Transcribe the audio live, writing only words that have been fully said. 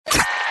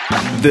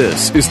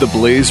This is the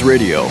Blaze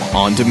Radio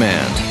on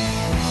demand.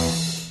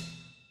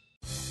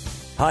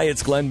 Hi,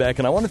 it's Glenn Beck,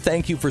 and I want to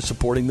thank you for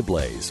supporting The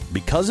Blaze.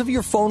 Because of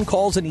your phone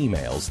calls and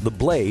emails, The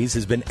Blaze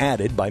has been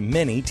added by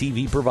many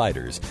TV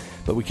providers.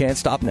 But we can't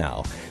stop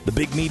now. The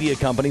big media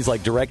companies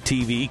like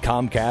DirecTV,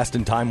 Comcast,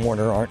 and Time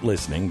Warner aren't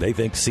listening. They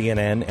think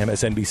CNN,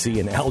 MSNBC,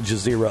 and Al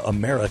Jazeera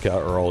America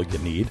are all you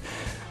need.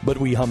 But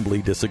we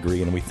humbly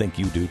disagree, and we think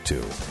you do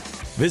too.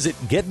 Visit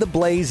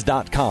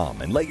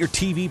gettheblaze.com and let your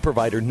TV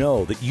provider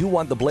know that you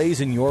want The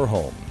Blaze in your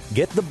home.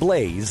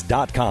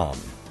 Gettheblaze.com.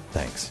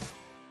 Thanks.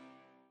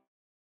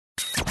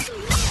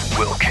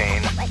 Will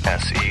Cain,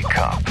 S.E.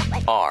 Cupp,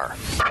 R.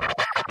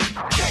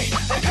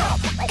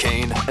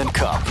 Cain and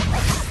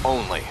Cupp,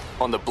 only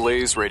on the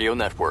Blaze Radio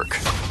Network.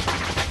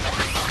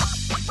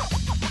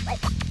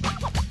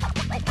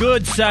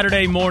 Good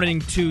Saturday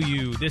morning to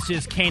you. This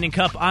is Cain and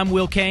Cupp. I'm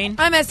Will Cain.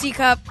 I'm S.E.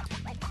 Cupp.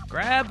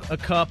 Grab a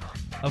cup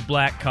of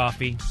black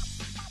coffee,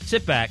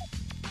 sit back,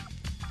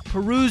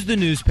 peruse the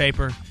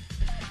newspaper,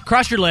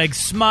 cross your legs,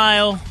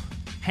 smile,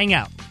 hang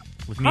out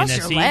with me and S.E.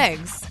 Cross your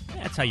legs?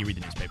 Yeah, that's how you read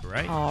the newspaper,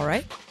 right? All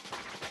right.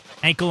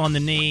 Ankle on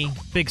the knee,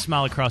 big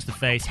smile across the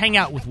face. Hang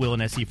out with Will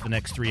and S.E. for the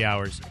next 3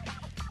 hours.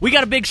 We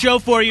got a big show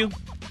for you.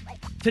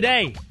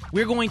 Today,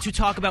 we're going to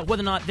talk about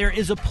whether or not there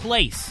is a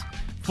place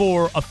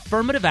for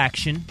affirmative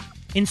action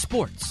in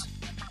sports.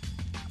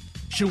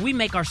 Should we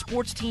make our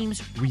sports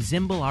teams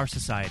resemble our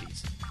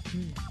societies?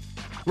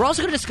 We're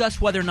also going to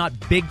discuss whether or not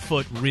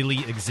Bigfoot really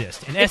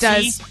exists. And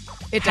S.E.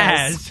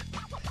 has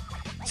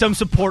some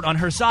support on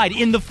her side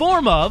in the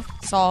form of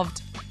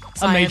Solved. a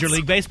Science. Major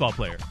League Baseball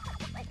player.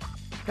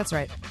 That's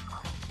right.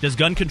 Does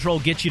gun control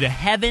get you to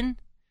heaven?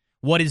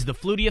 What is the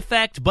Flutie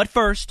effect? But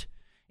first,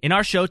 in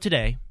our show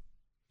today,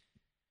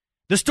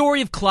 the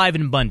story of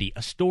Cliven Bundy,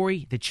 a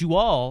story that you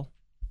all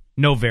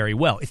know very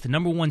well. It's the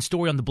number one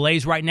story on The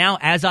Blaze right now.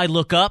 As I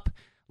look up,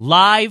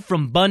 live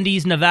from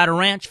Bundy's Nevada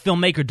ranch,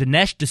 filmmaker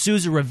Dinesh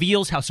D'Souza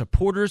reveals how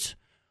supporters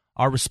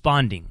are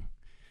responding.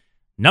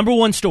 Number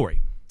one story.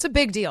 It's a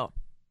big deal.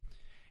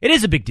 It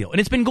is a big deal, and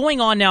it's been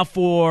going on now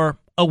for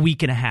a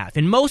week and a half,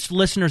 and most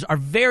listeners are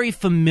very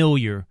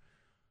familiar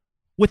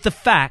with the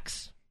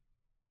facts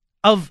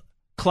of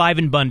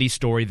Cliven Bundy's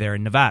story there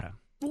in Nevada.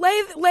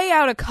 Lay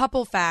out a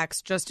couple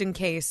facts just in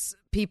case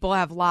people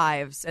have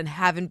lives and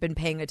haven't been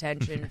paying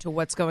attention to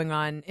what's going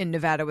on in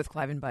Nevada with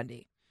Cliven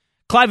Bundy.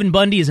 Cliven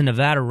Bundy is a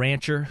Nevada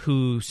rancher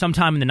who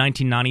sometime in the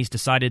 1990s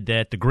decided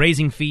that the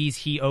grazing fees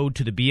he owed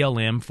to the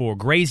BLM for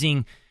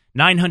grazing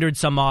 900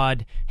 some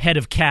odd head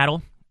of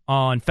cattle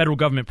on federal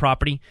government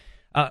property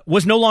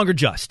was no longer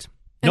just.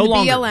 And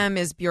BLM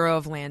is Bureau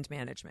of Land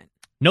Management.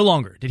 No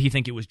longer did he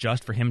think it was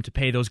just for him to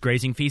pay those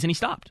grazing fees, and he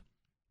stopped.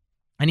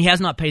 And he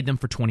has not paid them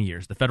for 20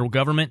 years. The federal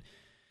government,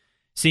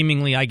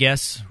 seemingly, I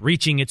guess,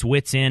 reaching its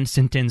wits' end,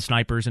 sent in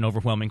snipers in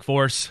overwhelming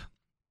force,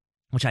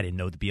 which I didn't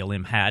know the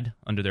BLM had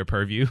under their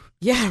purview.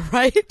 Yeah,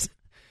 right?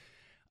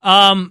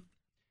 To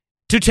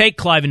take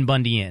Cliven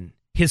Bundy in.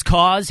 His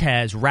cause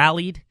has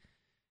rallied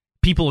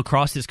people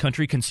across this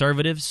country,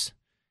 conservatives,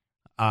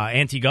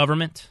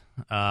 anti-government,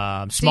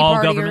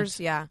 small government,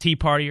 Tea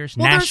Partiers,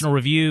 National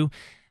Review,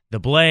 The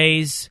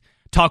Blaze,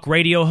 talk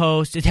radio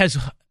hosts. It has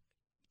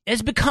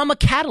become a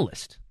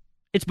catalyst.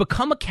 It's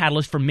become a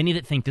catalyst for many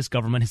that think this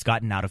government has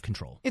gotten out of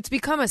control. It's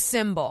become a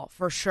symbol,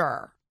 for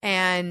sure.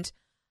 And,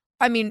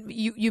 I mean,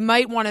 you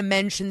might want to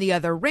mention the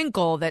other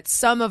wrinkle that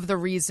some of the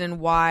reason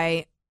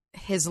why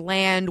his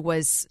land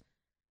was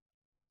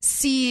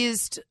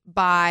seized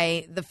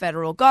by the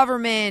federal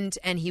government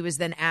and he was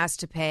then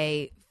asked to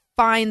pay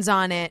fines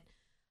on it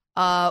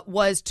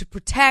was to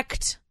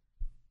protect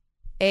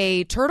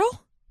a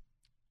turtle?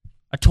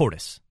 A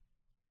tortoise.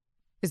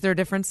 Is there a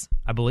difference?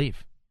 I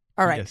believe.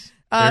 All right. Yes,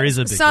 there is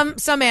a big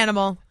difference. Some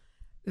animal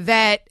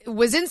that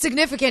was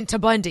insignificant to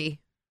Bundy.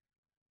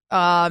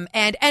 And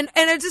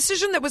a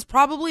decision that was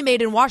probably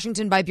made in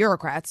Washington by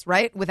bureaucrats,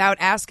 right? Without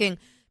asking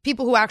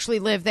people who actually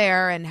live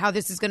there and how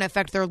this is going to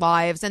affect their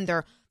lives and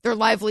their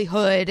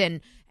livelihood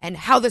and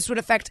how this would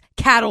affect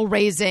cattle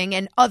raising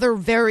and other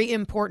very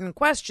important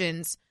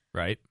questions.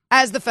 Right.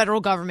 As the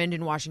federal government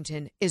in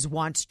Washington is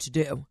wont to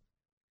do.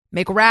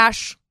 Make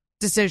rash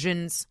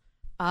decisions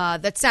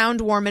that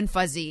sound warm and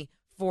fuzzy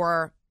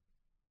for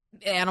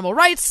animal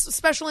rights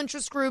special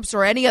interest groups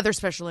or any other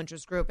special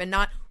interest group and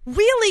not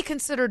really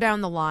consider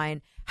down the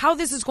line how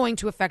this is going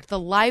to affect the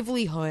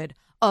livelihood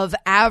of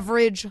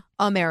average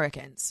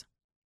Americans.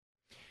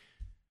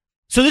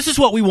 So this is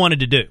what we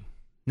wanted to do.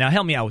 Now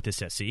help me out with this,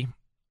 S.E.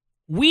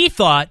 We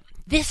thought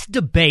this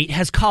debate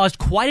has caused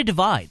quite a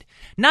divide,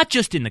 not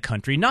just in the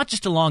country, not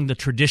just along the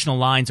traditional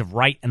lines of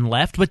right and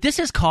left, but this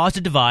has caused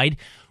a divide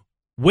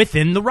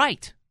within the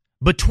right,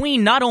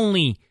 between not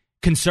only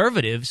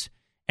conservatives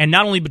and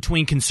not only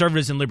between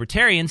conservatives and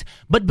libertarians,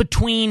 but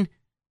between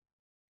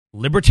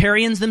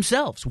libertarians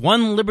themselves,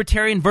 one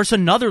libertarian versus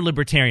another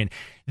libertarian.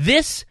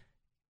 This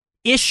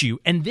issue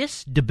and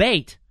this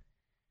debate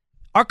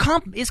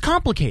is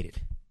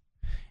complicated.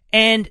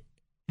 And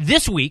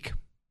this week,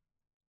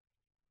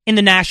 in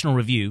the National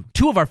Review,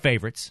 two of our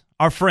favorites,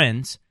 our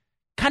friends,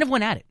 kind of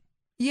went at it.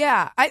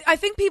 Yeah, I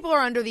think people are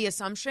under the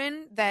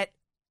assumption that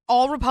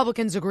all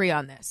Republicans agree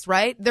on this,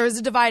 right? There is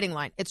a dividing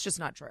line. It's just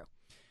not true.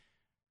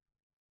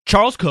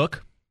 Charles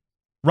Cook,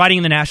 writing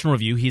in the National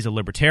Review, he's a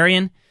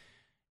libertarian,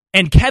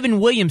 and Kevin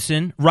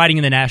Williamson, writing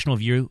in the National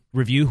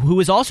Review, who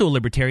is also a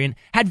libertarian,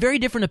 had very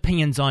different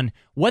opinions on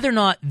whether or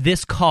not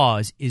this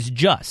cause is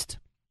just.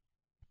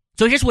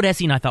 So here's what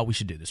Essie and I thought we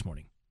should do this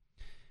morning.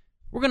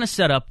 We're going to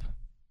set up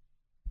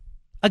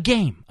a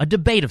game, a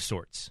debate of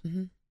sorts.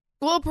 Mm-hmm.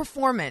 Well,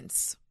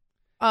 performance.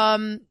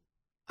 I'm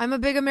a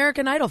big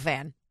American Idol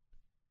fan.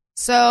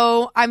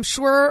 So I'm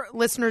sure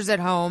listeners at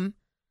home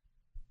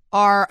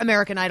are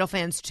American Idol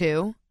fans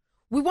too.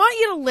 We want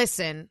you to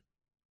listen.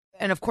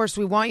 And of course,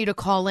 we want you to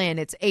call in.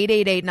 It's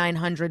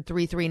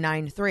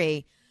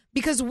 888-900-3393.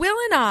 Because Will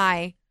and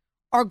I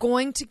are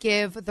going to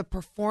give the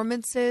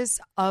performances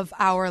of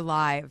our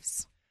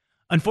lives.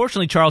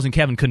 Unfortunately, Charles and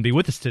Kevin couldn't be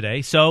with us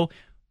today, so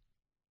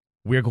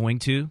we're going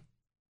to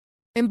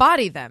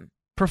embody them.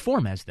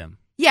 Perform as them.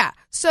 Yeah.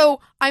 So,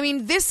 I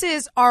mean, this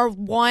is our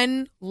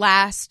one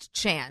last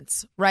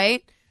chance,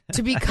 right?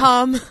 To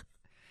become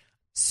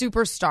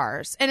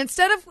superstars. And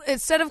instead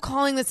of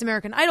calling this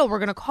American Idol, we're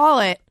going to call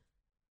it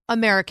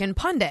American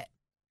Pundit.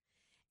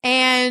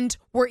 And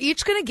we're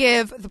each going to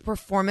give the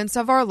performance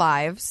of our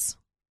lives.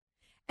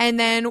 And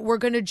then we're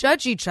going to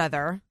judge each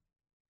other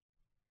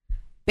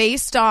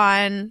based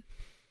on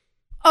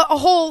a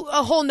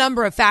whole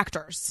number of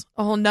factors.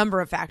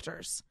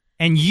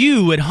 And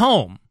you at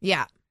home.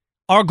 Yeah.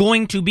 Are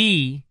going to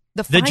be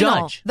the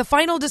judge. The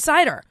final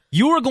decider.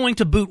 You are going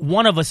to boot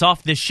one of us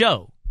off this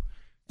show.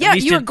 Yeah,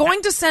 you're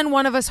going to send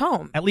one of us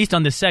home. At least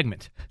on this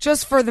segment.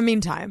 Just for the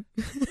meantime.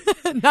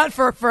 Not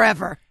for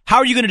forever. How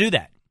are you going to do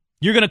that?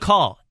 You're going to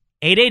call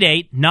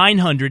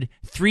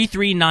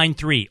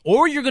 888-900-3393.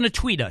 Or you're going to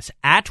tweet us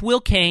at Will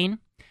Cain,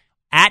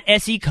 at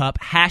SE Cupp,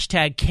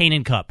 hashtag Cain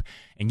and Cupp.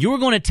 And you're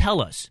going to tell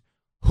us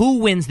who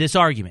wins this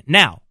argument.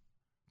 Now,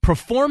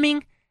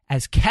 performing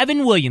as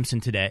Kevin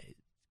Williamson today,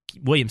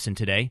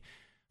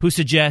 who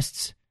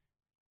suggests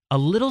a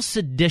little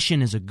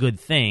sedition is a good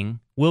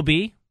thing, will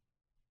be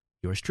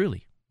yours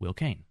truly, Will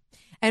Cain.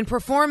 And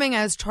performing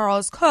as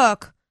Charles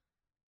Cook,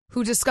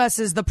 who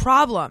discusses the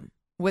problem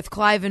with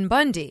Cliven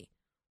Bundy,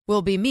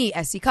 will be me,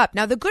 SE Cupp.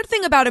 Now, the good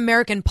thing about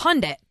American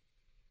Pundit,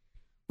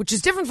 which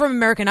is different from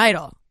American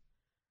Idol,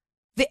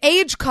 the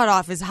age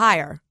cutoff is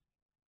higher.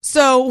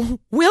 So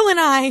Will and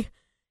I,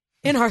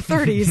 in our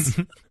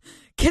 30s,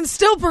 can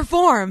still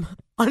perform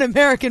on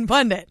American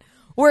Pundit.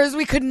 Whereas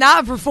we could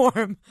not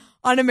perform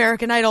on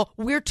American Idol.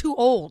 We're too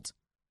old.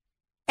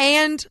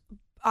 And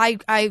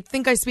I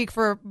think I speak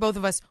for both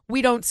of us.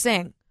 We don't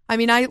sing. I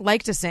mean, I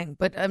like to sing,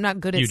 but I'm not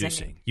good at singing. You do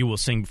sing. You will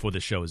sing before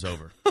the show is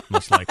over,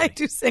 most likely. I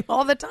do sing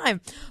all the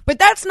time. But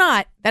that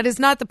is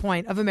not the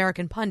point of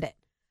American Pundit.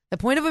 The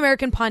point of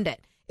American Pundit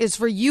is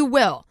for you,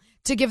 Will,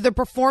 to give the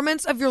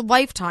performance of your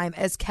lifetime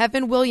as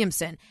Kevin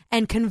Williamson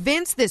and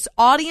convince this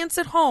audience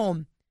at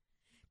home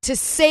to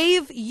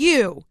save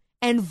you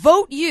and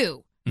vote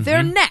you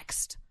their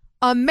next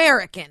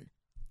American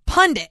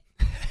Pundit.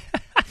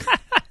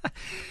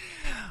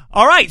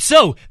 All right,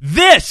 so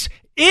this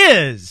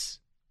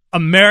is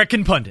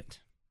American Pundit.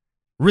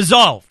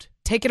 Resolved.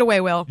 Take it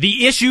away, Will.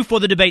 The issue for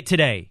the debate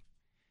today.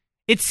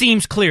 It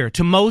seems clear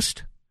to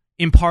most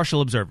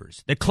impartial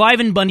observers that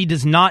Cliven Bundy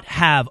does not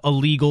have a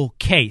legal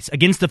case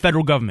against the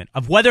federal government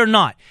of whether or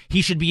not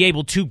he should be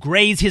able to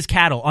graze his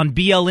cattle on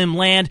BLM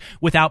land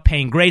without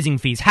paying grazing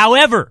fees.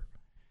 However,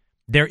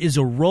 there is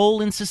a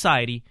role in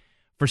society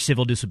for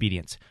civil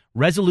disobedience.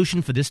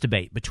 Resolution for this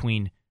debate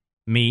between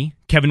me,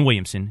 Kevin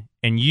Williamson,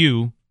 and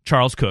you,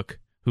 Charles Cook,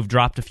 who've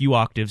dropped a few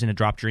octaves and have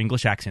dropped your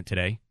English accent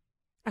today.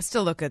 I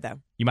still look good,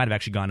 though. You might have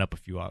actually gone up a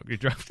few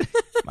octaves.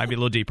 Might be a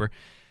little deeper.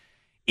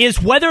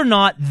 Is whether or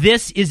not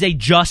this is a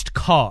just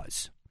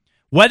cause.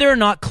 Whether or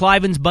not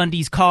Cliven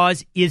Bundy's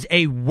cause is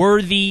a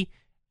worthy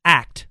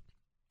act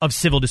of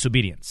civil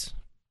disobedience.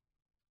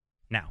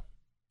 Now,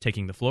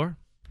 taking the floor,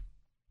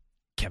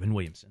 Kevin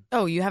Williamson.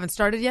 Oh, you haven't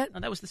started yet? No,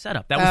 that was the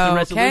setup. That was the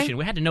resolution.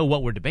 We had to know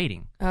what we're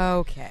debating.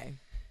 Okay.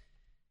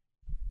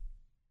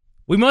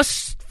 We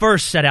must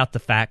first set out the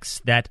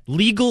facts that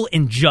legal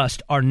and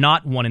just are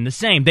not one and the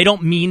same. They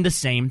don't mean the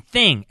same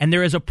thing. And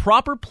there is a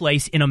proper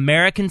place in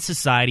American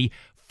society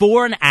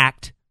for an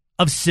act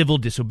of civil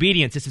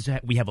disobedience.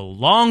 We have a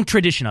long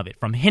tradition of it,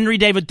 from Henry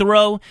David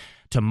Thoreau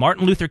to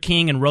Martin Luther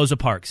King and Rosa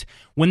Parks.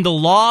 When the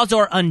laws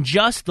are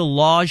unjust, the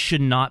laws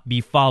should not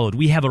be followed.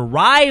 We have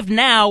arrived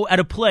now at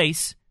a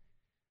place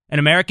in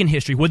American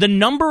history where the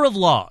number of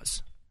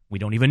laws, we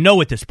don't even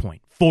know at this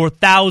point,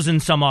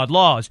 4,000 some odd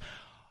laws,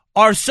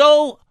 are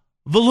so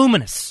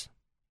voluminous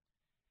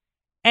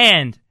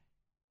and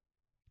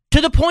to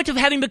the point of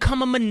having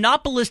become a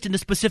monopolist in the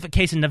specific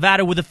case in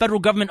Nevada, where the federal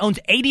government owns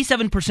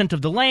 87%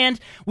 of the land,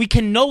 we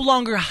can no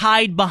longer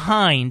hide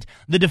behind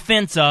the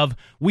defense of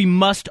we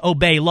must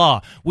obey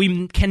law.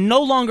 We can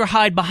no longer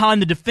hide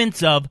behind the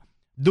defense of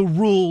the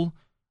rule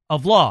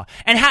of law.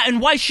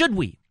 And why should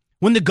we?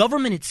 When the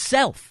government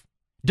itself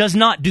does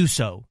not do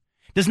so,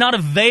 does not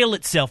avail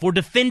itself or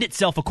defend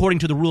itself according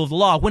to the rule of the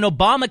law, when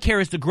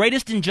Obamacare is the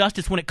greatest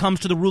injustice when it comes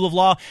to the rule of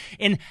law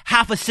in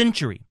half a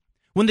century,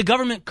 when the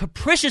government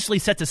capriciously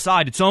sets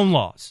aside its own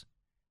laws.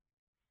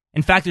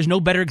 In fact, there's no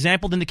better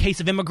example than the case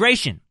of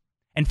immigration.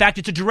 In fact,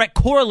 it's a direct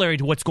corollary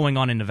to what's going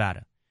on in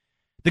Nevada.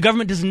 The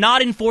government does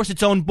not enforce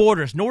its own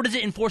borders, nor does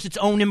it enforce its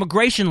own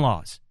immigration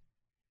laws.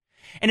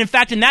 And in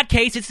fact, in that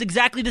case, it's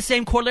exactly the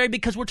same corollary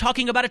because we're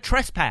talking about a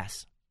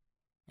trespass.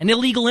 An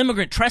illegal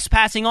immigrant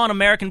trespassing on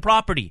American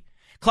property.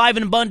 Clive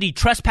and Bundy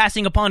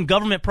trespassing upon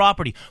government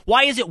property.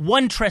 Why is it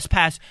one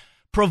trespass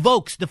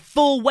provokes the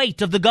full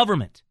weight of the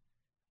government,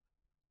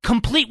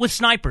 complete with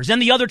snipers,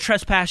 and the other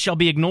trespass shall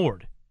be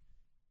ignored?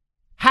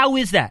 How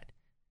is that?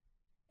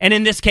 And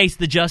in this case,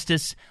 the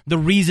justice, the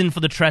reason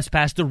for the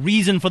trespass, the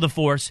reason for the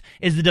force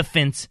is the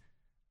defense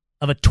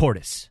of a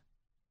tortoise.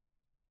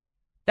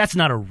 That's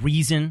not a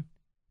reason.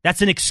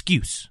 That's an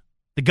excuse.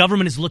 The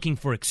government is looking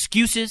for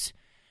excuses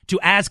to,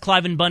 as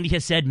Clive and Bundy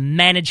has said,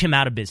 manage him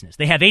out of business.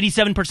 They have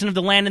 87% of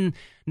the land in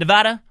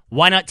Nevada.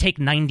 Why not take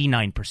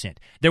 99%?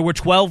 There were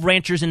 12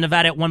 ranchers in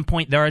Nevada at one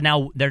point. There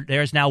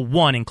is now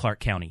one in Clark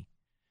County.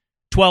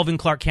 12 in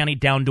Clark County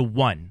down to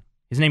one.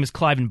 His name is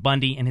Clive and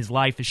Bundy, and his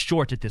life is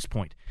short at this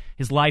point.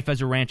 His life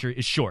as a rancher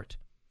is short.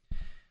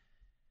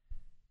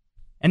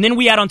 And then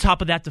we add on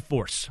top of that the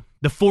force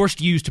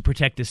used to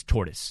protect this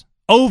tortoise.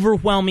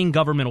 Overwhelming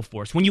governmental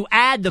force. When you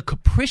add the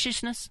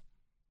capriciousness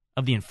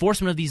of the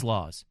enforcement of these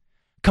laws,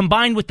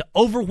 combined with the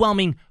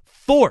overwhelming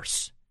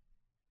force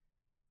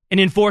in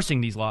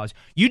enforcing these laws,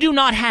 you do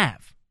not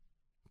have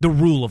the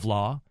rule of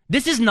law.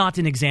 This is not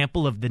an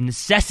example of the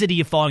necessity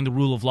of following the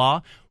rule of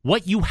law.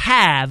 What you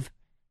have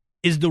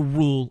is the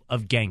rule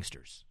of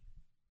gangsters.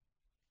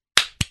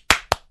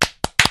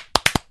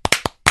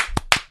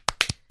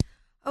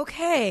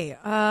 Okay.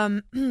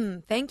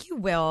 Thank you,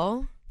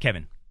 Will.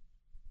 Kevin.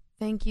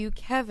 Thank you,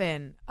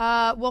 Kevin.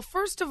 Well,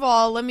 first of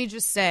all, let me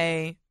just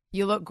say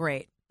you look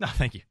great. Oh,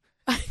 thank you.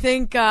 I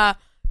think I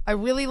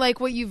really like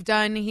what you've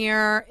done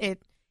here.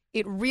 It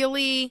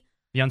really...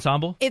 The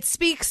ensemble? It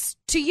speaks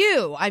to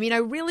you. I mean, I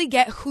really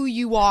get who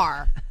you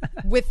are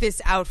with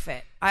this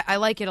outfit. I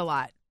like it a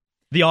lot.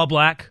 The all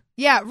black?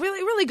 Yeah,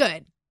 really, really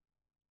good.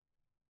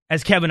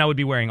 As Kevin, I would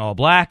be wearing all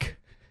black.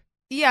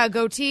 Yeah,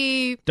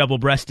 goatee.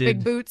 Double-breasted.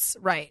 Big boots.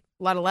 Right.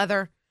 A lot of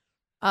leather.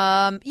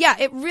 Yeah,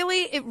 it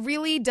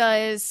really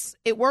does.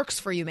 It works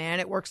for you, man.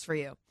 It works for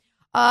you.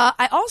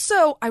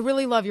 I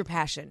really love your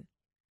passion.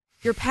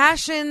 Your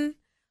passion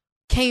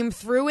came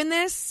through in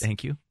this.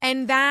 Thank you.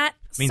 And that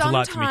means a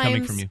lot to me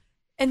coming from you.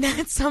 And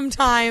that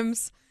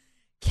sometimes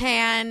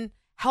can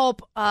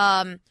help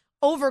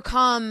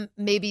overcome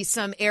maybe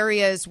some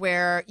areas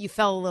where you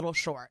fell a little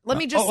short. Let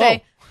me just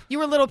say, you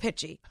were a little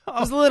pitchy. It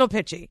was a little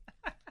pitchy.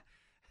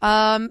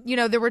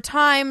 There were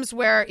times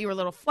where you were a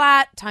little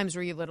flat, times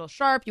where you were a little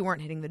sharp, you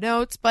weren't hitting the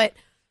notes. But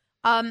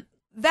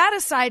that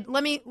aside,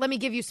 let me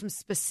give you some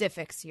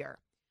specifics here.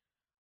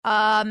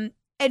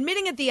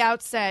 Admitting at the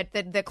outset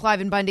that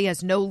Clive and Bundy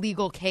has no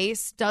legal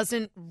case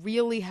doesn't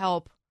really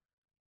help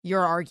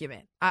your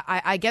argument.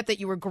 I get that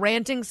you were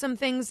granting some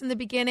things in the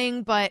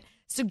beginning, but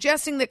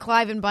suggesting that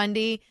Clive and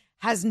Bundy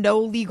has no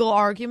legal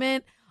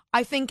argument,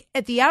 I think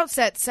at the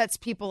outset sets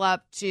people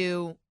up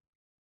to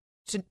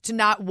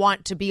not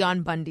want to be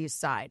on Bundy's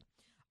side.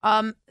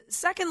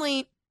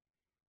 Secondly,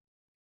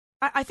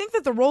 I think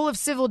that the role of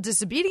civil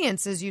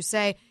disobedience, as you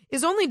say,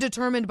 is only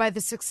determined by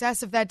the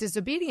success of that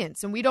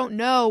disobedience. And we don't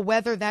know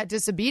whether that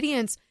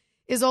disobedience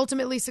is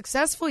ultimately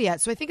successful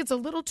yet. So I think it's a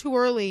little too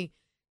early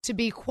to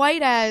be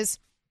quite as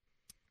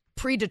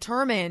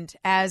predetermined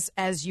as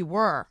you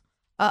were.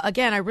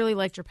 Again, I really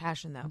liked your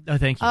passion, though. Oh,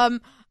 thank you.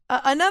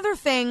 Another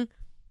thing,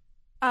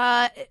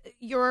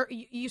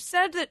 you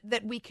said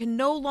that we can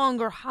no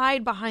longer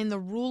hide behind the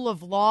rule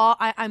of law.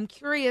 I'm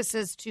curious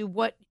as to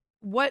what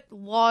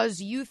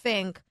laws you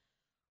think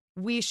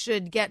we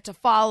should get to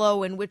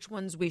follow and which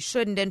ones we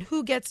shouldn't, and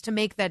who gets to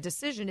make that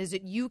decision. Is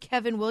it you,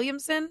 Kevin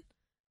Williamson?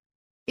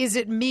 Is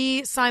it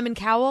me, Simon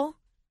Cowell?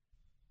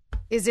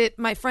 Is it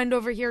my friend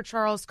over here,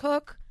 Charles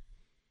Cook?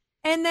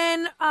 And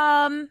then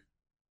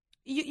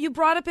you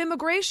brought up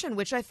immigration,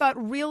 which I thought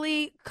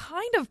really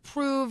kind of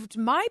proved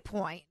my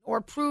point,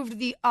 or proved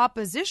the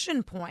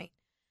opposition point.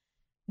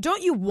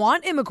 Don't you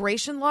want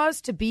immigration laws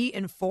to be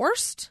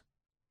enforced?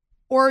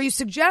 Or are you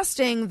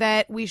suggesting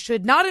that we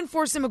should not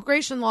enforce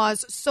immigration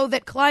laws so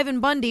that Clive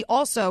and Bundy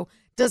also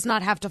does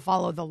not have to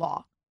follow the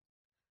law?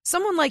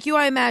 Someone like you,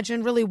 I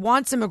imagine, really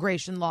wants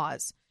immigration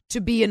laws to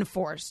be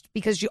enforced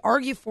because you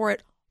argue for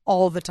it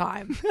all the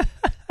time.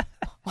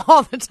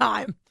 All the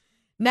time.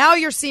 Now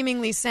you're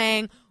seemingly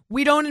saying,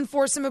 we don't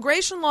enforce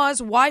immigration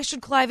laws. Why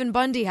should Clive and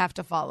Bundy have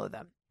to follow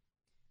them?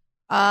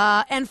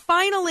 And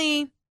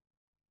finally,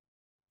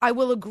 I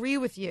will agree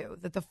with you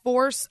that the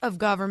force of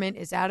government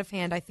is out of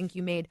hand. I think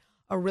you made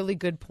a really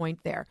good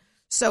point there.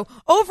 So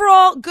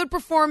overall, good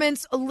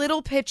performance, a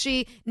little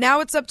pitchy. Now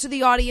it's up to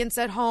the audience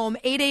at home,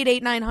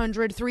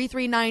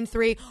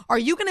 888-900-3393. Are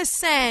you going to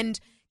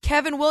send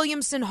Kevin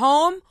Williamson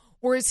home,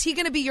 or is he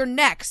going to be your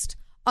next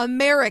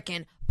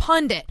American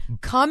Pundit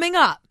coming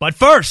up. But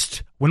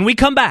first, when we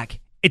come back,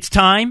 it's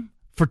time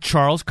for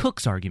Charles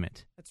Cook's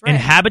argument. That's right.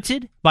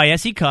 Inhabited by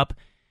S.E. Cupp,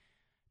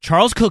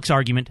 Charles Cook's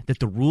argument that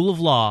the rule of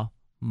law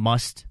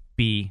must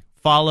be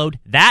followed.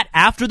 That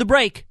after the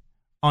break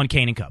on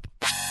Cain and Cupp.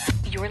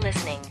 You're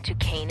listening to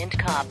Cain and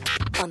Cupp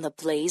on the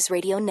Blaze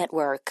Radio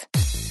Network.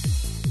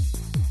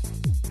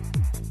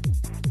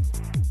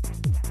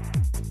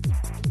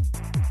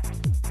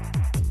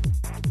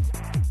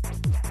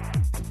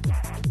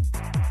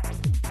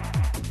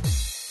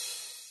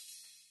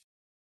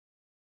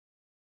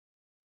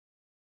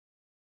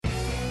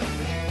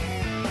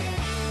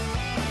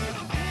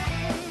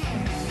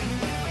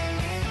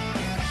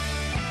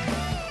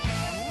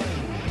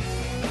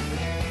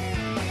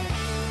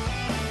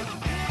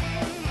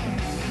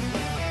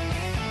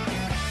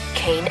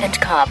 Cain and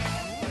Cupp.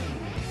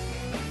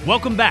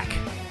 Welcome back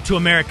to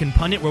American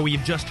Pundit, where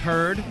we've just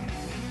heard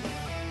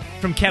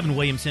from Kevin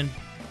Williamson,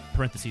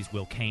 parentheses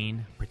Will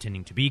Cain,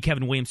 pretending to be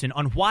Kevin Williamson,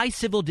 on why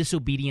civil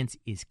disobedience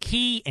is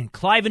key, and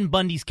Cliven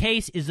Bundy's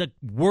case is a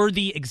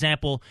worthy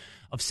example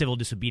of civil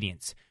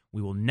disobedience.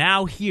 We will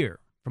now hear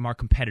from our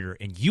competitor,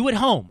 and you at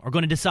home are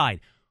going to decide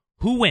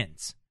who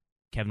wins,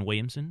 Kevin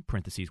Williamson,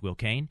 parentheses Will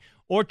Cain,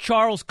 or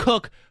Charles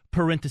Cook,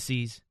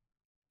 parentheses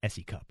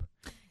S.E. Cupp.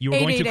 You are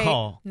going to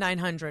call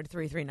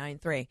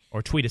 900-3393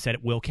 or tweet us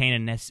at Will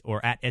Cain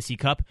or at S.E.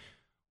 Cupp.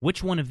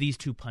 Which one of these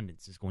two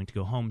pundits is going to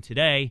go home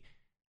today?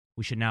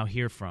 We should now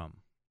hear from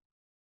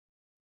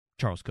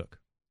Charles Cook.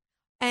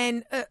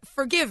 And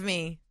forgive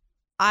me,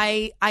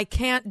 I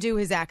can't do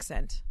his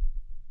accent.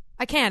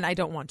 I can. I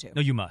don't want to.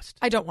 No, you must.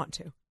 I don't want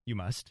to. You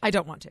must. I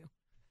don't want to.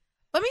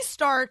 Let me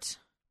start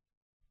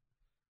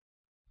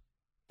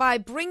by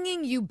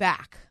bringing you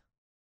back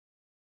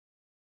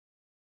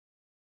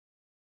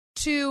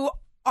to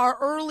our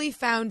early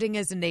founding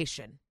as a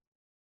nation.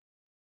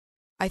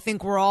 I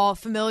think we're all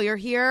familiar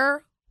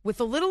here with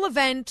a little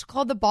event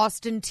called the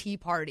Boston Tea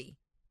Party.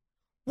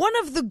 One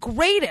of the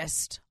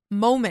greatest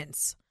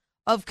moments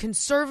of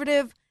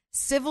conservative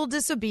civil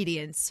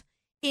disobedience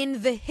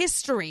in the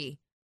history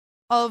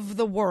of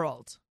the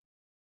world.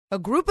 A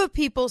group of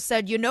people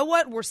said, you know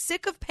what? We're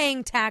sick of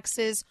paying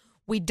taxes.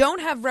 We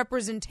don't have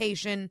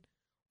representation.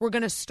 We're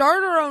going to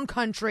start our own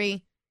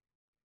country.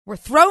 We're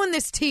throwing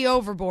this tea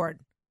overboard.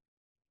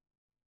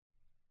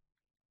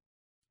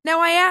 Now,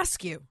 I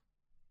ask you,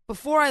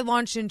 before I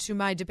launch into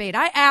my debate,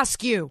 I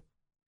ask you,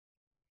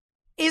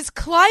 is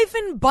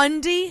Cliven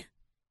Bundy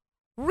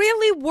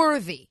really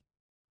worthy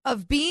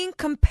of being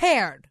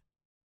compared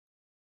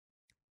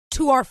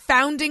to our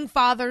founding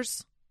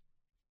fathers?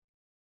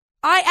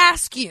 I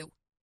ask you,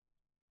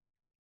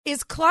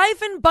 is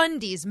Cliven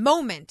Bundy's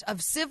moment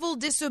of civil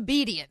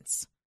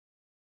disobedience,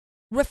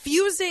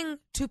 refusing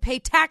to pay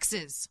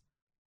taxes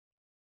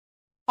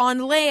on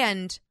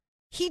land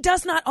he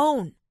does not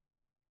own,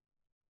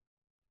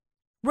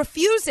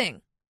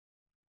 refusing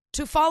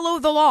to follow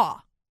the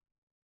law,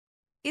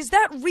 is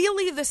that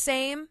really the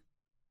same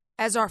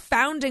as our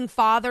founding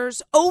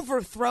fathers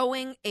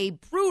overthrowing a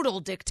brutal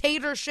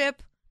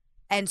dictatorship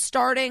and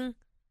starting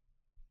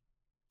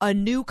a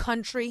new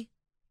country?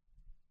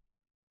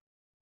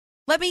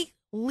 Let me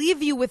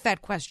leave you with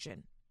that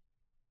question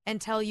and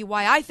tell you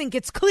why I think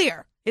it's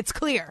clear that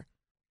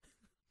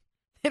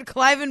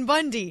Cliven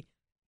Bundy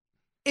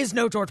is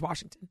no George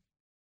Washington.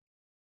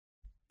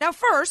 Now,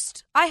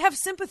 first, I have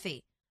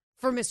sympathy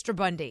for Mr.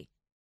 Bundy.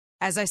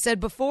 As I said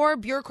before,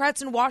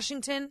 bureaucrats in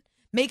Washington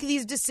make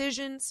these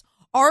decisions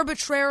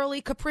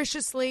arbitrarily,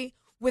 capriciously,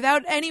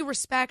 without any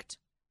respect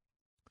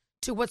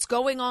to what's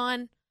going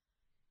on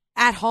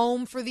at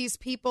home for these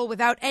people,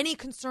 without any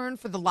concern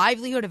for the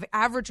livelihood of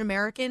average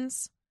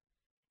Americans.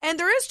 And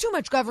there is too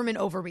much government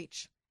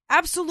overreach.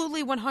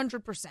 Absolutely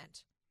 100%.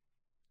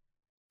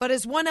 But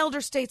as one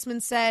elder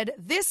statesman said,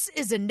 this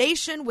is a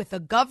nation with a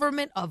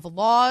government of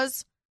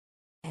laws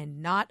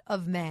and not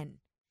of men.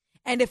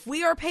 And if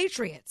we are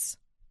patriots,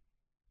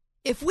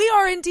 if we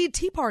are indeed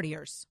Tea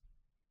Partiers,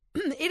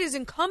 it is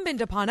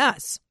incumbent upon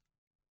us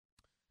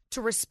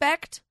to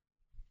respect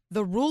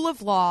the rule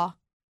of law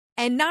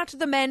and not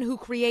the men who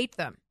create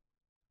them,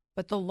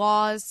 but the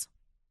laws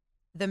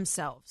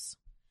themselves.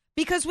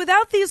 Because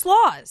without these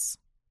laws,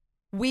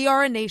 we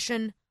are a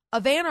nation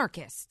of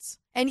anarchists.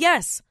 And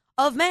yes,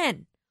 of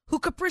men who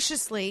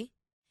capriciously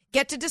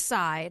get to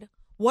decide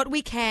what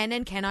we can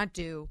and cannot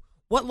do,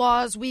 what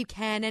laws we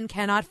can and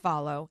cannot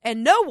follow.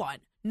 And no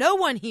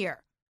one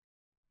here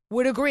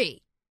would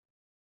agree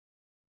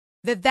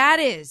that that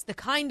is the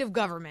kind of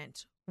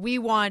government we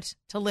want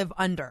to live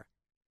under.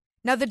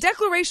 Now, the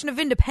Declaration of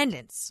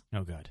Independence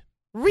Oh, God.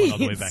 reads All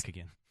the way back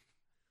again.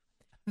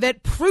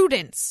 that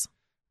prudence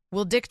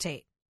will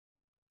dictate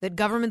that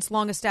governments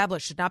long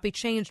established should not be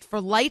changed for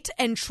light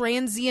and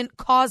transient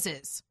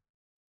causes.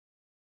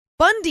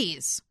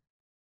 Bundy's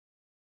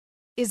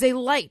is a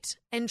light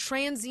and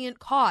transient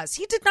cause.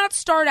 He did not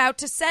start out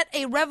to set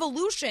a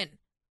revolution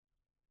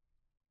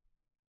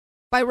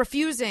by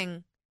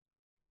refusing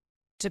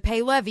to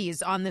pay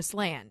levies on this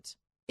land.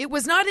 It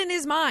was not in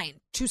his mind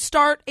to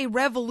start a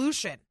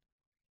revolution.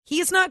 He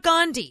is not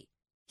Gandhi.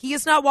 He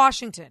is not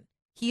Washington.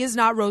 He is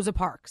not Rosa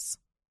Parks.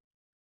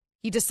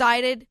 He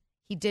decided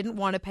he didn't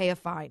want to pay a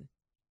fine.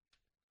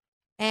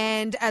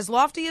 And as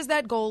lofty as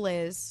that goal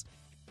is,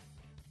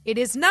 it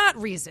is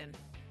not reason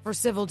for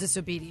civil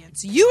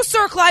disobedience. You,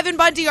 Sir Cliven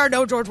Bundy, are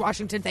no George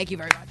Washington. Thank you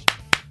very much.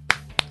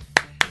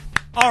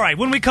 All right,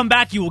 when we come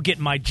back, you will get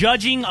my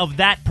judging of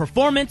that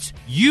performance.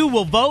 You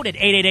will vote at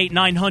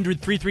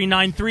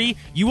 888-900-3393.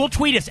 You will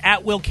tweet us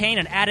at Will Cain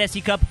and at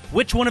SE Cup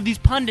which one of these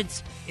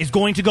pundits is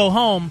going to go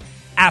home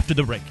after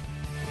the break.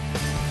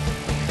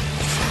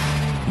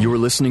 You're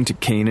listening to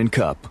Cain and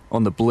Cupp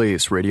on the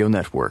Blaze Radio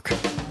Network.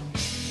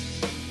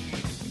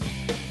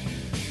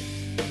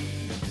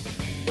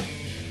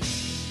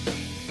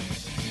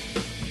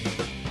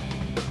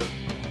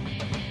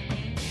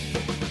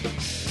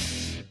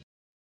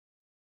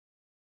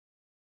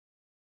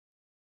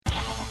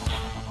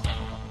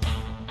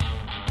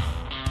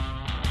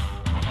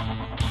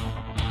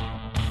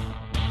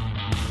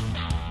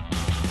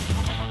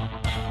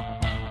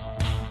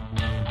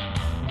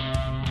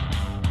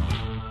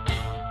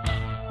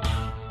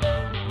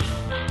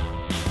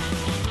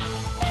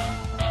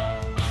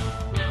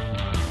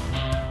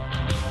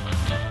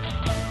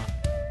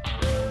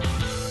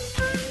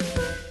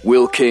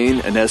 Will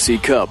Cain and S.E.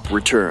 Cupp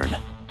return.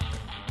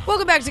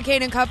 Welcome back to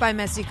Cain and Cupp. I'm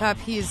S.E. Cupp.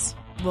 He's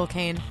Will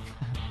Cain.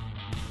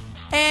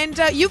 And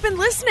you've been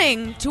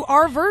listening to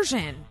our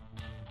version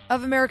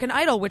of American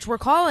Idol, which we're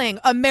calling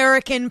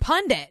American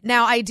Pundit.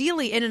 Now,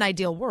 ideally, in an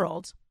ideal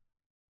world,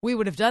 we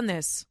would have done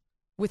this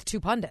with two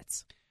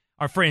pundits.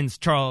 Our friends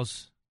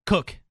Charles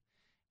Cook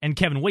and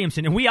Kevin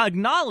Williamson. And we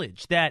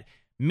acknowledge that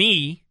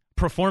me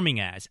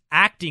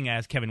acting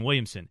as Kevin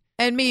Williamson,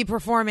 and me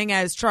performing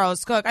as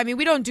Charles Cook, I mean,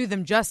 we don't do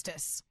them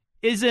justice.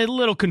 Is a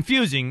little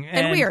confusing.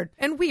 And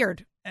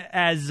weird.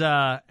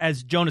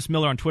 As Jonas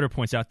Miller on Twitter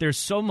points out, there's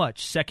so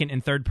much second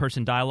and third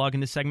person dialogue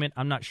in this segment.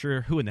 I'm not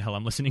sure who in the hell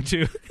I'm listening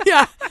to.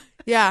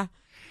 Yeah.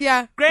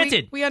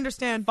 Granted. We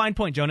understand. Fine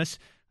point, Jonas.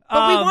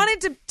 But we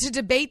wanted to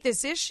debate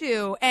this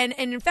issue, and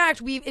in fact,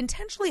 we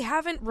intentionally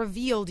haven't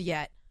revealed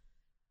yet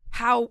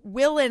how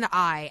Will and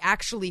I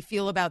actually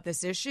feel about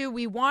this issue.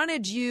 We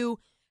wanted you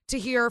to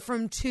hear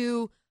from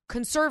two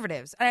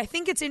conservatives. And I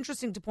think it's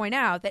interesting to point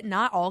out that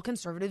not all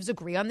conservatives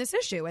agree on this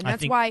issue, and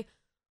that's why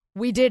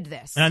we did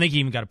this. And I think you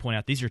even got to point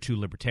out these are two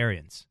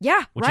libertarians.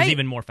 Yeah, which is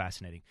even more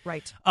fascinating.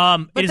 Right.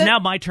 It is now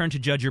my turn to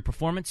judge your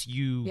performance.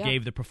 You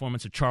gave the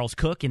performance of Charles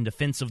Cook in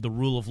defense of the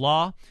rule of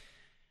law.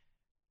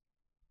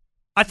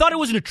 I thought it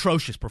was an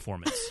atrocious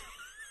performance.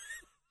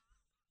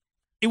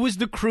 It was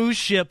the cruise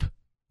ship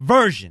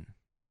version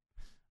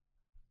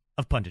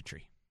of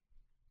punditry.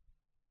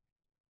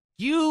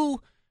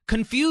 You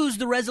confuse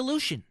the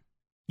resolution.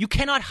 You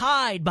cannot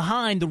hide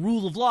behind the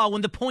rule of law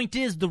when the point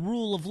is the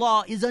rule of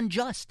law is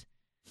unjust.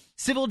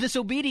 Civil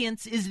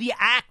disobedience is the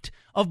act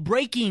of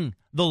breaking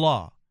the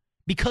law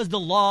because the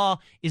law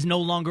is no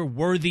longer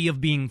worthy of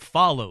being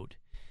followed.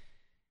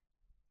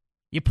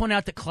 You point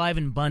out that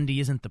Cliven Bundy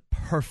isn't the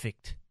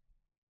perfect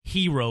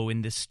hero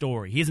in this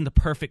story. He isn't the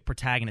perfect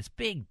protagonist.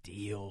 Big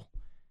deal.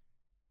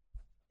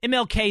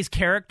 MLK's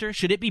character,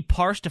 should it be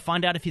parsed to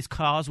find out if his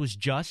cause was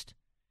just?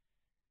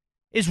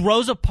 Is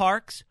Rosa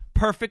Parks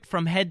perfect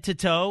from head to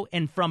toe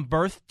and from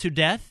birth to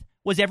death?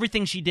 Was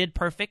everything she did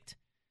perfect?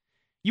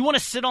 You want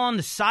to sit on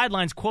the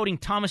sidelines quoting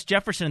Thomas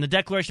Jefferson in the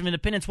Declaration of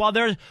Independence while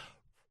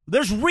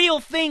there's real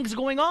things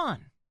going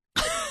on.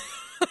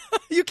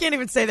 You can't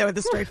even say that with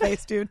a straight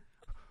face, dude.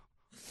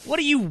 What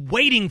are you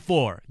waiting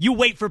for? You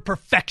wait for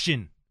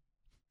perfection,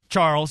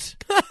 Charles.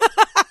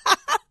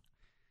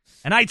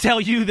 And I tell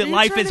you that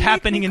life is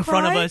happening in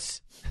front of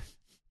us.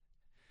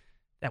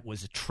 That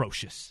was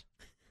atrocious.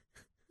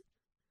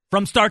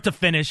 From start to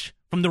finish,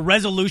 from the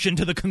resolution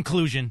to the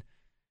conclusion.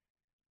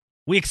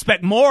 We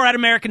expect more at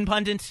American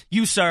Pundit.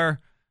 You, sir,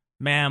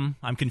 ma'am,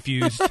 I'm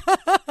confused.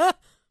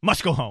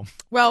 Must go home.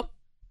 Well,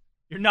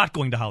 you're not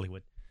going to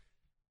Hollywood.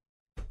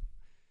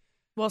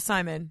 Well,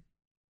 Simon,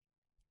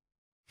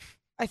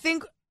 I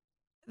think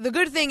the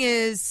good thing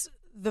is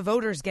the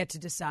voters get to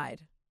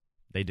decide.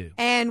 They do.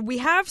 And we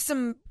have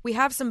some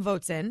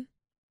votes in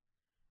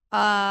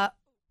on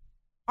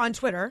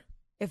Twitter.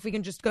 If we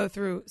can just go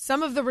through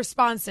some of the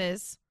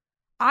responses,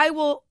 I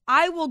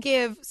will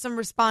give some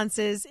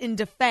responses in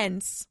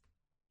defense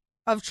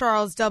of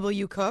Charles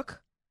W.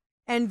 Cook,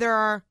 and there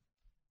are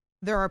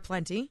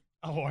plenty.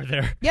 Oh, are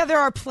there? Yeah, there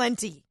are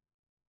plenty.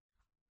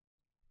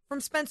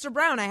 From Spencer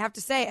Brown, I have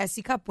to say,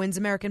 S.C. Cupp wins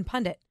American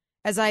Pundit.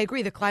 As I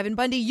agree, the Cliven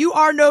Bundy, you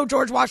are no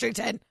George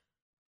Washington.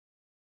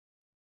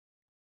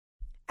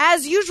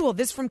 As usual,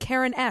 this from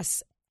Karen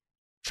S.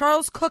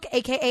 Charles Cook,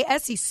 a.k.a.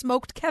 S.E.,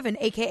 smoked Kevin,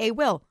 a.k.a.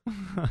 Will.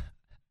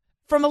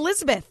 From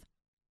Elizabeth,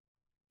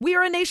 we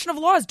are a nation of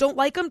laws. Don't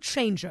like them,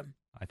 change them.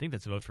 I think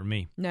that's a vote for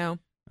me. No.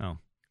 Oh.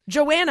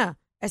 Joanna,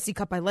 S.E.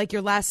 Cupp, I like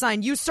your last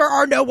sign. You, sir,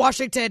 are no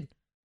Washington.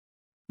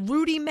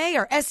 Rudy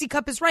Mayer, S.E.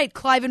 Cupp is right.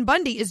 Cliven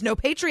Bundy is no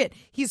patriot.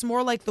 He's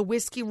more like the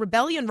Whiskey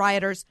Rebellion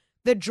rioters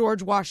that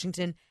George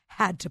Washington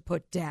had to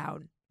put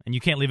down. And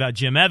you can't leave out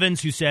Jim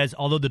Evans, who says,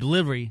 although the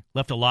delivery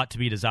left a lot to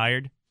be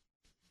desired,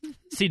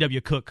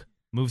 C.W. Cook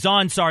Moves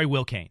on. Sorry,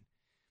 Will Cain.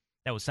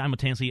 That was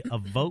simultaneously a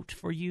vote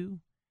for you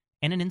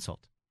and an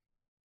insult.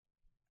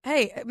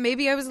 Hey,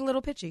 maybe I was a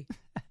little pitchy.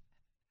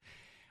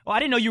 Well, I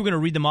didn't know you were going to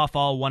read them off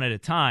all one at a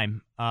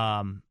time,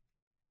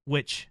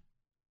 which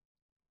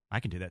I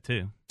can do that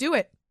too. Do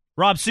it.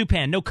 Rob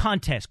Supan, no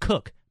contest.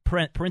 Cook,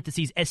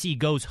 parentheses, SE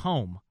goes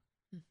home.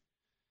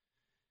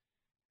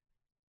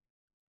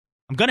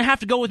 I'm going to have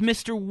to go with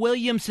Mr.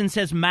 Williamson,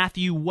 says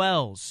Matthew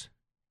Wells.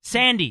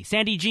 Sandy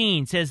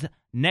Jean says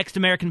next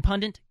American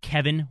pundit,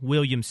 Kevin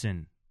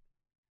Williamson.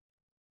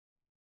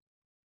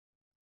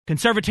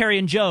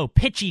 Conservatarian Joe,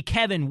 pitchy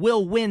Kevin,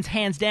 Will wins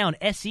hands down,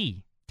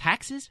 SE.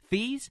 Taxes?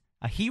 Fees?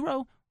 A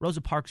hero? Rosa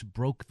Parks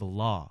broke the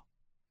law.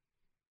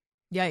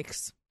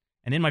 Yikes.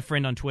 And then my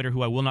friend on Twitter,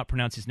 who I will not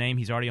pronounce his name,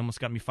 he's already almost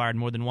got me fired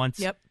more than once.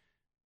 Yep.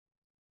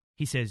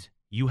 He says,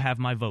 you have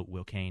my vote,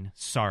 Will Cain.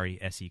 Sorry,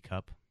 SE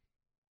Cupp.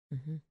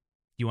 Mm-hmm.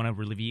 You want to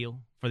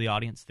reveal for the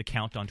audience the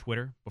count on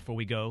Twitter before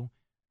we go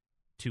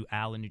to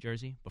Al in New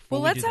Jersey?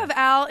 Let's have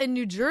Al in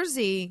New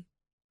Jersey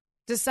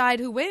decide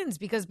who wins,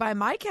 because by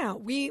my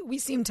count, we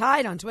seem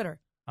tied on Twitter.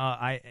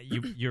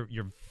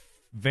 You're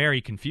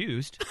very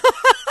confused.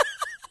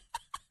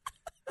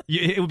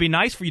 It would be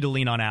nice for you to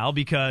lean on Al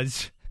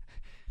because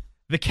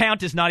the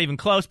count is not even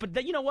close.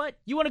 But you know what?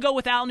 You want to go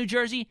with Al in New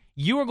Jersey?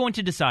 You are going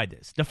to decide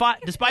this,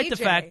 despite AJ. the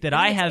fact that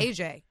I have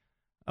AJ.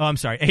 Oh, I'm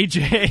sorry,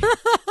 AJ.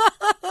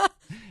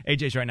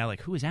 AJ's right now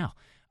like, who is Al?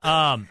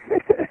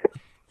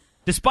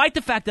 Despite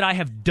the fact that I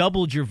have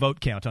doubled your vote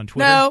count on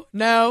Twitter.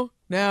 No.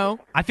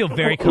 I feel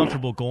very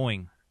comfortable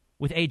going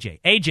with AJ.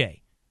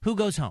 AJ, who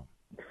goes home?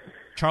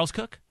 Charles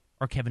Cook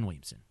or Kevin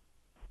Williamson?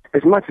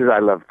 As much as I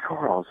love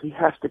Charles, he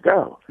has to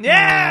go.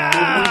 Yeah!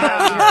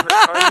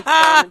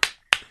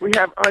 We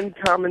have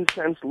uncommon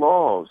sense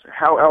laws.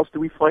 How else do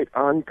we fight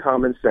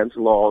uncommon sense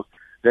laws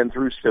than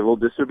through civil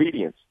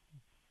disobedience?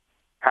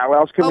 How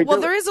else can we do it?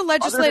 Well, there is a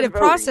legislative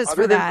process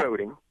for that. Other than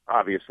voting,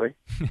 obviously.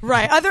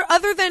 Right.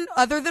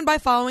 Other than by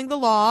following the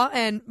law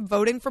and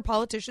voting for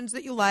politicians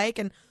that you like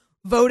and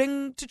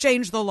voting to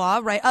change the law,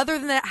 right? Other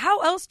than that,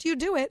 how else do you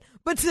do it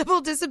but civil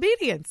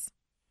disobedience?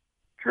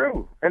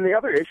 True. And the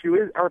other issue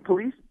is our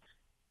police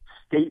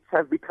states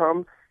have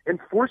become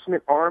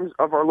enforcement arms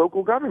of our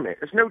local government.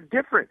 It's no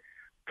different.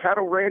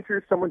 Cattle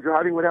ranchers, someone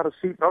driving without a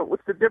seatbelt,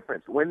 what's the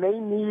difference? When they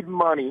need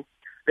money,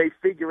 they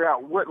figure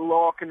out what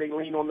law can they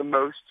lean on the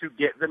most to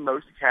get the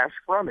most cash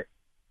from it.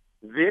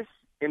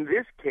 In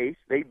this case,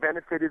 they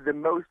benefited the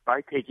most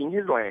by taking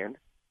his land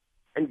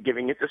and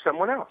giving it to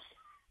someone else.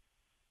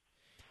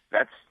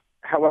 That's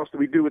how else do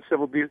we do with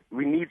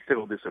we need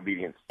civil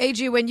disobedience.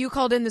 AG, when you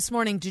called in this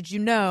morning, did you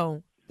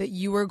know that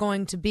you were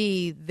going to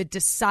be the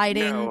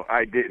deciding No,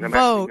 I didn't. I'm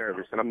vote actually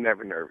nervous, and I'm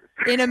never nervous.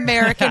 in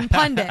American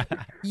Pundit?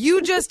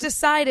 You just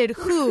decided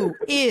who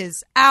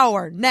is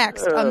our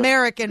next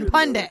American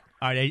Pundit.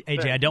 All right,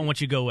 AJ, I don't want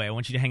you to go away. I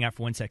want you to hang out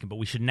for 1 second, but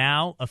we should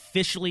now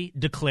officially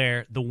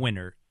declare the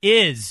winner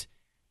is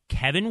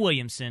Kevin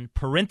Williamson,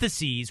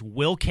 parentheses,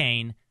 Will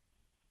Cain,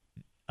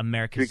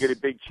 America's... Do you get a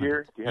big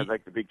cheer? Do you have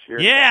like the big cheer?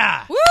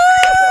 Yeah! Woo!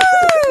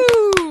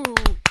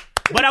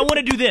 But I want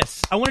to do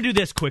this. I want to do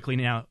this quickly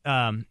now,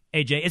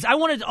 AJ, is I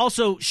want to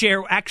also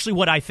share actually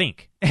what I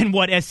think and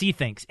what SC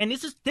thinks. And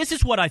this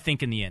is what I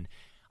think in the end.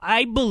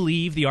 I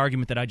believe the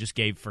argument that I just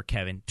gave for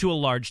Kevin to a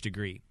large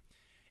degree.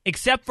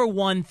 Except for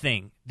one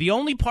thing. The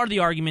only part of the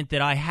argument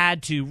that I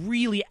had to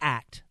really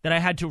that I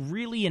had to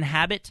really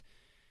inhabit,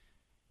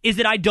 is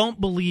that I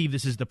don't believe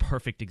this is the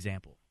perfect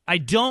example. I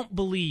don't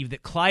believe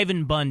that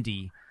Cliven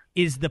Bundy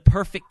is the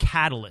perfect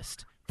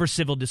catalyst for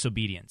civil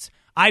disobedience.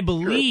 I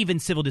believe in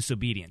civil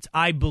disobedience.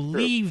 I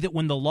believe that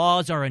when the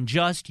laws are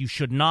unjust, you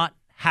should not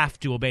have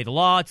to obey the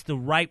law. It's the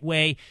right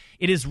way.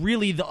 It is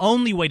really the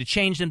only way to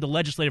change them. The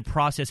legislative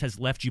process has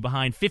left you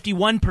behind.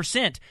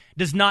 51%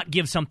 does not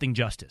give something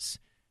justice.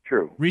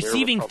 True.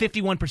 Receiving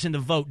 51% of the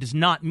vote does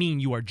not mean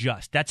you are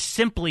just. That's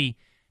simply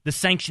the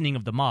sanctioning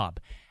of the mob.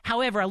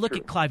 However, I look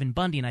at Cliven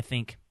Bundy and I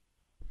think,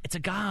 it's a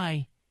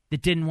guy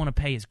that didn't want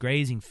to pay his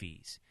grazing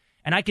fees.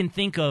 And I can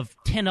think of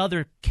 10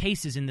 other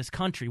cases in this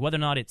country, whether or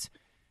not it's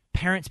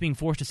parents being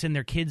forced to send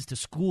their kids to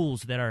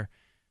schools that are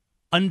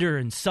under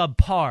and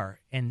subpar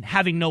and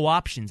having no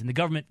options and the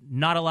government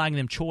not allowing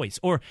them choice,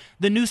 or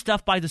the new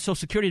stuff by the Social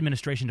Security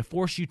Administration to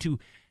force you to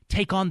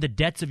take on the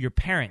debts of your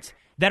parents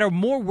that are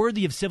more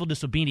worthy of civil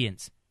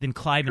disobedience than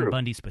Cliven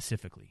Bundy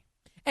specifically.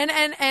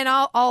 And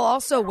I'll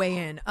also weigh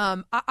in.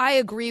 I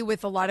agree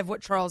with a lot of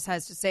what Charles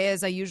has to say,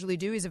 as I usually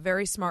do. He's a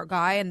very smart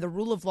guy, and the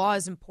rule of law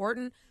is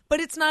important,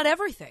 but it's not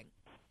everything.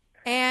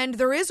 And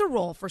there is a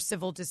role for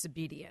civil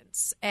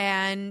disobedience,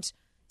 and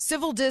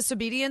civil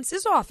disobedience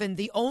is often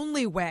the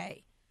only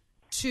way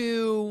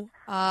to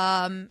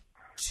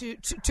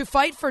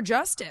fight for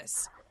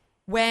justice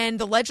when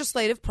the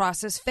legislative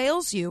process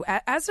fails you,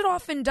 as it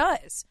often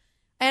does.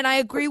 And I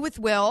agree with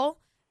Will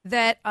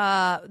that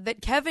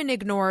Kevin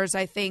ignores.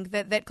 I think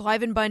that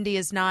Cliven Bundy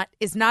is not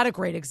a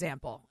great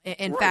example.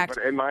 In fact,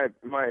 but in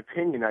my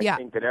opinion, I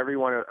think that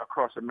everyone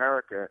across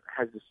America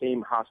has the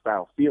same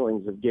hostile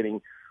feelings of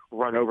getting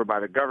run over by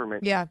the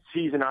government, Yeah.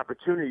 sees an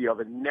opportunity of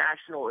a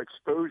national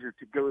exposure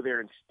to go there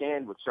and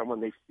stand with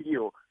someone they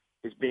feel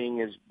is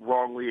being as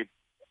wrongly,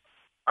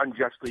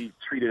 unjustly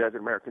treated as an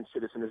American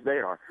citizen as they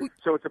are.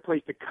 So it's a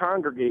place to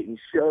congregate and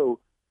show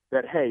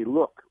that, hey,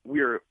 look,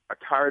 we're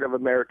tired of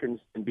Americans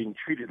and being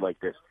treated like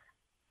this.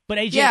 But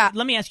AJ,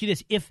 let me ask you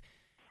this: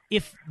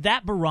 if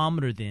that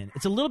barometer, then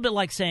it's a little bit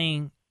like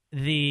saying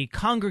the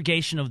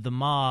congregation of the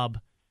mob,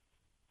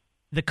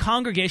 the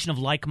congregation of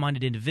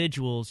like-minded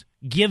individuals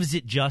gives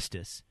it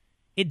justice.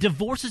 It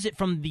divorces it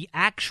from the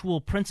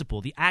actual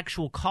principle, the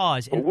actual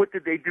cause. But what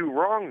did they do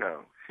wrong,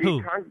 though?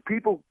 See,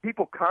 Who?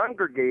 People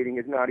congregating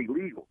is not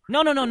illegal.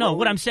 No.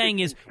 What I'm saying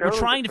is we're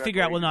trying to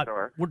figure out whether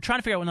or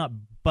are. not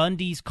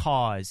Bundy's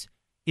cause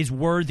is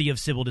worthy of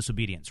civil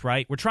disobedience,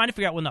 right? We're trying to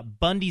figure out whether or not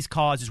Bundy's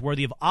cause is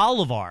worthy of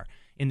all of our,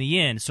 in the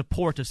end,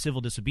 support of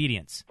civil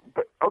disobedience.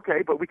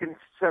 But we can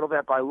settle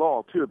that by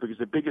law, too, because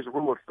the biggest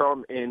rule of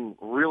thumb in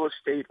real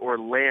estate or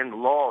land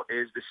law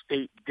is the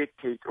state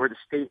dictates or the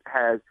state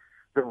has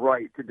the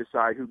right to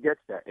decide who gets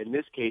that. In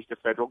this case, the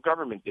federal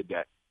government did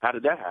that. How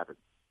did that happen?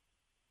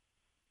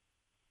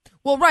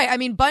 Well, right. I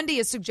mean, Bundy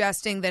is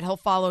suggesting that he'll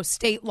follow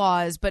state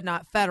laws but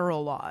not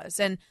federal laws.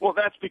 And well,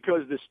 that's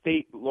because the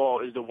state law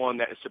is the one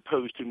that is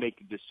supposed to make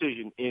the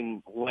decision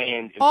in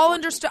land. All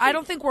understood. I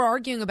don't think we're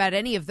arguing about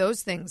any of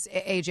those things,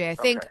 AJ.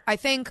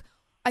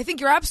 I think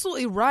you're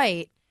absolutely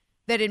right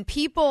that in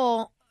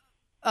people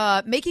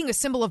making a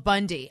symbol of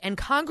Bundy and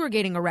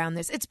congregating around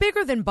this, it's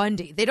bigger than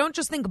Bundy. They don't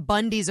just think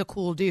Bundy's a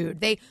cool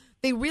dude.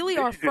 They really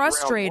are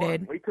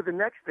frustrated. Wait till the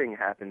next thing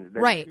happens.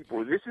 Then right.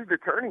 This is the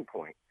turning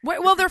point.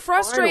 Well, they're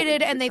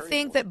frustrated and they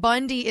think that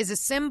Bundy is a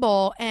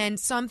symbol and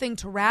something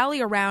to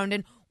rally around.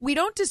 And we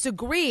don't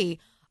disagree.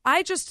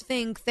 I just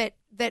think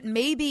that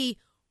maybe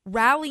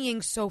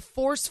rallying so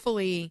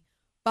forcefully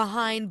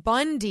behind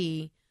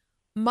Bundy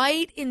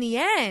might, in the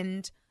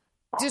end,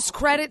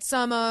 discredit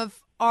some of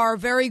are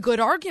very good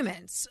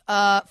arguments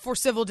for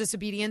civil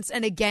disobedience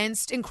and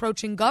against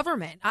encroaching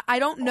government. I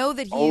don't know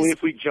that he's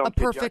a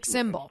perfect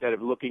symbol. Instead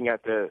of looking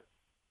at the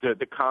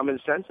common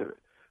sense of it.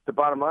 The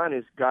bottom line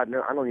is, God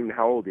knows, I don't even know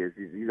how old he is.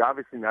 He's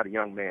obviously not a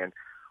young man.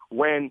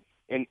 When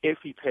and if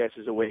he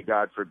passes away,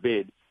 God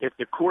forbid, if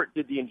the court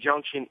did the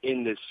injunction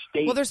in the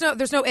state... Well,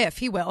 there's no if.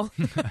 He will.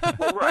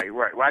 Well, right.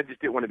 Well, I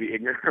just didn't want to be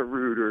ignorant or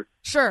rude. Or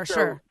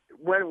Sure.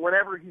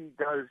 Whenever he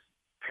does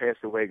pass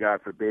away,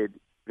 God forbid,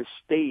 the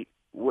state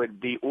would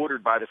be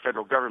ordered by the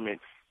federal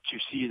government to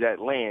seize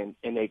that land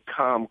in a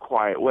calm,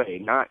 quiet way,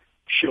 not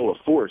show of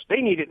force.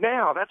 They need it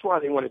now. That's why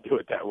they want to do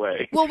it that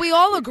way. Well, we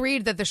all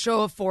agreed that the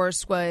show of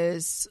force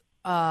was...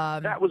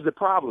 that was the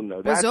problem, though.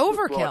 Was That's overkill.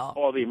 what brought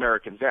all the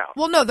Americans out.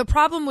 Well, no, the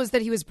problem was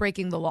that he was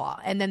breaking the law.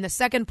 And then the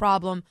second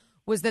problem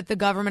was that the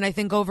government, I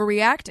think,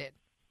 overreacted.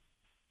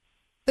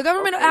 The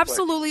government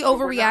absolutely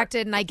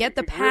overreacted, and I get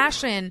the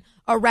passion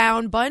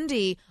around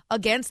Bundy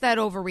against that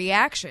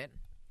overreaction.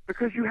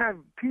 Because you have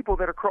people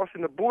that are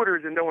crossing the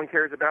borders and no one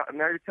cares about, and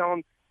now you're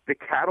telling the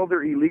cattle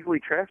they're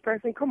illegally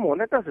trespassing? Come on,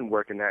 that doesn't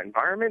work in that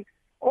environment.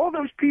 All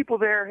those people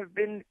there have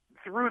been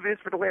through this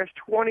for the last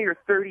 20 or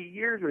 30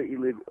 years with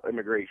illegal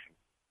immigration.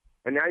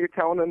 And now you're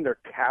telling them their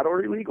cattle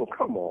are illegal?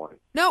 Come on.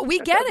 No, we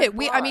get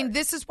it.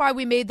 This is why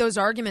we made those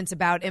arguments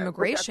about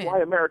immigration. That's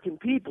why American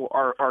people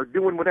are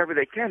doing whatever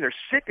they can. They're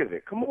sick of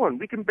it. Come on,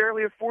 we can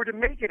barely afford to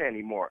make it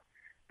anymore.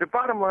 The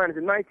bottom line is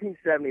in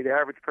 1970, the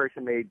average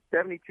person made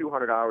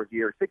 $7,200 a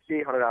year,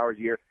 $6,800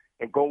 a year,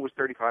 and gold was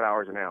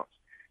 $35 an ounce.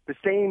 The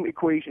same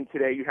equation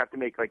today, you have to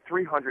make like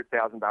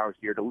 $300,000 a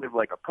year to live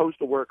like a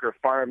postal worker, a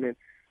fireman.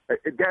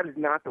 That is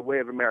not the way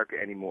of America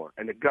anymore.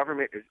 And the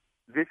government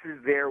this is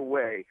their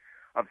way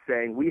of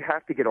saying we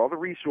have to get all the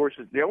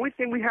resources. The only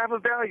thing we have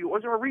of value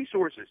is our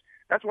resources.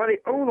 That's why they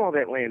own all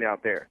that land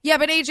out there. Yeah,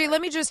 but AJ,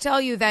 let me just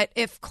tell you that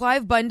if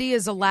Clive Bundy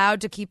is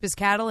allowed to keep his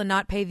cattle and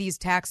not pay these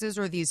taxes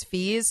or these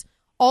fees,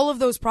 all of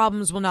those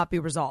problems will not be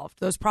resolved.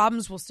 Those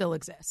problems will still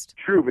exist.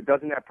 True, but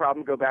doesn't that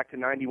problem go back to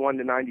 91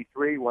 to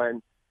 93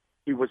 when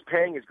he was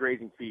paying his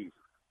grazing fees?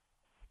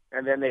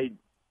 And then they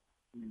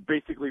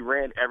basically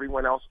ran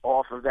everyone else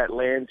off of that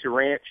land to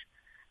ranch.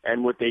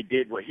 And what they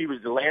did, he was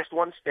the last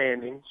one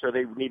standing, so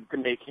they needed to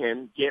make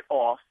him get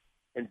off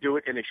and do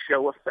it in a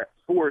show of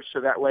force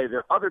so that way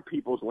the other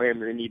people's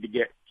land that they need to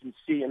get can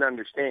see and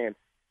understand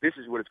this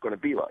is what it's going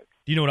to be like.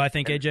 Do you know what I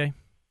think, AJ?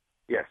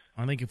 Yes.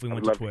 I think if we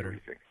went to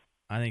Twitter,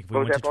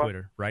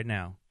 right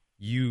now,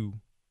 you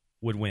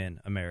would win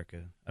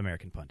American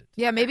Pundit.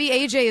 Yeah, maybe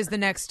AJ is the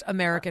next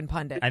American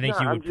Pundit. I think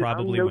you would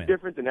probably win. I'm no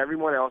different than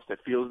everyone else that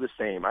feels the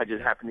same. I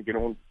just happen to get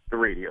on the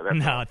radio.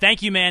 That's all.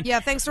 Thank you, man. Yeah,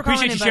 thanks for calling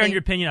Appreciate in, you sharing buddy.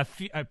 your opinion.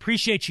 I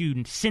appreciate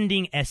you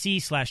sending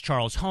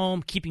SE/Charles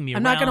home, keeping me around.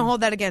 I'm not going to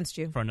hold that against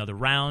you. For another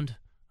round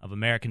of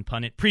American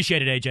Pundit.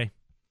 Appreciate it, AJ.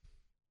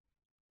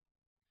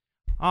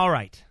 All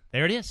right.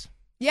 There it is.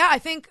 Yeah, I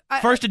think...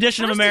 First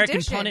edition of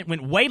American Pundit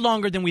went way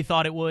longer than we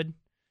thought it would.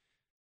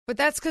 But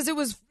that's because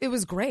it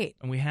was great.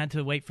 And we had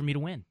to wait for me to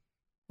win.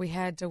 We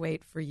had to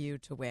wait for you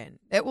to win.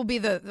 It will be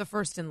the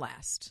first and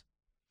last.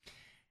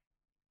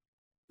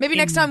 Maybe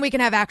next time we can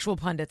have actual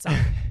pundits on.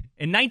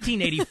 In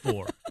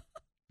 1984,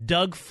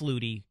 Doug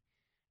Flutie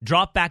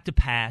dropped back to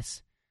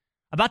pass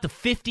about the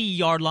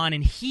 50-yard line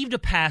and heaved a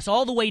pass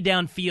all the way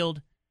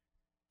downfield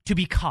to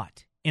be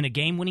caught in a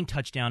game-winning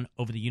touchdown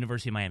over the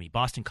University of Miami,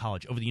 Boston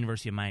College over the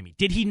University of Miami.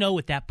 Did he know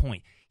at that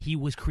point he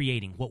was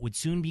creating what would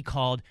soon be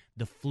called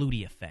the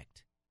Flutie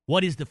effect?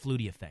 What is the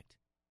Flutie effect?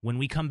 When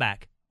we come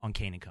back on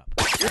Cain and Cupp.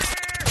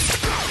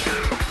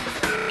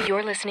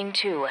 You're listening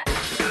to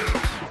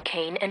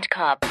Cain and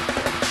Cupp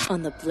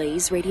on the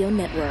Blaze Radio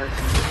Network.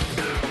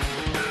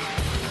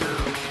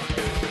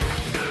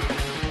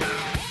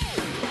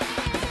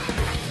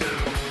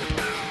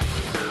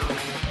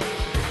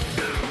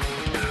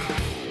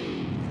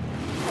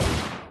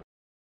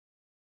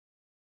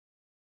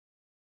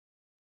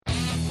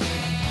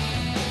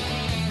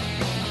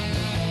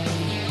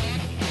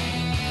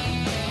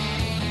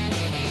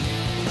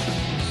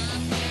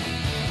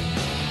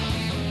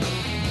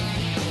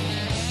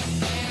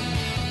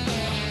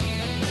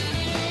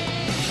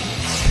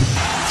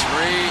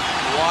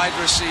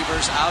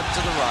 Receivers out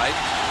to the right.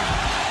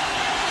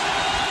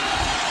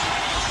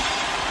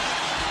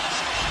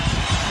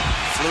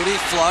 Flutie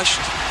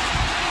flushed.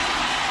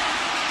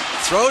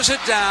 Throws it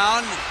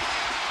down.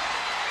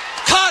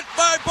 Caught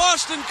by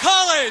Boston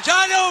College.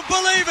 I don't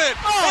believe it.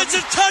 It's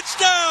a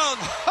touchdown.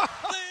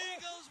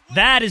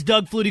 That is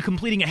Doug Flutie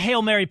completing a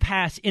Hail Mary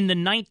pass in the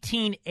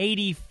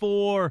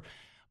 1984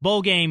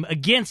 bowl game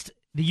against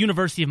the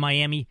University of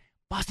Miami.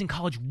 Boston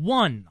College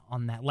won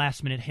on that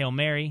last-minute Hail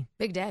Mary.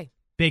 Big day.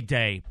 Big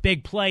day.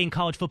 Big play in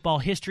college football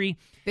history.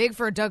 Big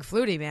for Doug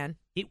Flutie, man.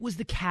 It was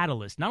the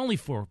catalyst, not only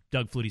for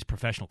Doug Flutie's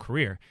professional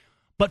career,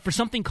 but for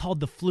something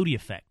called the Flutie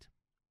effect.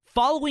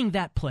 Following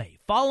that play,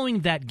 following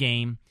that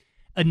game,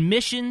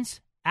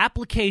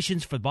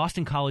 applications for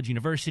Boston College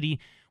University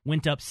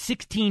went up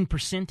 16% in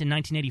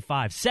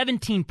 1985,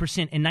 17% in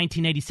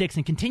 1986,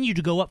 and continued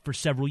to go up for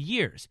several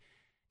years.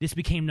 This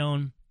became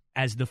known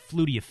as the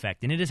Flutie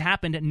effect, and it has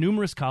happened at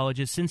numerous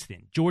colleges since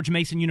then. George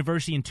Mason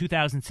University in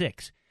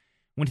 2006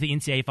 went to the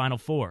NCAA Final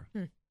Four.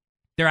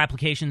 Their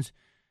applications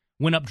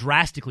went up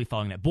drastically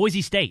following that.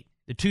 Boise State,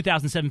 the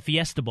 2007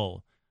 Fiesta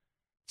Bowl,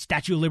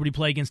 Statue of Liberty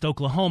play against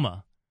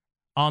Oklahoma,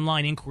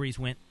 online inquiries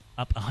went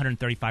up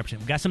 135%.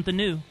 We got something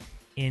new.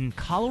 In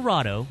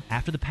Colorado,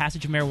 after the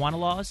passage of marijuana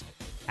laws,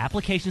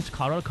 applications to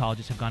Colorado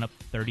colleges have gone up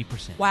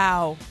 30%.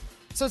 Wow.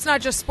 So it's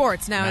not just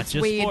sports now. Not it's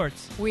just weed.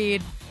 Sports.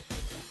 Weed.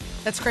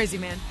 That's crazy,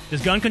 man.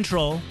 Does gun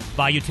control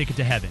buy you a ticket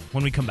to heaven?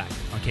 When we come back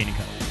on Cain and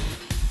Cupp.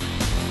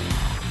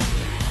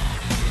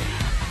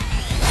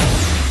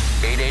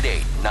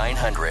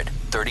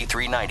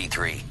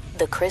 888-900-3393.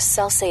 The Chris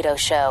Salcedo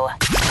Show.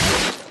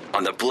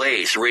 On the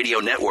Blaze Radio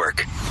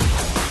Network.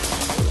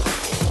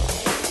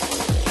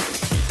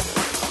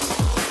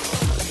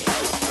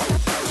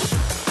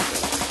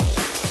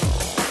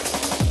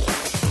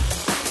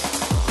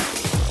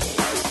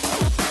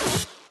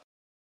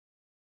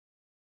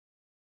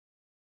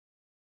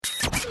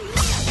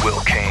 Will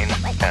Cain,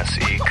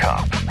 S.E.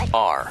 Cupp,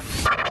 R.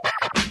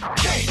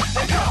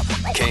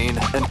 Cain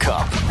and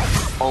Cupp,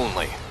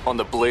 only on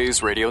the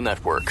Blaze Radio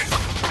Network.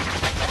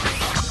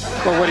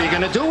 Well, what are you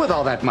going to do with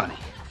all that money?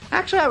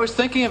 Actually, I was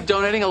thinking of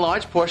donating a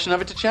large portion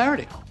of it to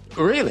charity.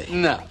 Really?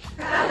 No.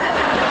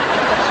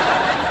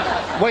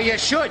 Well, you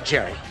should,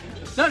 Jerry.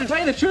 No, to tell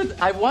you the truth,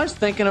 I was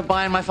thinking of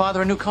buying my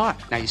father a new car.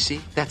 Now, you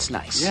see, that's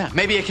nice. Yeah,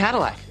 maybe a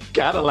Cadillac.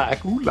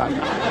 Cadillac, ooh la la.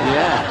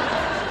 Yeah.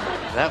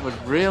 That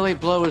would really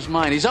blow his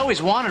mind. He's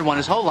always wanted one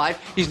his whole life.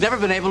 He's never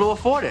been able to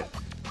afford it.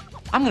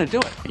 I'm going to do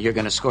it. You're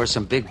going to score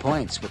some big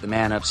points with the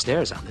man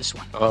upstairs on this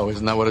one. Oh,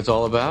 isn't that what it's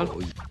all about?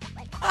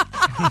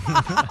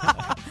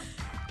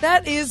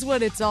 That is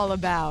what it's all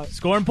about.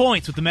 Scoring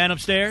points with the man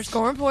upstairs.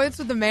 Scoring points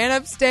with the man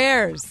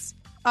upstairs.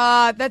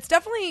 That's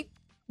definitely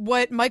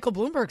what Michael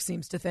Bloomberg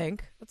seems to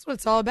think. That's what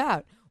it's all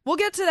about. We'll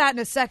get to that in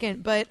a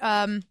second, but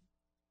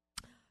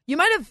you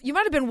might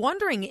have been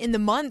wondering in the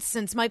months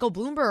since Michael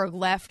Bloomberg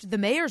left the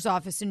mayor's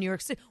office in New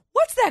York City,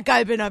 what's that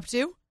guy been up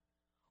to?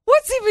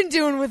 What's he been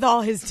doing with all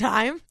his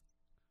time?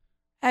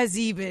 Has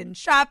he been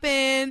shopping?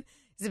 Has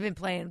he been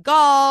playing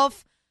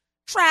golf?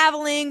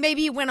 Traveling?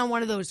 Maybe he went on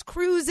one of those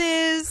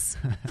cruises.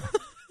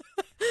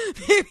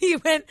 Maybe he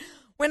went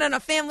on a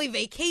family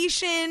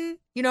vacation,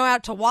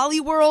 out to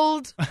Wally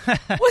World.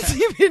 What's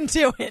he been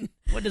doing?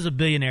 What does a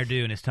billionaire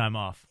do in his time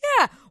off?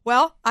 Yeah,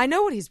 well, I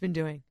know what he's been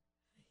doing.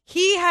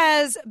 He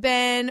has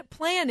been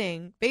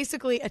planning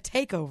basically a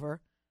takeover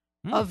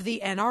of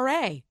the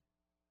NRA.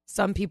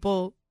 Some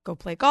people go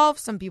play golf.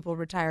 Some people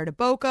retire to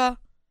Boca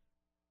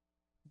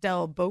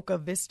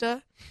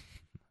Vista.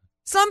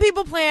 Some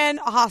people plan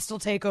a hostile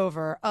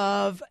takeover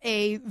of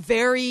a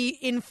very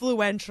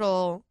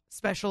influential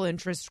special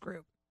interest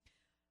group.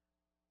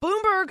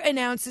 Bloomberg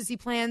announces he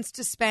plans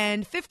to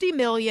spend $50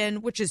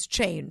 million, which is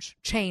change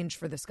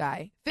for this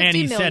guy. And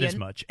he said as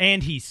much.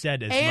 And he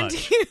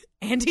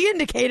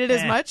indicated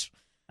as much.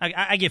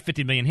 I give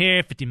 $50 million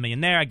here, $50 million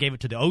there. I gave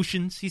it to the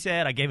oceans, he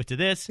said. I gave it to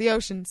this. The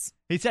oceans.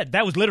 He said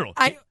that was literal.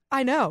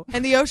 I know.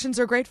 And the oceans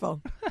are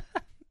grateful.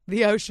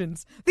 The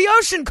oceans. The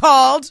ocean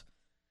called.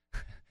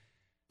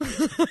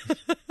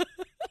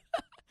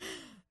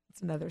 It's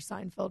It's another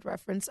Seinfeld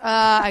reference.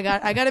 I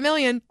got $1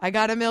 million. I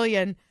got $1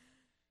 million.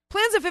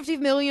 Plans a $50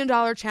 million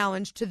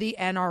challenge to the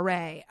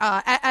NRA.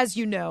 As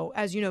you know,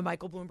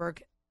 Michael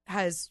Bloomberg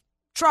has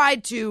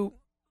tried to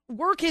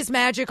work his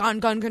magic on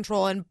gun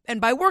control,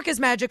 and by work his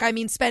magic, I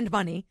mean spend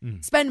money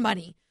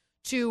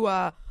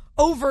to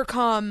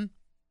overcome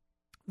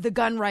the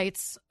gun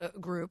rights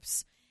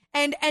groups,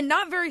 and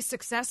not very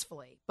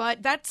successfully.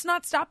 But that's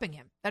not stopping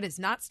him. That is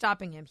not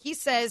stopping him. He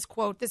says,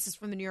 quote, this is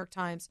from the New York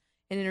Times,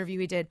 an interview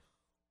he did,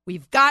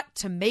 "We've got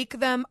to make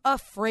them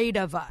afraid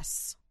of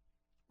us."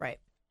 Right.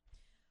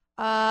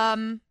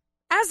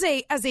 As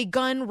a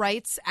gun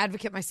rights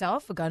advocate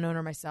myself, a gun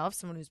owner myself,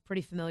 someone who's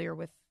pretty familiar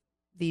with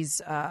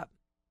these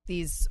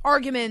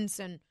arguments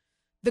and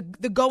the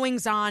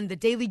goings on, the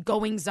daily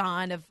goings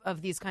on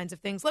of these kinds of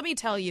things. Let me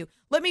tell you,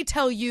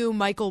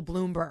 Michael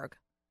Bloomberg,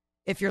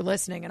 if you're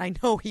listening, and I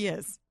know he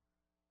is.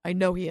 I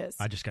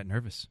just got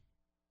nervous.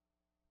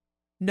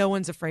 No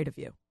one's afraid of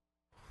you.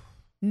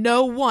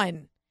 No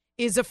one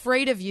is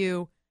afraid of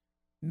you,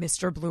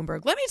 Mr.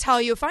 Bloomberg. Let me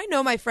tell you, if I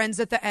know my friends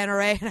at the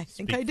NRA, and I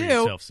think I do. Speak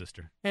for yourself,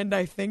 sister. And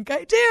I think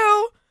I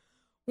do.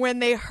 When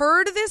they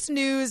heard this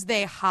news,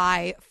 they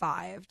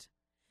high-fived.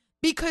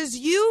 Because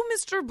you,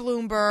 Mr.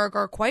 Bloomberg,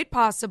 are quite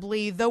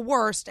possibly the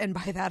worst, and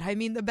by that I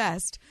mean the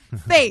best,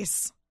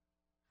 face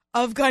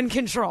of gun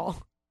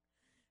control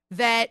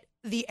that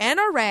the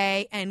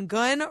NRA and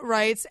gun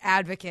rights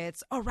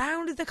advocates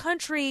around the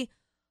country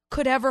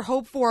could ever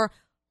hope for.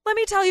 Let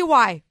me tell you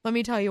why.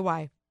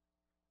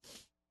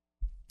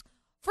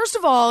 First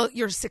of all,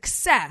 your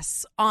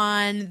success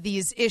on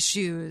these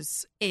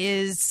issues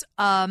is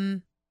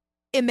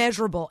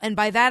immeasurable. And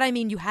by that, I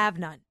mean you have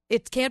none.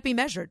 It can't be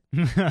measured.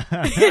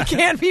 It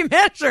can't be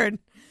measured.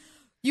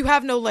 You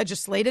have no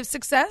legislative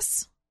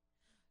success.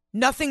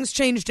 Nothing's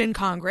changed in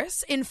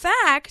Congress. In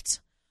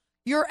fact,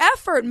 your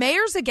effort,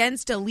 Mayors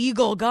Against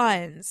Illegal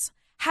Guns,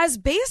 has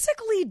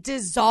basically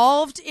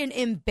dissolved in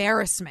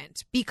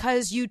embarrassment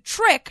because you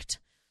tricked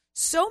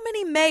so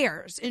many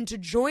mayors into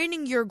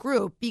joining your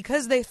group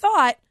because they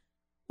thought,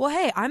 well,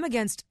 hey, I'm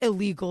against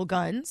illegal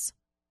guns.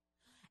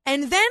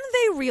 And then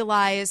they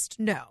realized,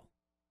 no,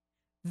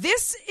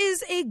 this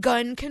is a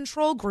gun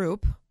control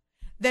group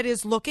that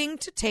is looking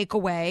to take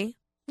away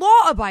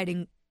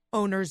law-abiding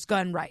owners'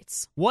 gun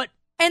rights. What?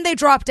 And they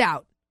dropped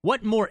out.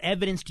 What more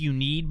evidence do you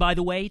need, by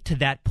the way, to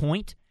that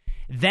point,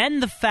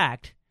 than the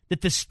fact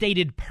that the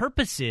stated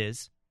purpose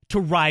is to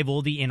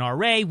rival the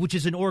NRA, which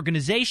is an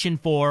organization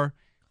for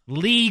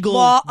legal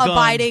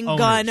law-abiding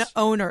gun owners.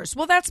 owners.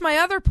 Well, that's my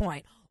other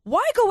point.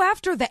 Why go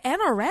after the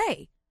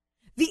NRA?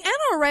 The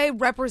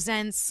NRA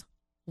represents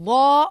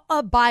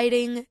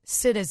law-abiding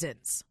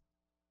citizens,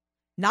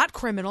 not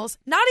criminals,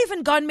 not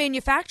even gun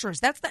manufacturers.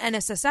 That's the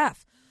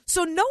NSSF.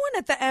 So no one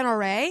at the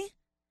NRA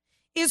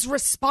is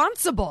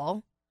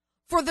responsible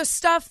for the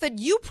stuff that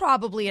you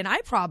probably and I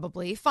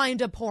probably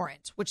find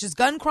abhorrent, which is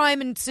gun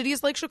crime in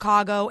cities like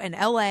Chicago and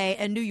LA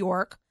and New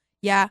York.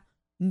 Yeah,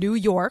 New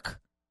York,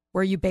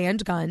 where you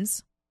banned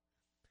guns.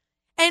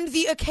 And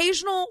the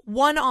occasional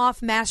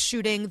one-off mass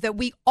shooting that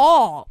we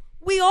all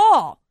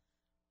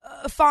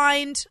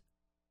find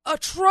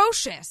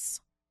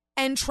atrocious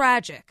and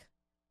tragic.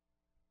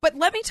 But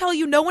let me tell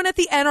you, no one at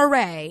the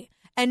NRA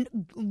and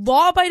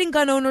law-abiding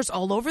gun owners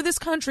all over this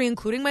country,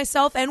 including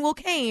myself and Will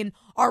Cain,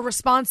 are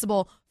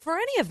responsible for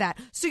any of that.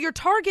 So your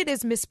target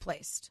is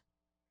misplaced.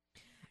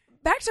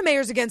 Back to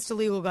Mayors Against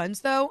Illegal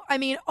Guns, though. I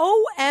mean,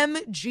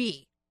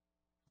 OMG.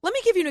 Let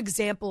me give you an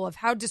example of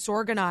how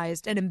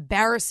disorganized and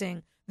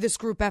embarrassing this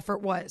group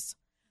effort was.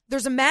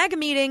 There's a MAGA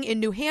meeting in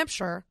New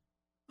Hampshire,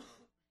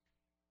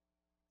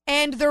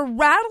 and they're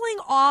rattling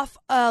off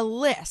a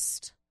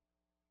list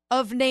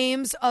of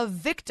names of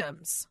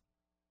victims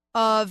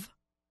of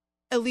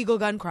illegal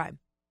gun crime.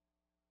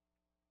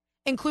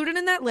 Included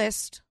in that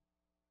list,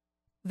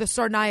 the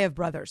Tsarnaev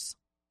brothers.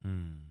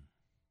 The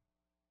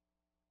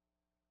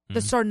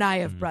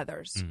Tsarnaev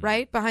brothers,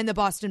 right? Behind the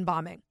Boston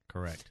bombing.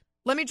 Correct.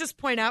 Let me just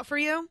point out for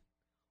you,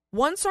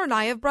 one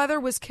Tsarnaev brother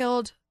was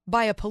killed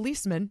by a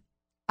policeman.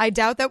 I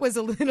doubt that was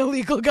an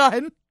illegal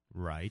gun.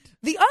 Right.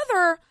 The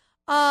other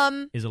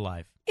is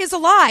alive.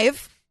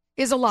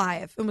 Is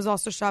alive and was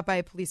also shot by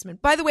a policeman.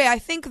 By the way, I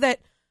think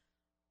that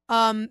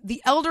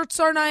the elder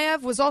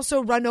Tsarnaev was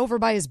also run over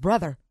by his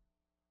brother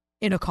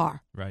in a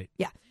car. Right.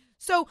 Yeah.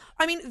 So,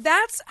 I mean,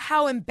 that's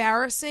how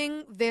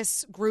embarrassing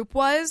this group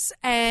was.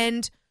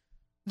 And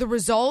the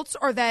results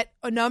are that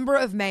a number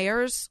of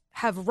mayors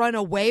have run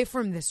away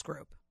from this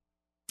group.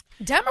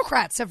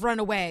 Democrats have run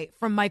away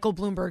from Michael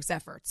Bloomberg's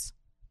efforts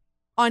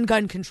on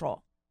gun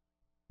control.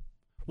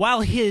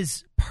 While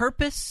his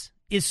purpose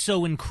is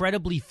so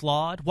incredibly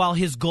flawed, while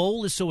his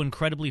goal is so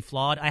incredibly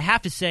flawed, I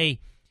have to say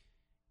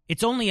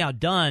it's only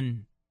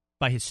outdone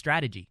by his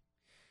strategy.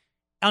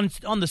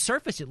 On the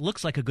surface, it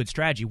looks like a good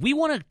strategy. We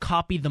want to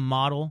copy the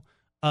model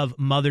of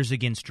Mothers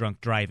Against Drunk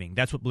Driving.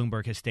 That's what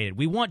Bloomberg has stated.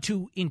 We want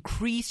to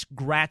increase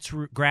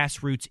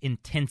grassroots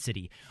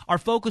intensity. Our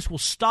focus will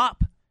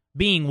stop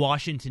being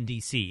Washington,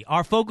 D.C.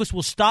 Our focus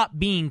will stop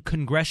being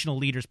congressional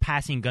leaders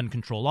passing gun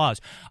control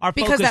laws.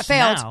 Because that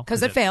failed.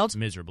 Because it failed.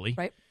 Miserably.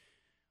 Right.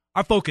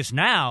 Our focus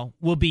now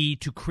will be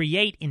to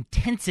create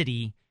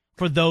intensity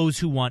for those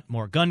who want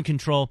more gun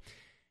control.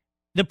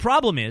 The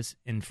problem is,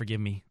 and forgive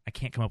me, I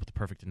can't come up with the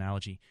perfect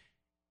analogy,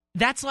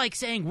 that's like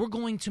saying we're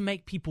going to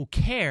make people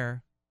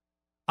care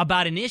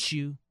about an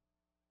issue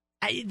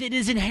that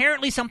is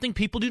inherently something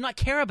people do not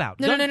care about.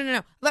 No.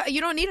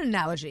 You don't need an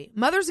analogy.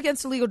 Mothers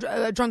Against Illegal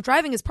Drunk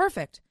Driving is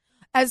perfect.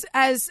 As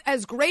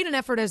great an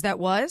effort as that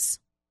was,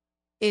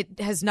 it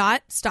has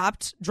not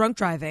stopped drunk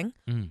driving,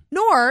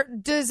 nor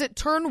does it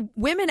turn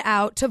women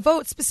out to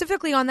vote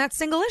specifically on that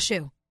single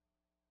issue.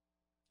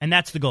 And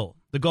that's the goal.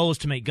 The goal is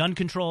to make gun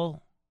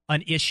control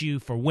an issue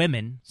for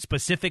women,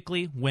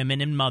 specifically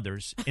women and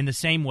mothers, in the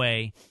same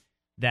way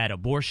that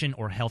abortion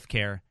or health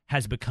care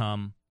has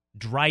become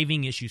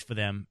driving issues for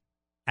them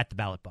at the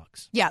ballot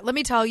box. Yeah, let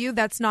me tell you,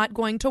 that's not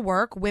going to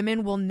work.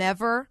 Women will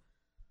never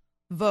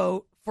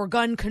vote for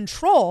gun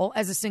control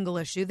as a single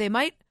issue. They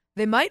might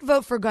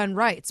vote for gun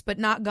rights, but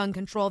not gun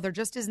control. There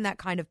just isn't that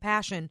kind of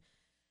passion.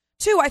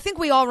 Two, I think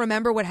we all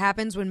remember what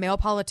happens when male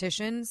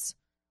politicians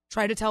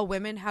try to tell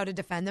women how to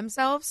defend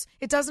themselves.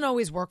 It doesn't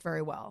always work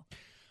very well.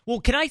 Well,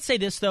 can I say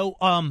this, though?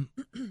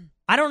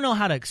 I don't know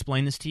how to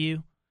explain this to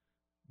you,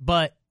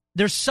 but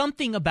there's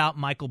something about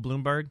Michael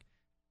Bloomberg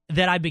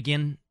that I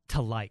begin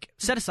to like.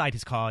 Set aside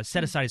his cause,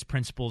 set aside his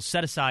principles,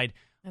 set aside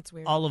That's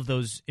weird. all of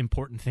those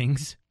important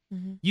things.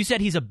 Mm-hmm. You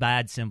said he's a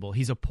bad symbol.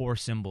 He's a poor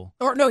symbol.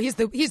 Or no, he's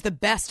the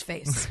best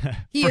face.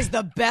 He is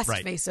the best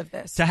face of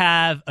this. To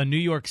have a New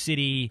York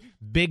City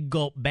big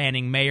gulp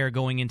banning mayor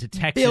going into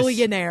Texas.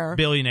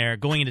 Billionaire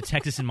going into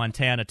Texas and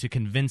Montana to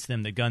convince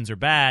them that guns are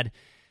bad.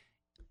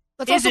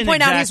 Let's also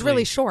point out he's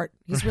really short.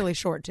 He's really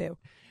short, too.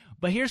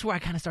 But here's where I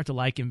kind of start to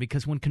like him,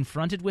 because when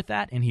confronted with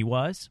that, and he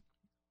was,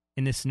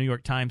 in this New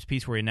York Times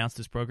piece where he announced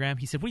this program,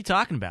 he said, "What are you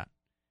talking about?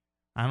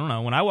 I don't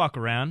know. When I walk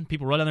around,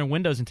 people roll down their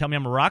windows and tell me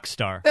I'm a rock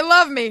star. They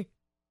love me."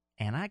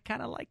 And I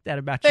kind of like that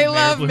about you, Mayor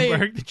love Bloomberg.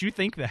 Me. Did you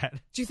think that?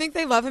 Do you think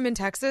they love him in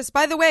Texas?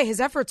 By the way, his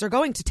efforts are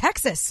going to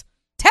Texas.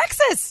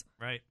 Texas!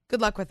 Right.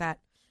 Good luck with that.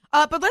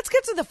 But let's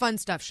get to the fun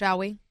stuff, shall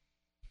we?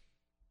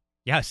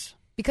 Yes.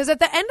 Because at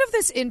the end of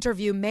this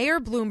interview, Mayor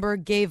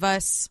Bloomberg gave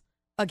us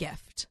a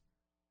gift.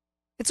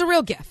 It's a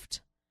real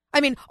gift.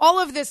 I mean, all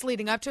of this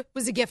leading up to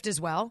was a gift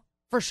as well,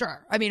 for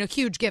sure. I mean, a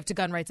huge gift to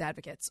gun rights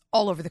advocates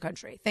all over the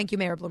country. Thank you,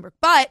 Mayor Bloomberg.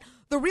 But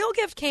the real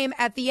gift came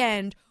at the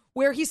end,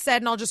 where he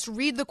said, and I'll just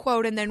read the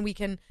quote and then we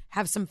can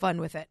have some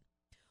fun with it.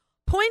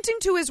 Pointing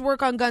to his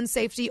work on gun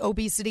safety,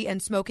 obesity,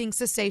 and smoking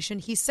cessation,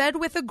 he said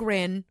with a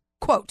grin,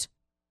 quote,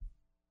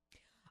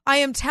 "I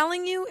am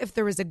telling you, if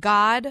there is a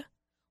God,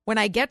 when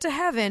I get to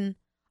heaven,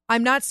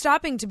 I'm not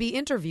stopping to be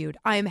interviewed.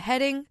 I am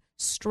heading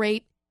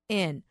straight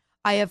in.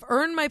 I have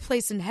earned my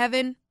place in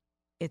heaven.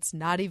 It's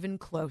not even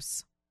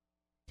close."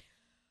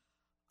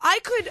 I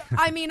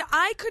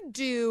could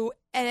do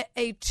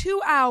a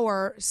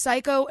 2-hour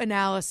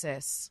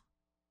psychoanalysis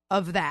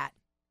of that,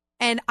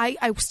 and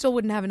I still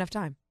wouldn't have enough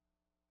time.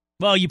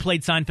 Well, you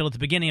played Seinfeld at the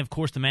beginning. Of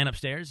course, the man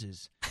upstairs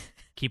is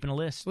keeping a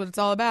list. That's what it's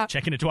all about.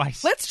 Checking it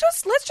twice. Let's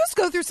just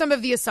go through some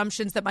of the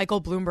assumptions that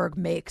Michael Bloomberg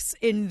makes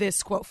in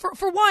this quote.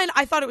 For one,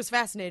 I thought it was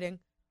fascinating.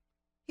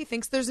 He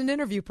thinks there's an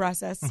interview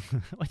process.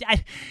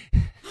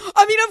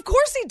 I mean, of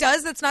course he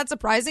does. That's not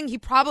surprising.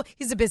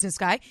 He's a business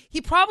guy.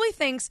 He probably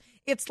thinks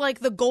it's like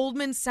the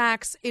Goldman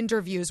Sachs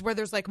interviews where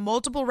there's like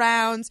multiple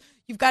rounds.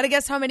 You've got to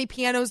guess how many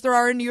pianos there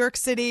are in New York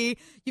City.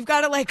 You've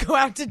got to like go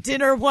out to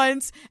dinner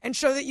once and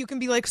show that you can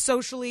be like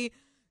socially,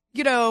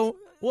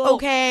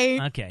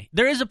 okay. Okay.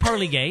 There is a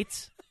pearly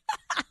gates.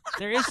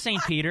 There is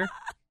St. Peter.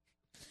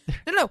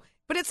 No.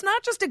 But it's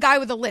not just a guy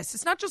with a list.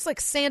 It's not just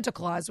like Santa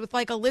Claus with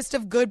like a list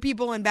of good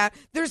people and bad.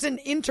 There's an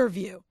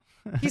interview.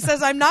 He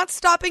says, "I'm not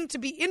stopping to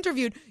be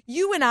interviewed.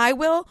 You and I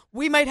will.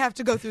 We might have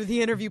to go through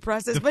the interview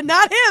process, but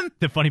not him."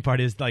 The funny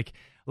part is like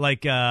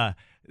God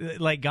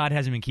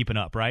hasn't been keeping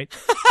up, right?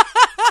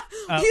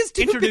 He's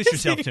too introduce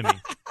busy. yourself to me.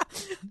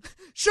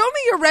 Show me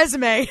your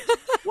resume.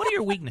 What are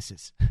your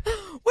weaknesses?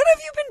 What have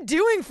you been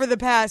doing for the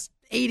past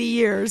 80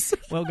 years?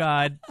 Well,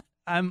 God,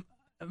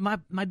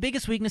 my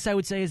biggest weakness, I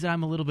would say, is that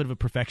I'm a little bit of a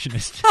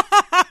perfectionist.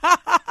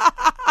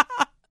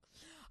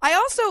 I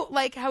also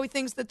like how he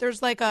thinks that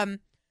there's like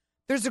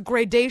there's a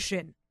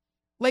gradation.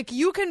 Like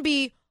you can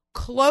be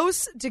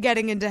close to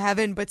getting into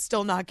heaven but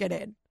still not get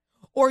in.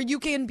 Or you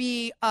can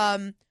be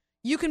on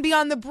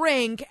the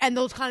brink and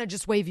they'll kind of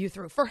just wave you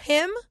through. For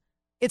him,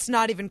 it's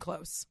not even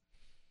close.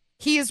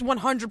 He is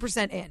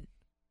 100% in.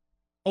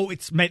 Oh,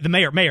 it's the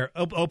mayor. Mayor,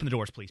 open the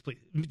doors, please.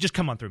 Just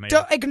come on through, Mayor.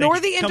 Don't ignore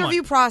the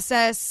interview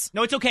process.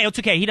 No, it's okay. It's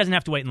okay. He doesn't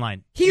have to wait in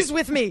line. He's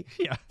with me.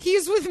 Yeah.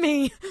 He's with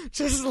me.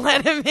 Just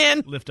let him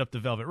in. Lift up the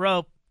velvet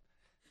rope.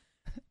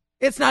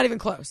 It's not even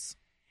close.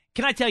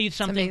 Can I tell you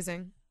something? It's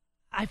amazing.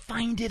 I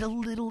find it a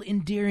little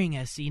endearing,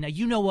 SC. Now,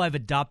 you know I've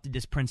adopted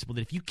this principle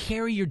that if you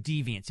carry your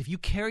deviance, if you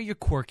carry your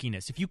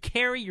quirkiness, if you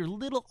carry your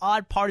little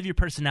odd part of your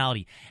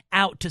personality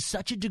out to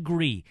such a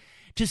degree,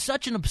 to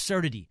such an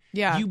absurdity,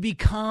 yeah, you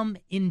become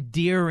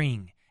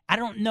endearing I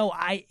don't know.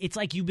 It's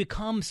like you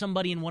become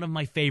somebody in one of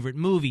my favorite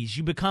movies.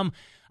 You become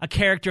a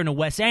character in a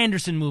Wes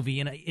Anderson movie,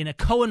 in a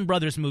Coen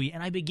Brothers movie,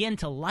 and I begin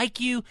to like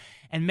you.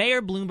 And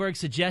Mayor Bloomberg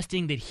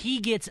suggesting that he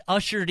gets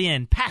ushered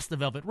in past the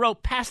velvet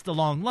rope, past the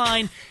long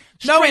line,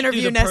 no straight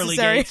interview through the pearly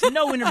necessary. gates,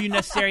 no interview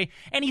necessary.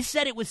 And he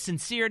said it with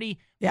sincerity.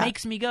 Yeah.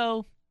 Makes me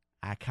go,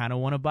 I kind of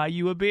want to buy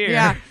you a beer.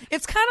 Yeah,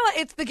 it's kind of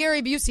like, it's the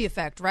Gary Busey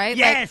effect, right?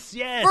 Yes,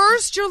 like, yes.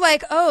 First, you're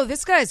like, oh,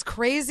 this guy's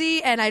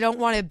crazy, and I don't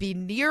want to be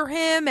near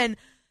him, and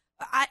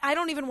I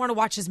don't even want to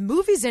watch his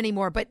movies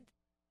anymore. But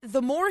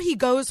the more he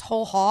goes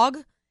whole hog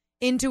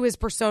into his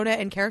persona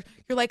and character,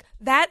 you're like,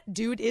 that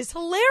dude is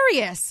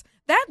hilarious.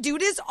 That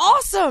dude is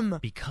awesome.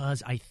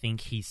 Because I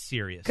think he's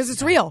serious. Because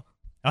it's real.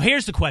 Now,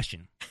 here's the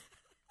question.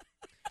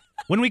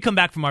 When we come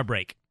back from our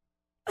break,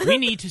 we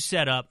need to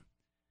set up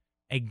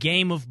a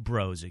game of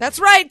bros again. That's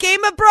right,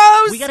 Game of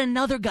Bros. We got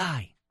another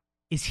guy.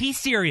 Is he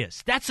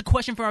serious? That's the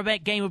question for our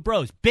Game of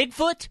Bros.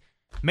 Bigfoot,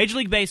 Major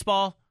League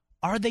Baseball,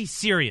 are they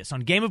serious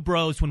on Game of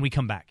Bros when we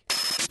come back?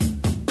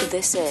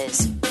 This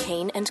is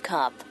Cain and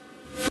Cupp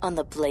on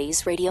the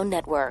Blaze Radio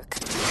Network.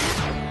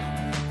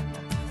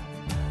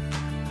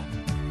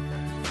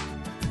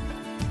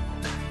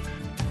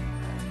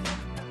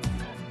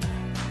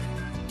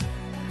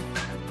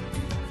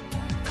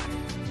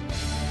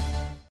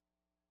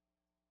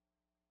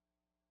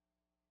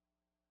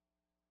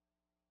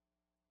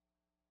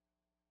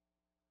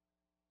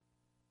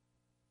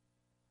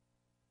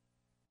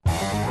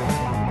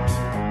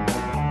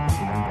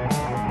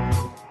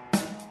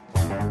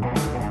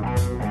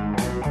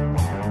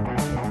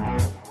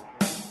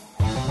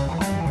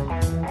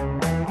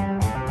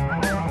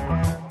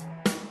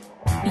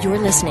 You're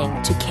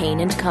listening to Cain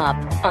and Cupp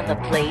on the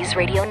Blaze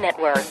Radio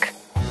Network.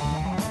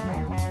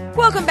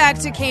 Welcome back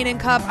to Cain and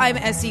Cupp. I'm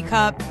Essie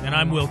Cupp. And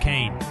I'm Will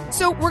Kane.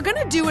 So we're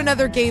going to do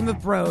another Game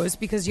of Bros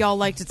because y'all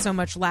liked it so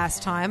much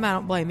last time. I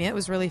don't blame you. It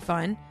was really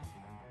fun.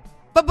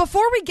 But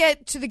before we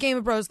get to the Game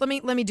of Bros, let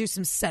me do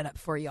some setup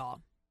for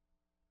y'all.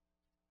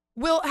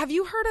 Will, have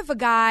you heard of a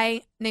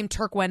guy named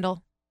Turk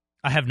Wendell?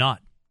 I have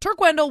not. Turk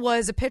Wendell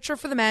was a pitcher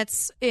for the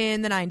Mets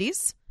in the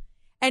 90s,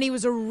 and he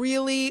was a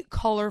really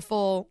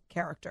colorful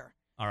character.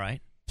 All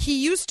right.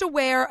 He used to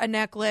wear a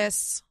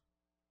necklace.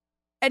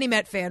 Any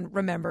Met fan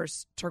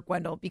remembers Turk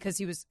Wendell because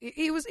he was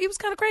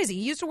kind of crazy.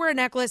 He used to wear a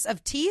necklace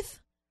of teeth.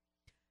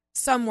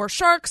 Some were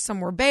sharks, some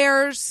were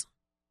bears.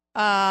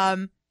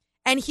 And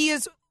he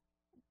is,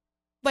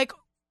 like,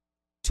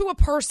 to a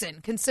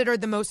person, considered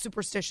the most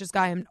superstitious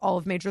guy in all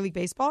of Major League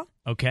Baseball.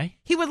 Okay.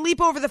 He would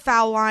leap over the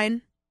foul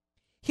line.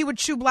 He would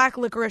chew black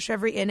licorice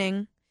every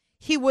inning.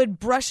 He would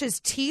brush his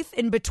teeth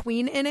in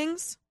between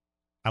innings.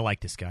 I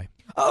like this guy.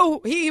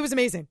 Oh, he was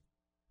amazing.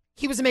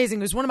 He was amazing.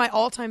 He was one of my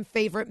all-time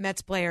favorite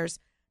Mets players.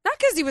 Not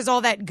because he was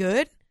all that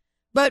good,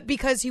 but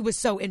because he was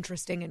so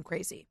interesting and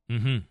crazy.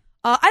 Mm-hmm.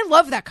 I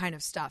love that kind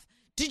of stuff.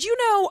 Did you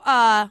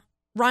know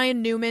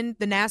Ryan Newman,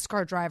 the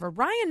NASCAR driver,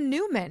 Ryan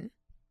Newman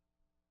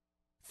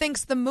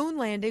thinks the moon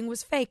landing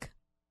was fake?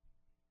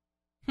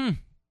 I'm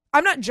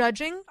not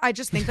judging. I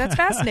just think that's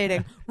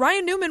fascinating.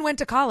 Ryan Newman went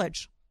to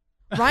college.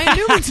 Ryan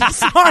Newman's a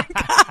smart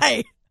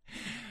guy.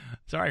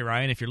 Sorry,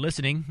 Ryan, if you're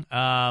listening.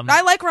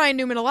 I like Ryan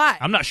Newman a lot.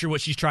 I'm not sure what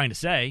she's trying to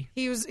say.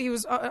 He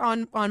was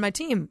on my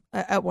team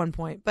at one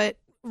point, but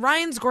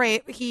Ryan's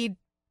great. He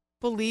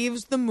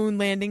believes the moon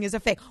landing is a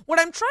fake. What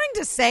I'm trying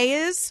to say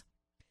is,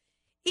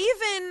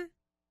 even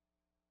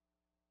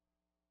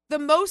the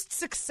most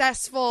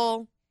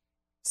successful,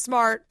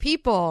 smart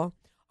people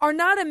are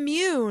not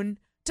immune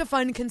to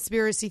fun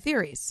conspiracy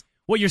theories.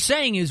 What you're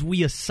saying is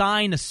we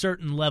assign a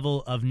certain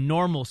level of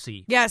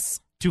normalcy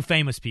to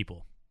famous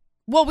people.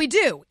 Well, we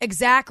do,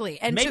 exactly.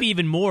 And maybe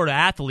even more to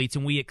athletes,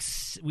 and we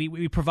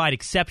provide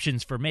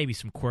exceptions for maybe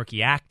some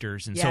quirky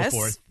actors and so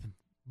forth.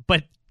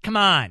 But come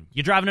on,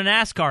 you're driving a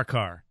NASCAR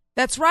car.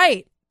 That's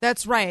right.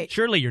 That's right.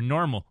 Surely you're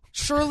normal.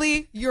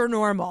 Surely you're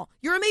normal.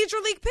 You're a major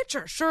league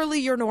pitcher. Surely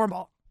you're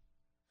normal.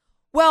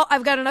 Well,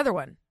 I've got another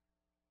one.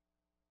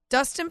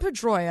 Dustin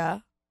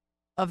Pedroia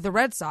of the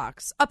Red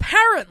Sox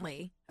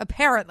apparently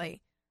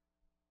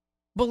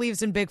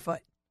believes in Bigfoot.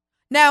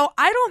 Now,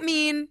 I don't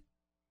mean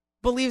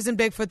believes in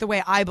Bigfoot the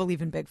way I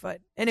believe in Bigfoot.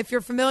 And if you're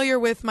familiar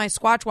with my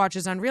Squatch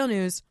Watches on Real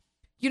News,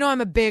 you know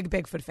I'm a big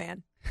Bigfoot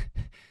fan.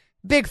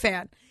 Big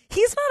fan.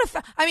 He's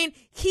not I mean,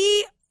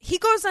 he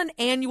goes on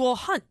annual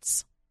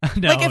hunts.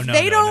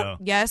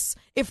 Yes,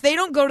 if they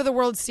don't go to the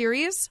World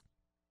Series,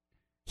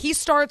 he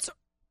starts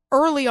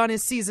early on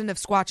his season of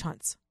Squatch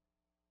hunts.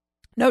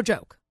 No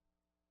joke.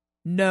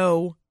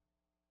 No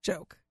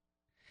joke.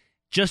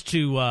 Just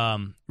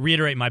to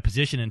reiterate my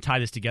position and tie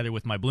this together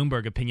with my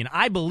Bloomberg opinion,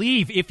 I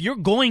believe if you're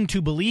going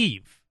to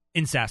believe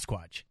in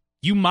Sasquatch,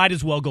 you might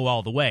as well go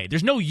all the way.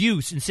 There's no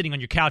use in sitting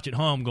on your couch at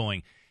home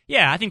going,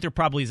 yeah, I think there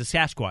probably is a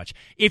Sasquatch.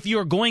 If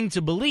you're going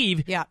to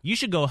believe, you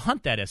should go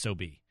hunt that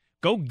SOB.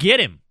 Go get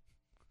him.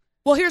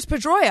 Well, here's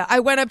Pedroia. I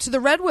went up to the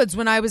Redwoods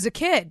when I was a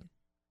kid.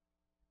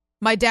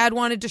 My dad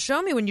wanted to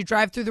show me when you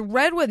drive through the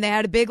Redwood, and they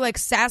had a big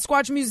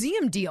Sasquatch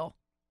museum deal.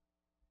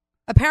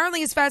 Apparently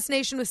his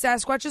fascination with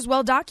Sasquatch is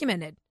well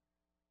documented.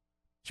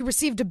 He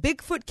received a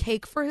Bigfoot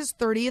cake for his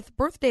 30th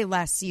birthday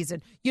last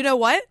season. You know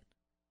what?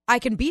 I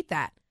can beat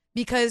that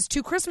because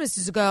 2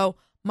 Christmases ago,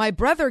 my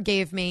brother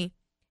gave me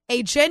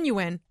a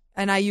genuine,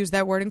 and I use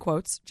that word in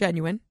quotes,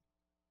 genuine,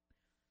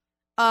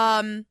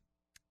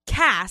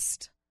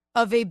 cast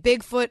of a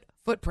Bigfoot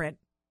footprint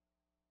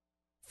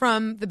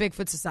from the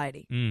Bigfoot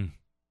Society.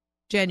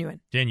 Genuine.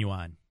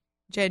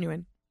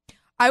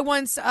 I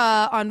once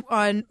on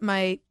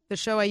the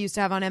show I used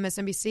to have on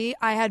MSNBC,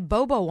 I had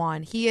Bobo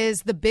on. He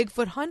is the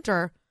Bigfoot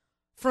hunter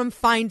from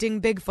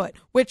Finding Bigfoot,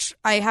 which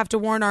I have to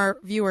warn our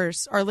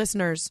viewers, our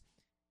listeners,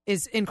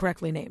 is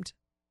incorrectly named.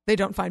 They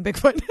don't find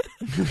Bigfoot.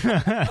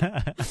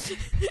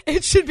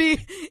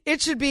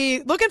 It should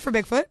be looking for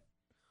Bigfoot.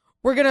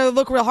 We're going to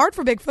look real hard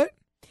for Bigfoot.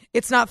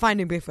 It's not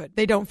Finding Bigfoot.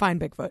 They don't find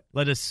Bigfoot.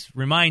 Let us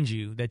remind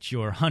you that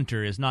your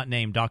hunter is not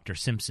named Dr.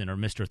 Simpson or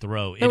Mr.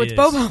 Thoreau. No, it's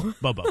Bobo.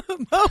 Bobo.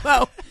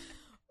 Bobo.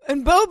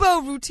 And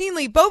Bobo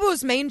routinely,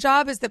 Bobo's main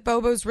job is that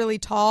Bobo's really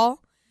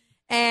tall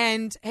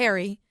and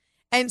hairy.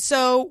 And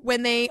so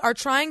when they are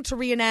trying to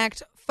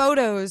reenact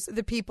photos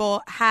that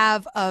people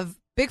have of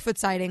Bigfoot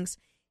sightings,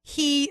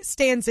 he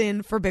stands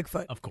in for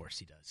Bigfoot. Of course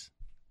he does.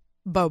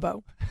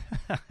 Bobo.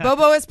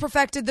 Bobo has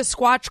perfected the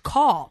Squatch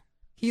call.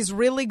 He's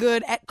really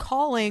good at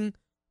calling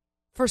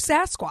for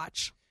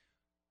Sasquatch.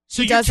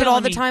 So he does it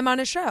all the time on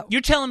his show.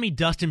 You're telling me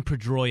Dustin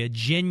Pedroia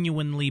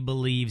genuinely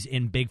believes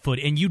in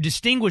Bigfoot, and you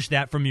distinguish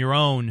that from your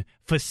own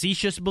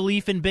facetious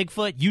belief in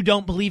Bigfoot? You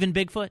don't believe in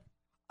Bigfoot?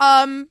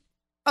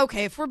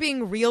 Okay, if we're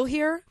being real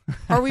here,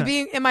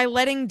 am I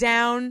letting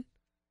down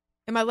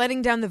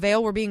the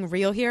veil? We're being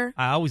real here?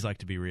 I always like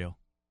to be real.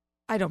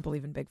 I don't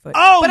believe in Bigfoot.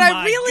 Oh,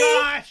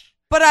 gosh!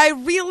 But I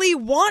really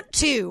want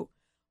to.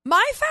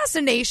 My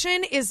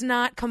fascination is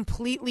not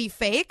completely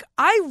fake.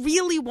 I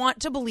really want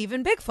to believe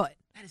in Bigfoot.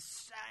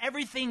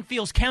 Everything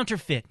feels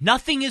counterfeit.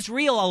 Nothing is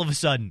real all of a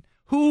sudden.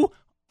 Who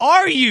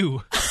are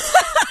you?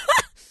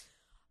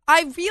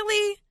 I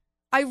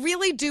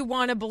really do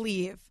want to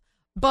believe.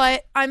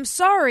 But I'm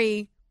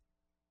sorry,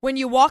 when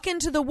you walk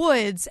into the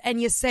woods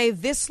and you say,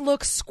 this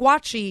looks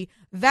squatchy,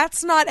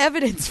 that's not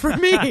evidence for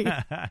me.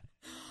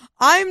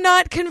 I'm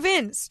not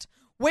convinced.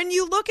 When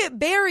you look at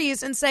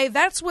berries and say,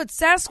 that's what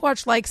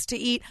Sasquatch likes to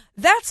eat,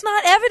 that's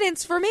not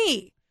evidence for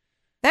me.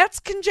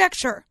 That's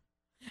conjecture.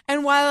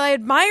 And while I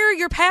admire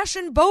your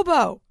passion,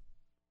 Bobo,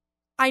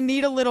 I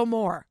need a little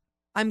more.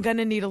 I'm going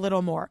to need a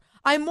little more.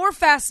 I'm more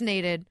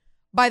fascinated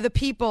by the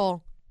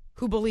people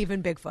who believe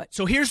in Bigfoot.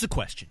 So here's the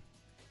question.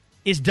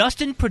 Is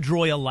Dustin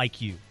Pedroia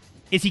like you?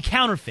 Is he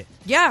counterfeit?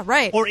 Yeah,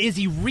 right. Or is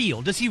he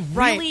real? Does he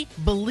really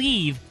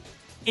believe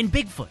in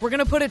Bigfoot? We're going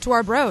to put it to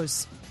our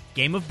bros.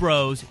 Game of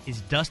Bros. Is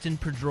Dustin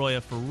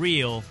Pedroia for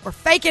real? We're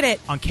faking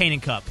it. On Cain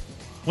and Cupp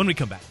when we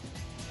come back.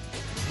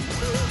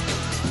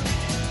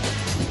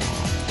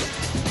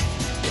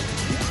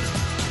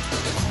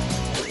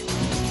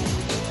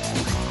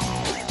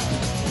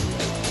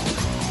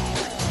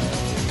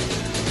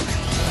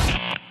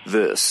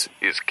 This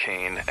is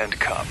Cain and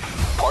Cupp,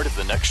 part of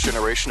the next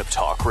generation of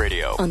talk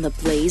radio. On the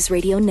Blaze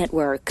Radio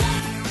Network.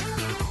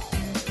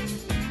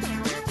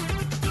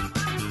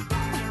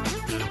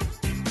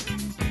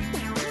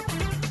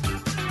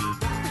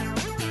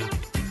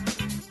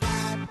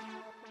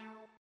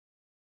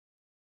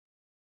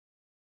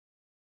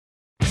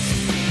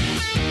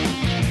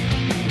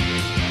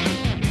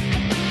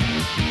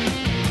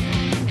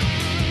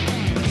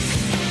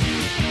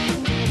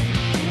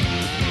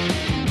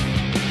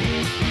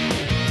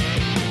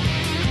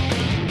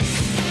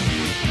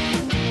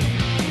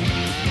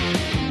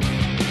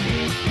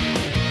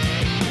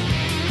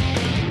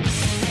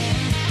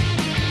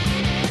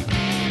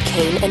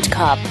 Cain and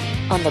Cupp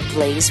on the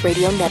Blaze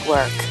Radio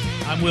Network.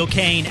 I'm Will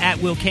Cain, at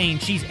Will Cain.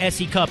 She's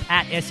S.E. Cupp,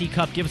 at S.E.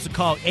 Cupp. Give us a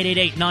call,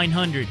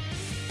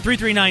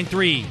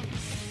 888-900-3393.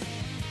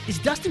 Is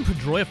Dustin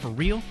Pedroia for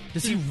real?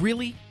 Does he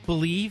really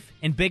believe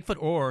in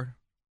Bigfoot? Or,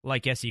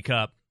 like S.E.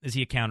 Cupp, is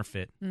he a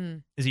counterfeit?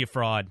 Is he a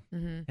fraud?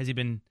 Has he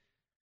been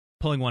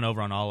pulling one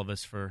over on all of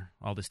us for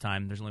all this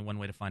time? There's only one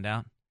way to find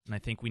out. And I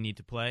think we need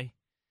to play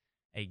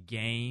a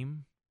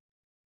game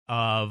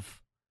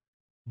of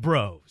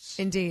bros.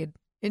 Indeed.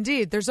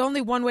 There's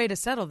only one way to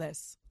settle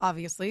this.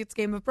 Obviously, it's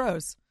Game of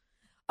Bros.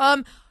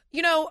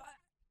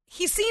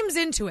 He seems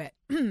into it,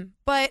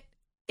 but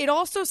it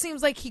also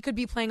seems like he could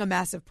be playing a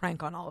massive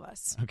prank on all of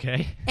us.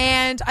 Okay.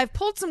 And I've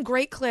pulled some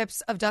great clips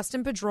of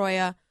Dustin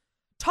Pedroia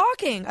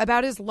talking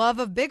about his love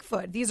of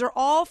Bigfoot. These are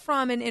all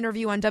from an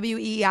interview on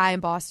WEEI in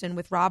Boston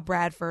with Rob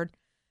Bradford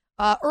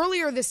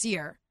earlier this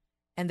year,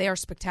 and they are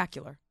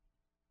spectacular.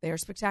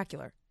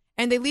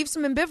 And they leave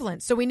some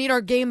ambivalence. So we need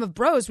our Game of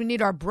Bros. We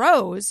need our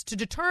bros to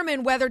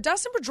determine whether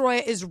Dustin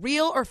Pedroia is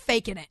real or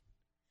faking it.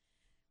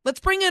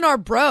 Let's bring in our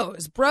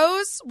bros.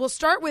 Bros, we'll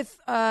start with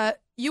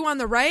you on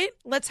the right.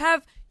 Let's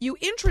have you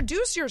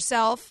introduce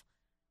yourself.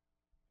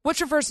 What's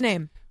your first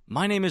name?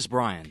 My name is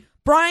Brian.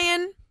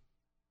 Brian,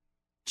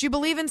 do you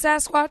believe in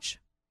Sasquatch?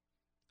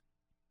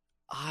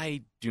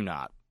 I do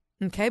not.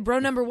 Okay, bro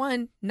number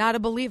one, not a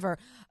believer.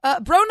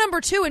 Bro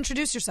number two,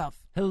 introduce yourself.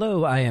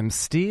 Hello, I am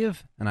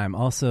Steve, and I'm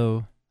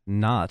also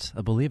not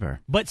a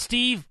believer. But,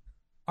 Steve,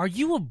 are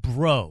you a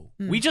bro?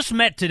 We just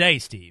met today,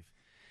 Steve.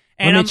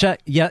 And Let me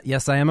check. Yeah,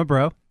 yes, I am a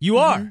bro. You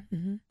are.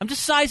 Mm-hmm. I'm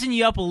just sizing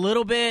you up a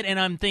little bit, and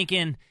I'm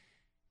thinking,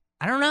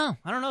 I don't know.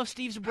 I don't know if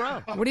Steve's a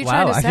bro. What are you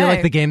trying to say? I feel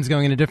like the game's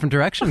going in a different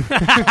direction.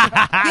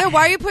 Yeah,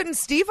 why are you putting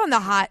Steve on the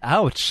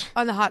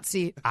hot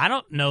seat? I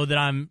don't know that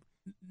I'm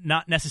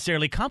not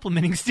necessarily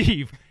complimenting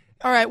Steve.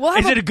 All right. Well,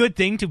 is it a good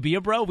thing to be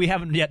a bro? We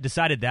haven't yet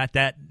decided that.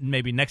 That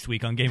maybe next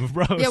week on Game of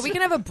Bros. Yeah, we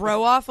can have a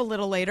bro off a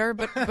little later,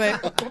 but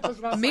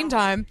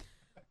meantime,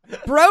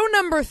 bro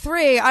number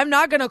 3. I'm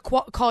not going to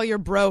call your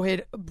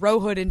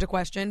brohood into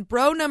question.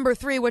 Bro number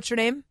 3. What's your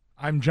name?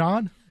 I'm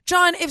John.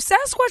 John, if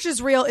Sasquatch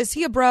is real, is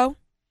he a bro?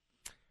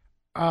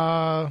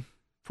 From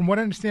what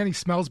I understand, he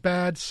smells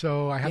bad,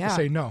 so I have to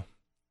say no.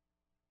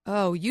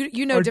 Oh,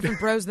 you know different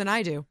bros than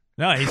I do.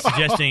 No, he's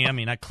suggesting,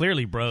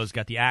 clearly bro's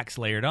got the axe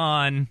layered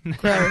on.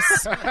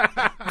 Gross.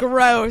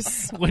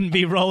 Gross. Wouldn't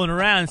be rolling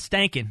around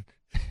stanking.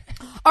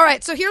 All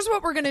right, so here's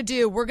what we're going to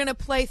do. We're going to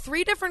play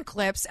 3 different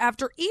clips.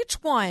 After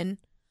each one,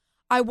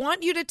 I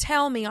want you to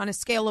tell me on a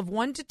scale of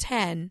 1 to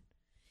 10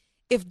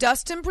 if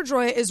Dustin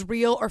Pedroia is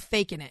real or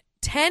faking it.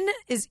 10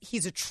 is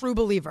he's a true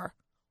believer.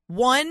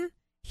 1,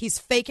 he's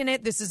faking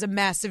it. This is a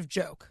massive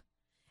joke.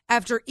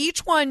 After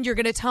each one, you're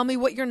going to tell me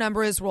what your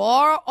number is. We're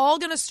all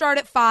going to start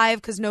at 5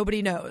 because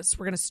nobody knows.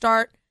 We're going to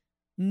start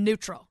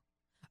neutral.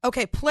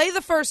 Okay, play the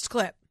first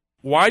clip.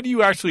 Why do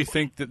you actually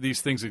think that these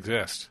things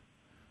exist?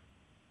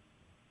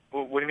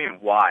 Well, what do you mean,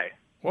 why?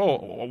 Well,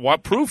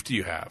 what proof do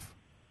you have?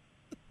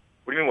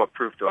 What do you mean, what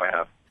proof do I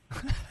have?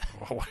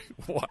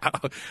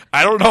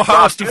 I don't know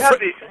how else to...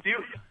 Do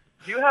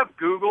you have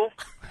Google?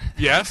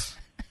 Yes.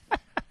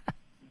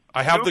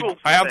 I have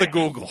the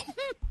Google.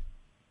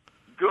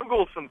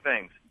 Google some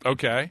things.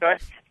 Okay.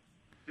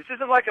 This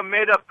isn't like a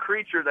made-up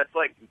creature that's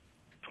like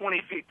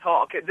 20 feet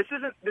tall. Okay, this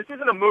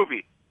isn't a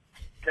movie.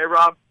 Okay,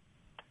 Rob?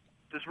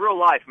 This is real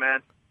life, man.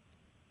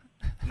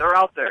 They're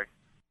out there.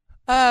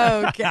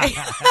 Okay.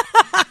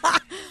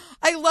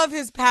 I love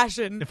his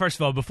passion. First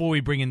of all, before we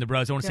bring in the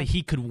bros, I want to say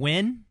he could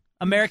win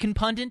American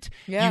Pundit.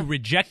 Yeah. You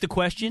reject the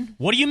question.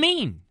 What do you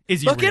mean?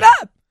 Is he Look real? it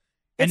up.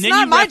 And it's then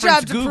not you my reference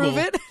job to Google, prove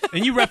it.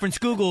 And you reference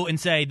Google and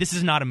say, this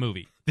is not a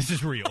movie. This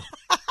is real.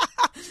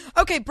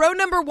 Okay, bro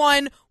number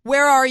 1,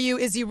 where are you?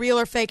 Is he real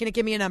or faking it?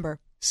 Give me a number.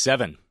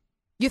 7.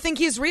 You think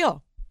he's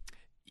real?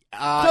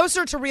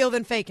 Closer to real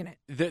than faking it.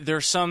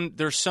 There's some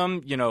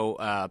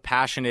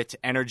passionate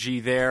energy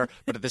there,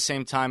 but at the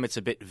same time, it's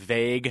a bit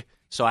vague.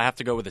 So I have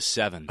to go with a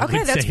 7.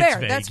 Okay, that's fair.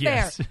 Vague, that's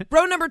yes. fair.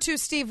 Bro number 2,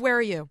 Steve, where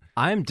are you?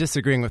 I'm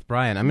disagreeing with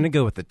Brian. I'm going to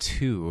go with a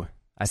 2.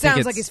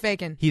 Sounds like he's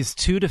faking. He's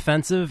too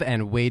defensive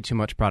and way too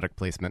much product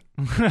placement.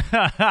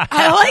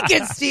 I like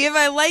it, Steve.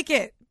 I like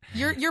it.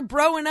 You're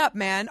broing up,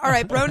 man. All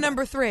right, bro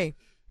number 3.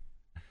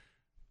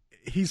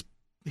 It's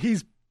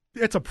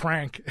a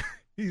prank.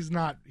 He's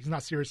not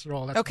serious at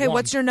all. That's okay, 1.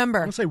 what's your number?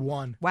 I'm going to say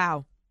 1.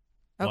 Wow.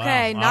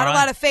 Okay, not a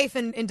lot of faith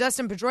in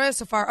Dustin Pedroia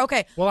so far.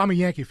 Okay. Well, I'm a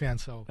Yankee fan,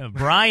 so.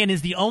 Brian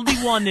is the only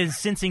one that is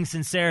sensing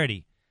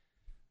sincerity.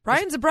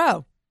 Brian's a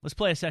bro. Let's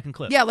play a second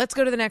clip. Yeah, let's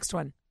go to the next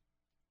one.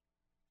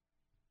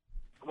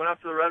 I went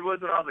up to the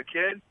redwoods when I was a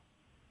kid.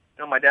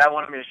 My dad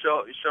wanted me to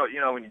show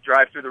when you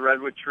drive through the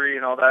redwood tree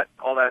and all that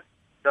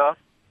stuff.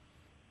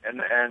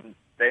 And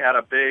they had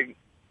a big,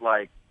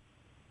 like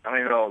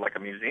a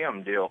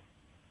museum deal.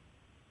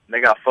 And they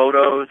got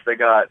photos. They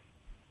got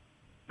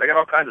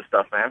all kinds of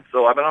stuff, man.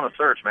 So I've been on a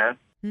search,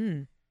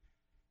 man.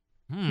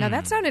 Now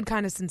that sounded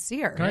kind of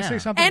sincere. Can I say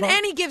something?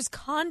 And he gives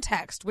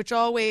context, which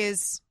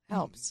always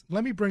helps.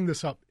 Let me bring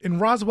this up. In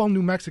Roswell,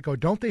 New Mexico,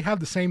 don't they have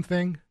the same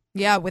thing?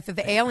 Yeah, with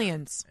the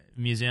aliens.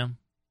 Museum?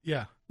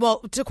 Yeah. Well,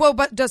 to quote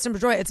Dustin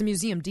Pedroia, it's a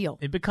museum deal.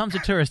 It becomes a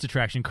tourist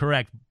attraction,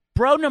 correct.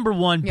 Bro number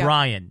 1, yeah.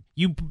 Brian,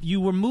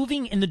 you were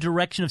moving in the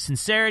direction of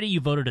sincerity.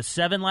 You voted a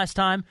 7 last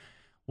time.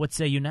 What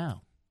say you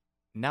now?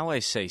 Now I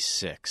say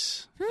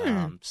 6.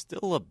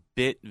 Still a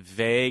bit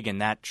vague,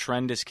 and that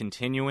trend is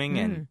continuing.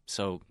 And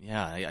so,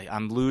 yeah,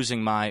 I'm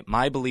losing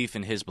my belief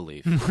in his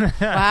belief.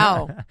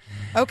 Wow.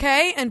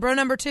 Okay, and bro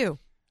number 2. I'm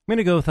going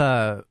to go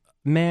with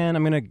man,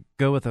 I'm going to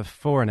go with a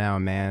 4 now,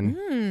 man.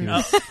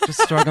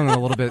 Just struggling a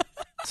little bit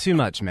too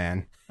much,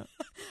 man.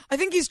 I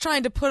think he's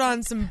trying to put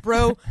on some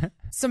bro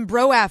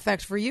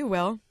affect for you,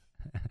 Will.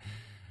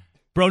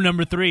 Bro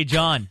number 3,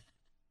 John.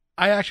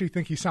 I actually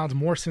think he sounds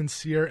more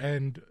sincere,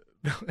 and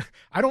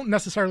I don't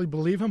necessarily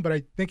believe him, but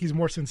I think he's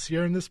more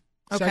sincere in this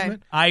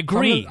segment. I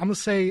agree. So I'm going to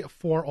say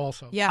 4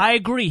 also. Yeah, I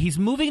agree. He's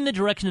moving in the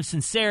direction of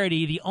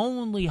sincerity. The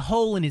only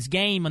hole in his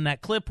game on that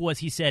clip was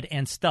he said,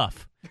 and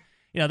stuff.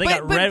 They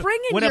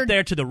went up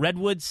there to the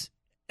redwoods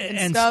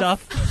and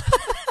stuff.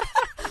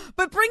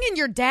 But bringing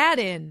your dad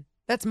in,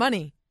 that's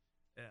money.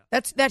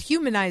 Yeah. That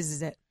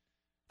humanizes it.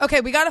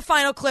 Okay, we got a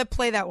final clip.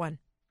 Play that one.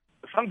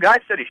 Some guy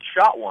said he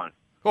shot one.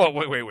 Oh,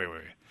 wait.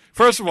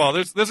 First of all,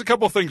 there's a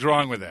couple things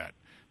wrong with that.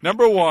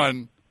 Number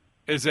 1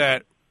 is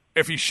that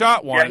if he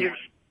shot one,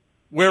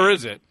 where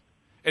is it?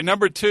 And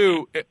number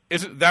 2,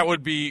 that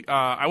would be,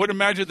 I would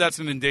imagine that's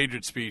an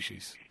endangered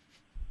species.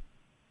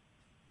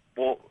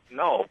 Well,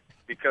 no,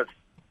 because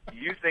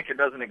you think it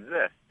doesn't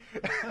exist.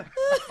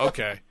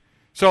 Okay.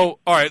 So,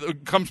 all right,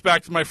 it comes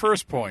back to my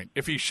first point.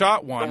 If he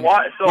shot one...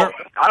 I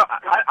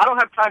don't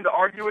have time to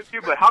argue with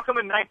you, but how come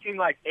in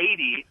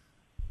 1980,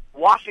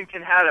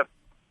 Washington had a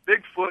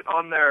Bigfoot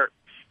on their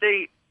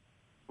state,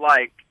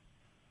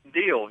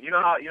 deal?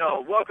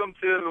 Welcome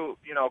to,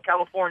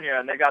 California,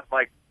 and they got,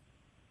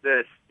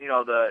 this,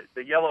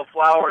 the yellow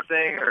flower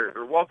thing,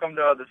 or welcome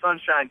to the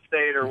Sunshine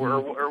State, or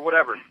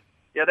whatever.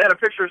 Yeah, they had a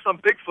picture of some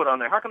Bigfoot on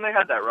there. How come they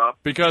had that, Rob?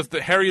 Because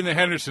the Harry and the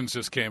Hendersons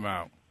just came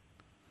out.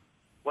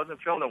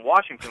 Wasn't filmed in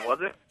Washington, was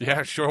it?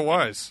 Yeah, it sure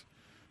was.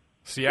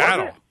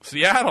 Seattle.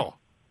 Seattle.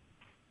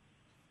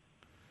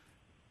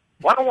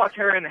 Well, I don't watch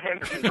Harry and the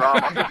Hendersons,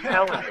 Rob. I'm just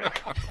telling you.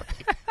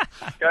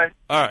 Okay?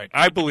 All right,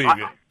 I believe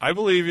you. I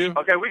believe you.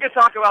 Okay, we can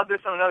talk about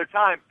this on another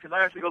time, because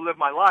I have to go live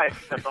my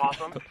life. That's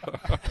awesome.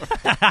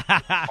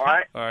 All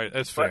right? All right,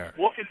 that's fair. But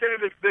we'll continue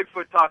this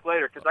Bigfoot talk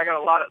later, because I got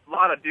a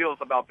lot of deals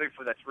about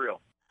Bigfoot that's real.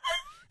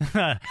 A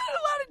lot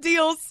of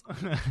deals.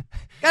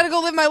 Got to go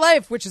live my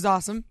life, which is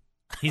awesome.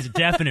 He's a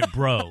definite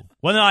bro.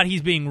 Whether or not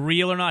he's being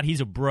real or not, he's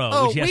a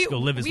bro. Which he has to go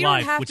live his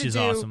life, which is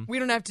awesome. We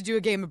don't have to do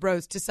a game of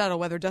bros to settle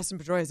whether Dustin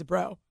Pedroia is a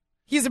bro.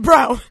 He's a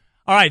bro.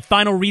 All right,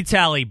 final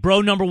retally.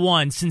 Bro number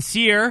 1,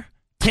 sincere,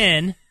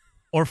 10,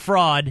 or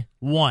fraud,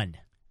 1.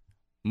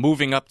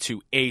 Moving up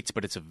to 8,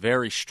 but it's a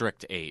very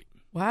strict 8.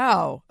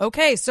 Wow.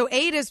 Okay, so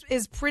 8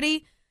 is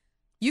pretty...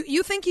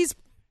 You think he's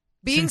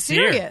being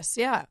sincere. serious,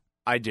 yeah.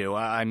 I do.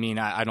 I mean,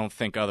 I don't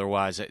think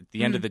otherwise. At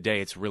the end of the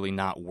day, it's really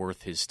not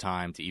worth his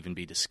time to even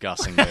be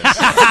discussing this.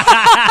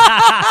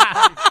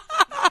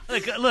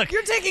 Look,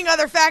 you're taking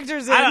other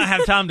factors in. I don't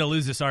have time to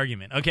lose this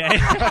argument, okay?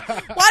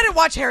 Why did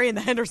watch Harry and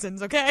the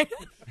Hendersons, okay?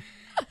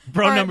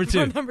 Bro All right, number 2.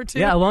 Bro number 2.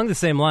 Yeah, along the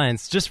same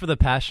lines, just for the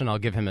passion, I'll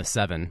give him a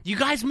 7. You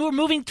guys were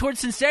moving towards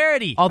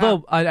sincerity.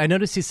 Although, I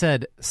noticed he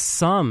said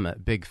some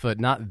Bigfoot,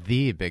 not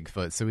the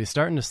Bigfoot, so he's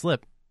starting to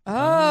slip.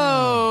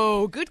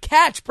 Oh, good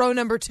catch, bro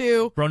number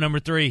 2. Bro number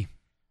 3.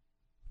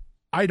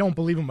 I don't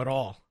believe him at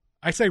all.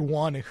 I say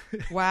 1.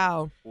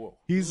 Wow.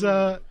 He's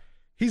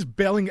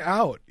bailing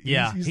out.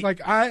 Yeah. He's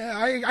like,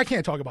 I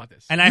can't talk about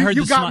this. And I heard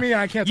you the got me and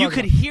I can't talk You about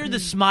could it. hear the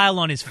smile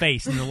on his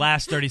face in the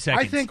last 30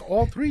 seconds. I think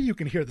all 3 you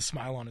can hear the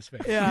smile on his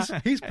face. Yeah.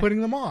 He's putting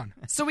them on.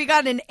 So we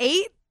got an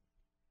 8,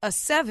 a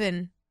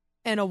 7,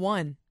 and a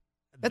 1.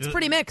 That's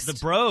pretty mixed. The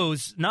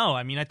bros, no,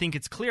 I mean, I think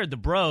it's clear the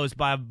bros,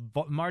 by a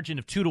margin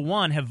of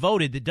 2-1, have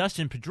voted that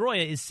Dustin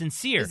Pedroia is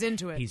sincere. He's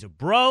into it. He's a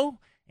bro,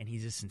 and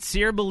he's a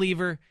sincere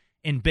believer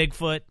in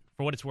Bigfoot.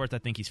 For what it's worth, I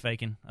think he's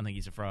faking. I think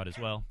he's a fraud as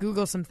well.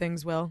 Google some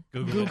things, Will.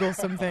 Google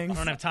some things. I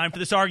don't have time for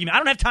this argument. I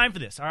don't have time for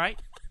this, all right?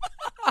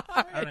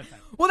 I don't have time.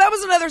 Well, that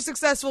was another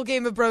successful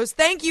game of bros.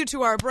 Thank you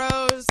to our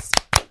bros.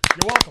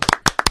 You're welcome.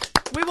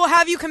 We will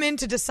have you come in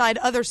to decide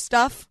other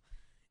stuff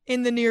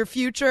in the near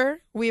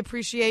future. We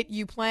appreciate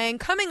you playing.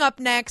 Coming up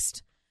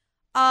next,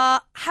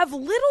 have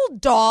little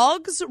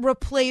dogs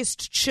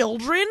replaced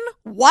children?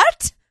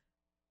 What?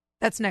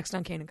 That's next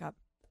on Cain and Cupp.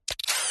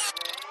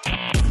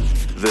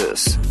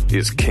 This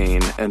is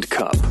Cain and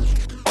Cupp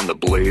on the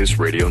Blaze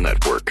Radio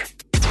Network.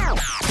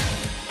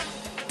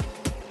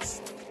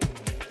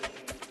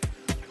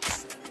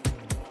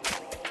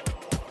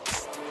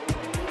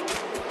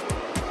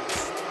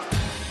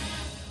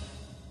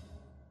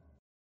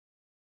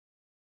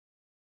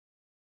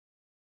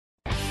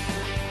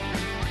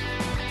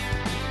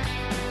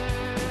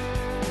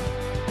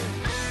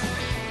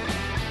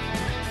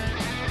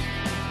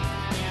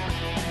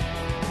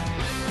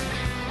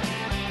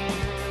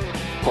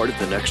 Part of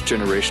the next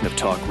generation of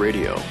talk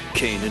radio,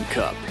 Cain and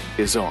Cupp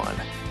is on.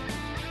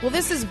 Well,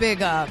 this is big.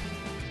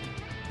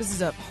 This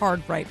is a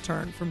hard right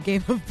turn from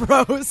Game of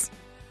Bros.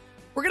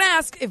 We're going to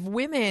ask if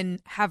women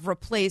have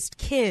replaced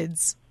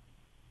kids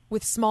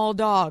with small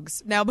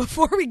dogs. Now,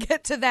 before we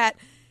get to that,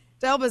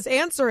 to help us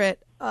answer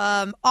it,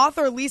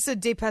 author Lisa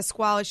De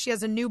Pasquale, she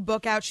has a new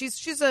book out.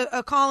 She's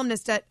a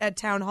columnist at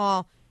Town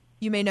Hall,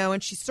 you may know,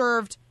 and she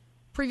served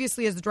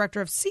previously as the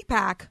director of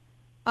CPAC.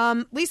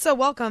 Lisa,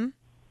 welcome.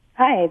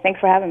 Hi, thanks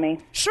for having me.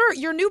 Sure.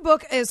 Your new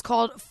book is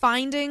called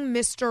Finding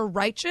Mr.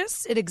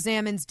 Righteous. It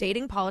examines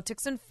dating,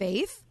 politics, and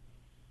faith.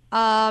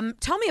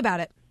 Tell me about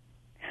it.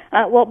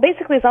 Well,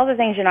 basically, it's all the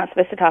things you're not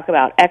supposed to talk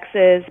about: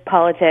 exes,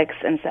 politics,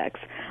 and sex.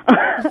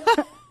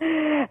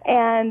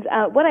 And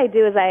what I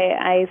do is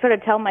I sort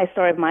of tell my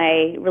story of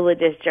my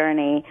religious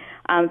journey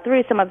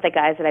through some of the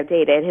guys that I've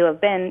dated who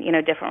have been,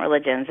 different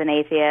religions: an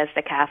atheist,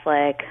 a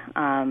Catholic,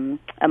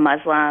 a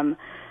Muslim,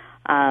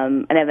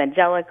 an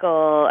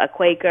evangelical, a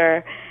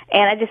Quaker.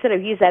 And I just sort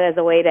of use that as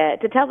a way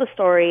to tell the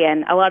story,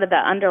 and a lot of the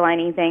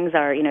underlining things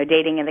are,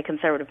 dating in the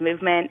conservative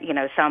movement,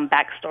 some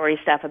backstory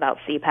stuff about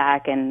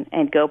CPAC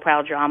and Go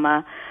Proud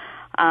drama.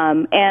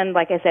 And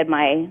like I said,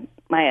 my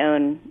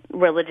own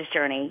religious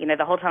journey.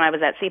 The whole time I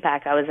was at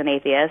CPAC, I was an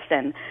atheist,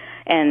 and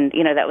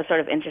that was sort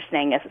of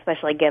interesting,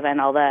 especially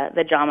given all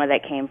the drama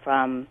that came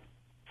from,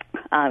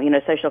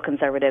 social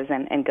conservatives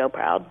and Go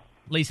Proud.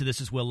 Lisa,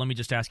 this is Will. Let me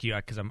just ask you,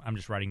 because I'm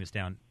just writing this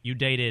down. You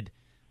dated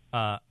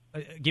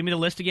Give me the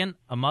list again.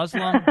 A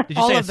Muslim? Did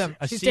you all say of them.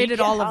 She Sikh? stated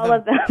all of All them.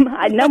 of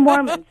them. No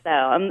Mormons, though.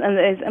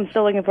 I'm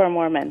still looking for a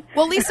Mormon.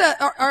 Well, Lisa,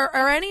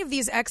 are any of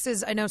these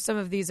exes, I know some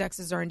of these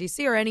exes are in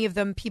D.C., are any of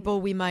them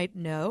people we might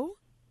know?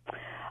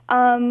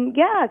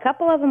 Yeah, a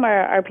couple of them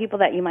are people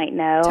that you might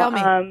know. Tell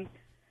me.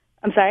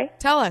 I'm sorry?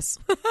 Tell us.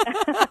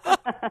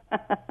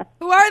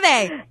 Who are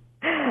they?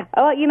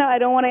 Oh, I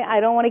don't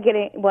want to get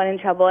anyone in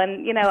trouble,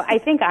 and I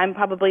think I'm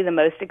probably the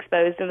most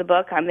exposed in the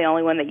book. I'm the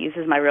only one that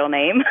uses my real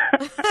name.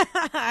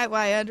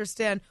 I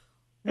understand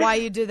why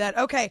you did that.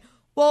 Okay,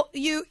 well,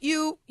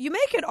 you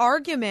make an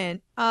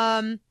argument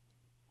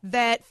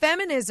that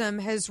feminism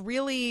has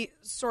really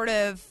sort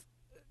of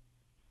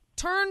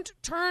turned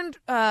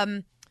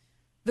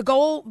the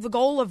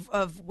goal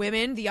of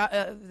women,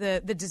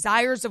 the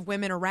desires of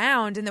women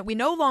around, and that we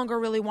no longer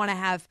really want to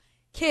have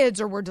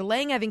kids, or we're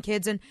delaying having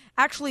kids. And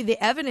actually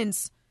the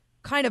evidence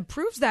kind of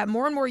proves that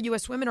more and more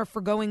U.S. women are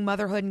forgoing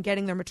motherhood and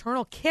getting their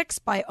maternal kicks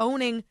by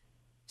owning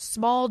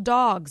small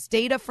dogs.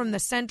 Data from the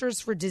Centers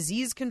for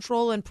Disease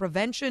Control and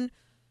Prevention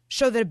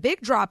show that a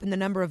big drop in the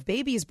number of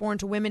babies born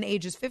to women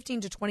ages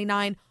 15 to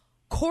 29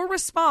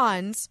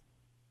 corresponds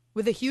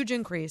with a huge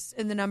increase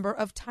in the number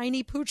of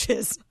tiny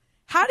pooches.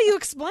 How do you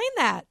explain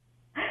that?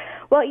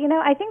 Well,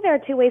 I think there are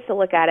two ways to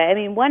look at it. I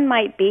mean, one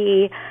might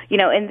be,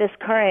 in this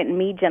current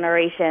me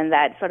generation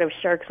that sort of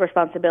shirks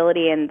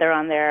responsibility and they're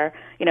on their,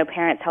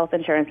 parents' health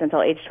insurance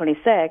until age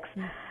 26.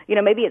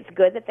 Maybe it's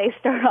good that they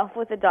start off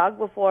with a dog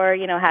before,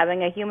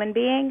 having a human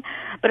being.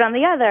 But on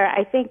the other,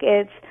 I think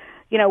it's,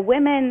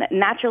 women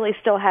naturally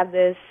still have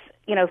this,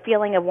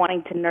 feeling of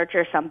wanting to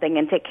nurture something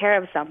and take care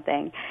of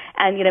something.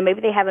 And,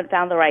 maybe they haven't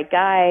found the right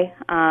guy,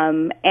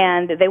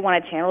 and they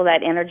want to channel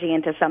that energy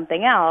into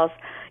something else,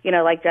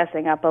 like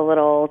dressing up a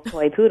little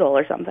toy poodle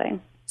or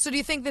something. So do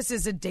you think this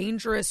is a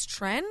dangerous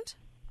trend?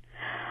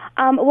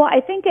 Well,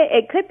 I think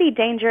it could be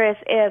dangerous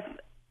if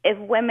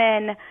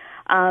women,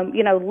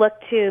 look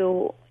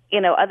to,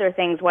 other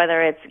things,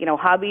 whether it's,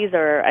 hobbies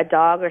or a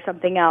dog or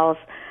something else,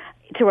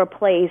 to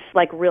replace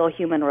like real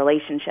human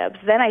relationships.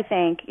 Then I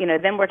think,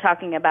 then we're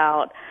talking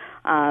about,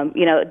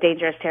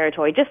 dangerous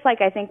territory. Just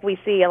like I think we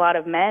see a lot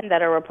of men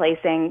that are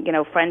replacing,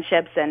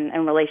 friendships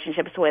and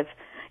relationships with,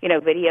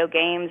 video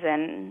games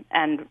and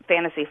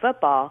fantasy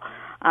football.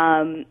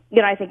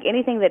 I think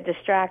anything that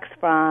distracts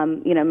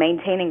from,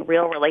 maintaining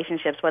real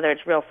relationships, whether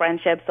it's real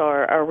friendships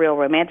or real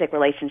romantic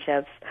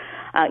relationships,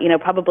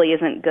 probably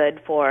isn't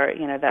good for,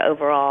 the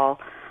overall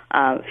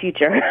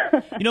future.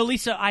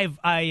 Lisa,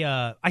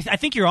 I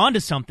think you're onto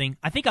something.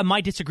 I think I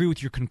might disagree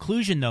with your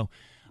conclusion, though.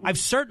 I've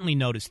certainly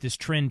noticed this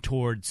trend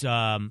towards,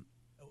 I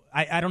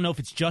don't know if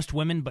it's just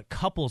women, but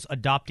couples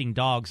adopting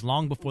dogs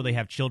long before they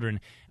have children.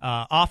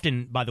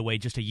 Often, by the way,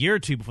 just a year or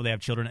two before they have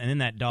children, and then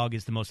that dog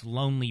is the most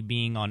lonely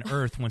being on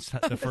earth once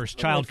the first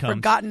child comes.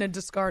 Forgotten and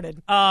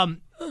discarded.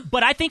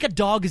 But I think a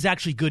dog is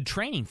actually good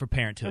training for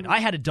parenthood.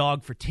 I had a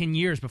dog for 10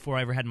 years before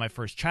I ever had my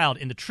first child,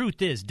 and the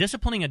truth is,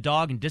 disciplining a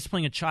dog and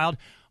disciplining a child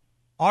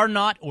are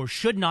not or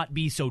should not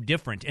be so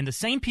different. And the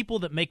same people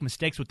that make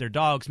mistakes with their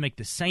dogs make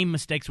the same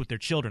mistakes with their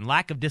children.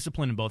 Lack of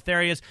discipline in both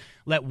areas.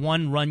 Let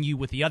one run you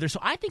with the other. So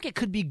I think it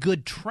could be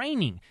good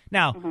training.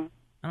 Now,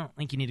 I don't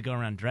think you need to go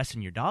around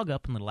dressing your dog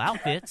up in little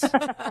outfits,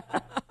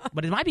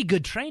 but it might be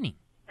good training.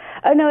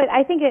 Oh no,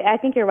 I think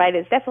you're right.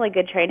 It's definitely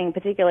good training,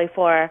 particularly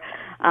for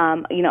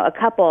a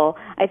couple.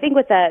 I think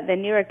what the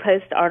New York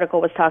Post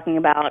article was talking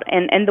about,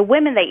 and the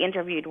women they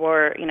interviewed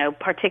were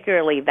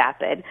particularly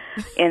vapid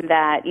in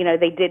that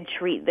they did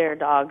treat their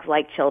dogs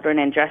like children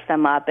and dress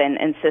them up and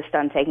insist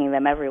on taking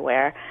them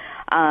everywhere.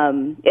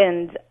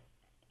 And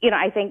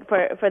I think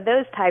for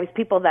those types,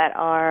 people that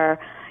are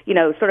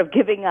sort of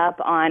giving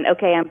up on,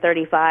 okay, I'm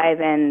 35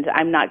 and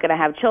I'm not going to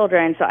have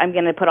children, so I'm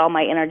going to put all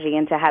my energy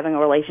into having a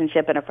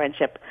relationship and a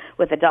friendship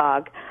with a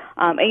dog.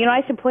 And,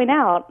 I should point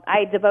out,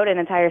 I devote an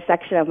entire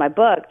section of my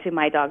book to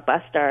my dog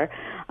Buster,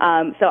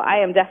 so I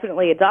am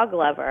definitely a dog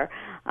lover.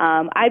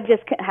 I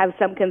just have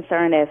some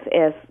concern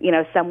if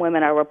some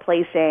women are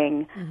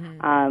replacing,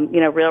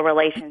 real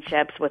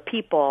relationships with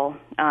people,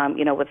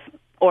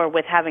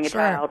 with having a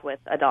child with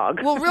a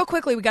dog. Well, real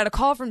quickly, we got a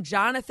call from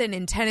Jonathan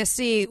in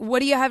Tennessee. What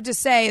do you have to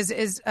say?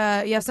 Is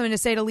you have something to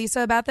say to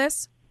Lisa about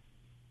this?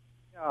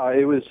 Yeah,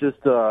 it was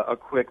just a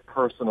quick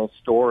personal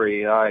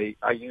story. I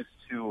used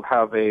to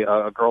have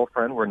a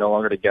girlfriend. We're no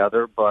longer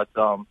together, but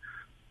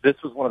this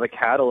was one of the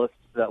catalysts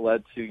that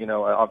led to,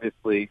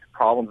 obviously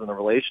problems in the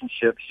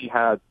relationship. She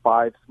had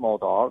 5 small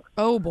dogs.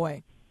 Oh,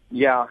 boy.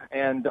 Yeah,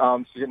 and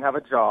she didn't have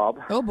a job.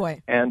 Oh,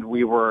 boy. And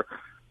we were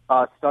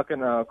stuck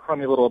in a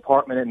crummy little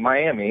apartment in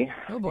Miami.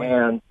 Oh, boy.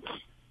 And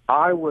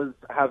I was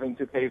having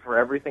to pay for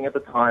everything at the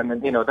time,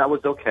 and, that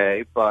was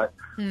okay, but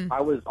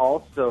I was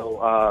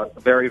also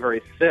very,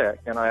 very sick,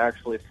 and I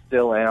actually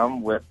still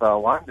am with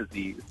Lyme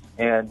disease,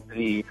 and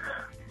the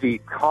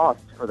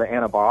cost for the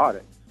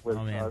antibiotics was...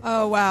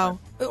 oh, wow.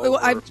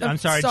 I'm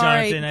sorry,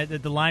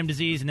 Jonathan, the Lyme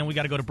disease, and then we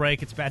got to go to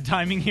break. It's bad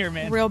timing here,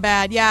 man. Real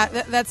bad. Yeah,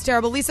 that's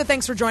terrible. Lisa,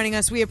 thanks for joining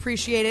us. We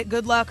appreciate it.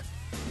 Good luck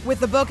with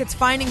the book. It's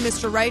Finding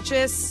Mr.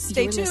 Righteous.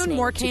 Stay tuned.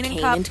 More Cain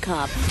and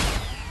Cupp.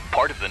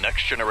 Part of the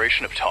next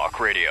generation of talk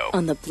radio.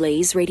 On the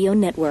Blaze Radio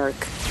Network.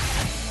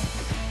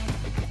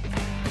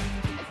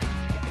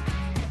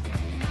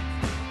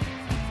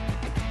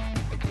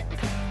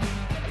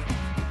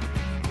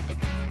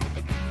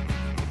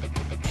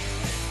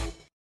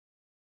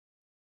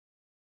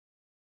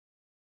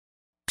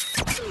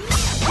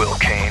 Will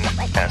Cain,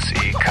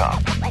 S.E.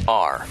 Cupp,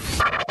 R.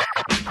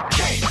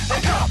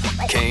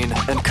 Cain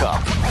and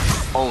Cupp.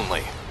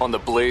 Only on the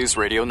Blaze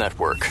Radio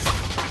Network.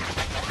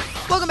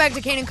 Welcome back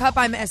to Cain and Cupp.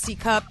 I'm S.E.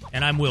 Cupp.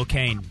 And I'm Will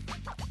Cain.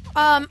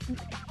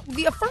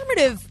 The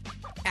affirmative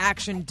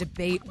action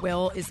debate,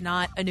 Will, is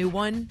not a new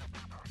one.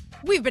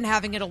 We've been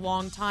having it a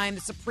long time.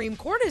 The Supreme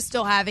Court is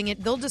still having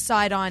it. They'll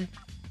decide on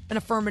an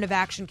affirmative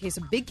action case,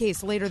 a big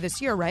case, later this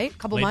year, right? A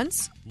couple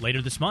months?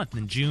 Later this month.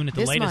 In June, at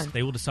the latest,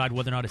 they will decide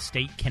whether or not a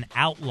state can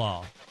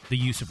outlaw the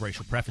use of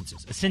racial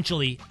preferences.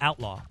 Essentially,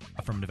 outlaw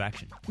affirmative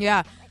action.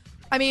 Yeah.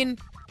 I mean,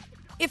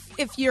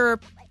 if you're,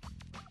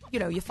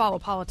 you follow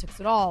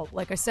politics at all,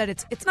 like I said,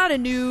 it's not a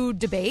new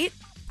debate.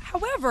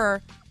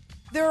 However,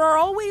 there are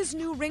always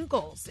new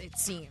wrinkles, it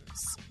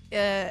seems,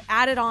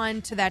 added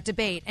on to that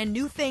debate and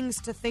new things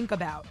to think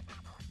about.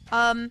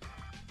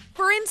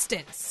 For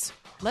instance,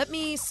 let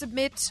me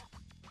submit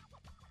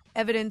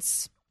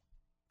evidence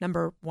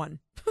number 1.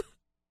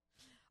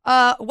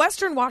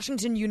 Western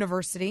Washington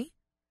University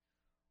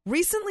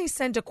recently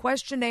sent a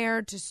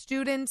questionnaire to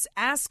students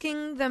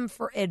asking them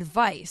for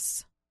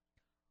advice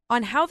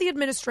on how the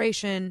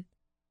administration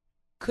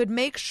could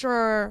make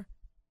sure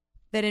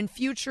that in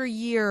future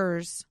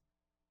years,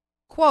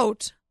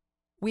 quote,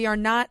 we are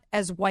not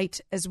as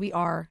white as we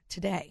are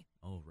today.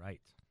 Oh,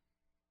 right.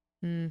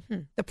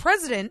 Mm-hmm. The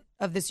president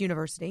of this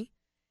university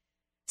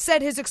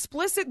said his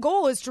explicit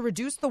goal is to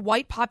reduce the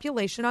white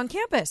population on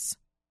campus.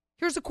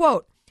 Here's a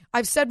quote.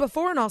 I've said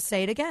before and I'll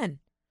say it again.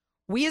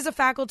 We as a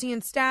faculty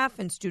and staff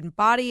and student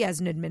body,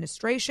 as an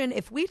administration,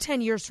 if we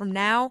 10 years from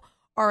now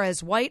are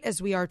as white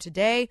as we are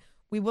today,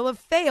 we will have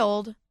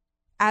failed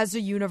as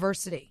a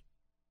university.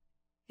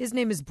 His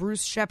name is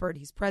Bruce Shepard.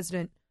 He's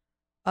president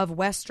of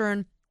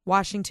Western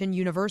Washington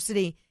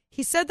University.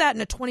 He said that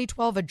in a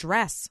 2012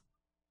 address.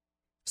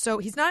 So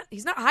he's not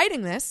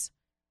hiding this.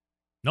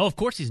 No, of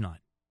course he's not.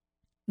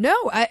 No,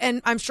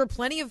 and I'm sure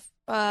plenty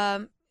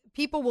of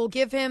people will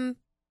give him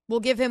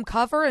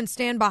cover and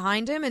stand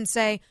behind him and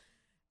say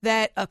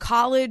that a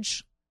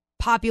college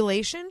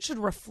population should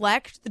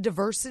reflect the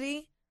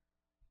diversity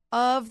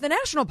of the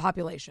national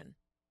population.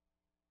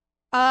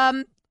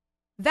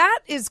 That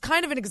is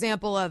kind of an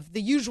example of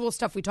the usual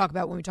stuff we talk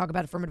about when we talk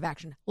about affirmative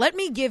action. Let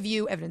me give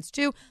you evidence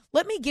too.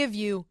 Let me give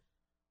you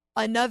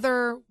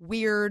another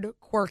weird,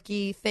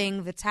 quirky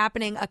thing that's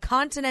happening a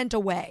continent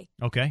away.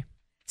 Okay.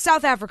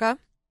 South Africa.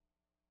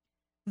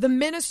 The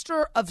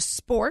Minister of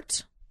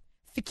Sport,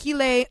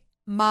 Fikile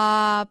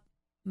Malula.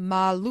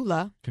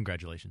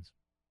 Congratulations.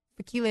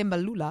 Fikile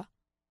Malula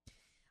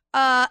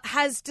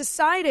has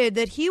decided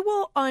that he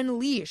will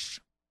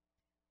unleash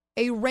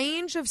a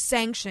range of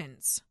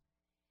sanctions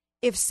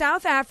if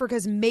South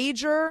Africa's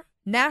major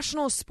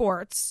national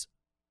sports,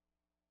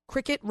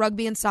 cricket,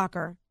 rugby, and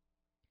soccer,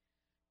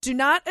 do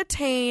not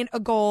attain a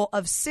goal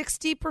of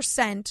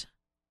 60%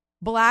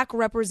 black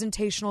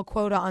representational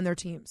quota on their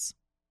teams.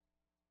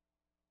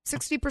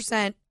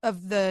 60%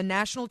 of the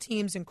national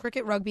teams in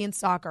cricket, rugby, and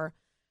soccer.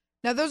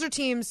 Now, those are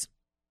teams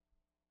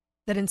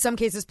that in some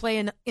cases play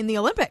in the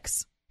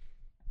Olympics.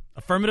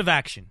 Affirmative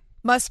action.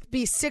 Must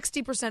be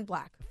 60%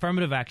 black.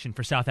 Affirmative action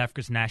for South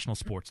Africa's national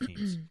sports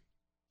teams.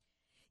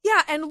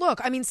 Yeah, and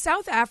look, I mean,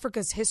 South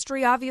Africa's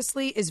history,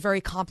 obviously, is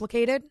very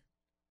complicated.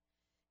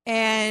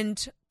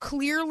 And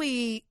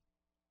clearly,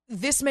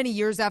 this many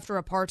years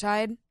after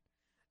apartheid,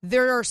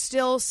 there's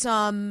still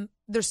some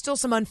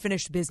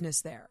unfinished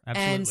business there.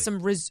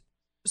 Absolutely.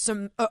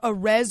 And a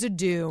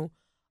residue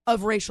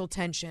of racial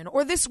tension,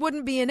 or this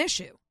wouldn't be an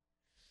issue.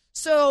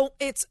 So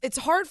it's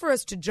hard for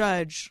us to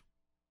judge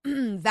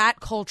that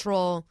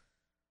cultural,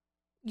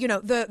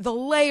 the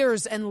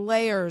layers and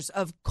layers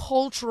of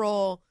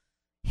cultural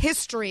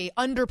history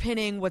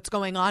underpinning what's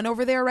going on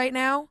over there right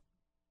now.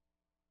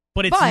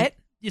 But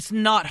it's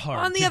not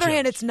hard. On the other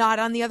hand, it's not.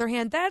 On the other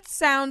hand, that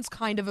sounds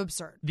kind of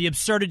absurd. The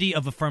absurdity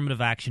of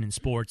affirmative action in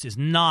sports is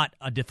not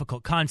a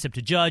difficult concept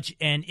to judge,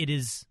 and it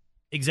is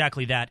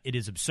exactly that. It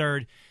is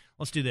absurd.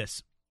 Let's do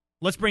this.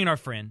 Let's bring in our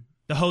friend,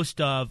 the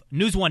host of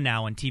News One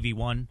Now on TV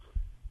One,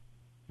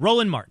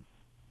 Roland Martin.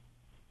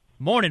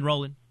 Morning,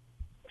 Roland.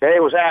 Hey,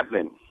 what's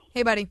happening?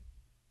 Hey, buddy.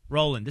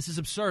 Roland, this is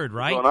absurd,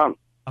 right? What's going on?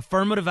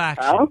 Affirmative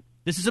action.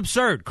 This is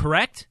absurd,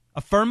 correct?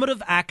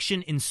 Affirmative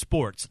action in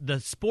sports.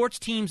 The sports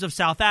teams of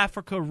South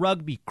Africa,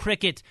 rugby,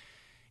 cricket,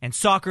 and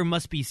soccer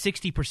must be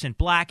 60%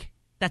 black.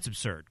 That's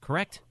absurd,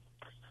 correct?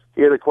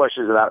 Here are the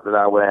questions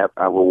that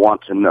I will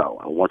want to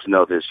know. I want to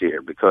know this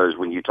here, because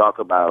when you talk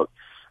about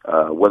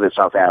whether it's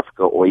South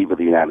Africa or even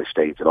the United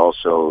States, and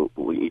also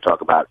when you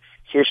talk about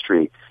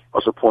history,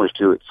 also points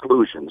to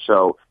exclusion.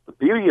 So the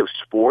beauty of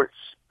sports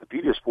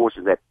is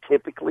that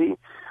typically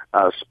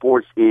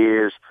sports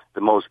is the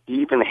most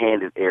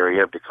even-handed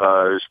area,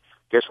 because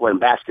guess what? In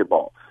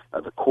basketball,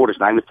 The court is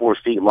 94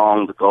 feet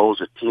long. The goals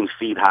are 10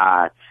 feet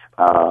high.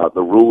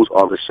 The rules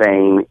are the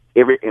same.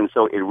 And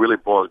so it really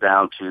boils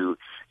down to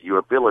your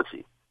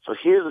ability. So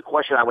here's the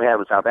question I would have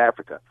in South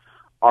Africa.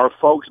 Are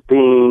folks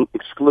being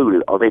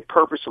excluded? Are they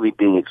purposely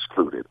being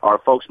excluded? Are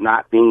folks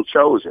not being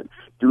chosen?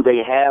 Do they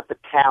have the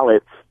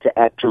talent to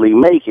actually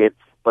make it?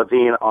 But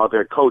then are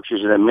there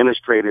coaches and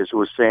administrators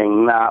who are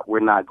saying, nah,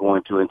 we're not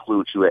going to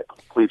include you at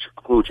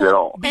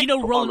all? But,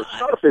 Roland, on the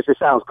surface, it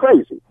sounds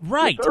crazy.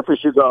 Right. On the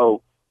surface, you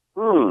go,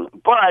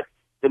 But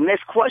the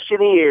next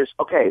question is,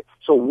 okay,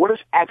 so what is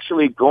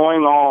actually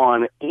going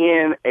on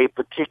in a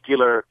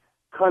particular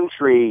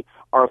country?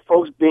 Are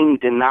folks being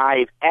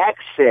denied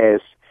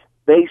access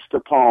based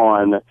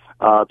upon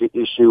the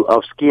issue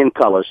of skin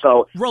color?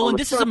 So, Roland,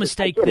 this is a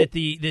mistake that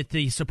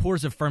the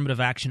supporters of affirmative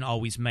action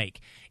always make.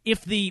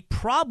 If the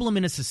problem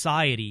in a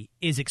society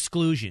is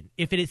exclusion,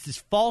 if it is this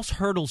false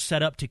hurdle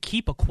set up to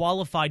keep a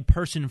qualified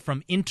person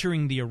from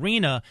entering the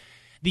arena,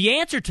 the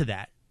answer to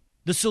that,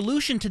 the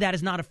solution to that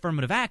is not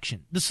affirmative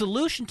action. The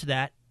solution to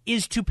that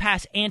is to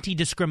pass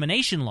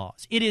anti-discrimination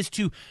laws. It is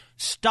to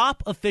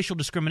stop official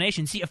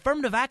discrimination. See,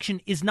 affirmative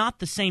action is not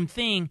the same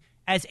thing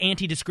as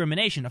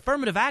anti-discrimination.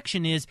 Affirmative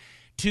action is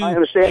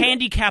to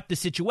handicap the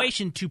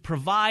situation, to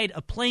provide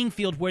a playing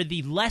field where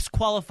the less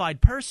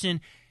qualified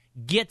person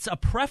gets a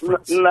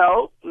preference.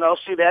 No,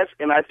 see this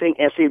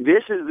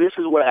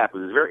is what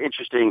happens. It's very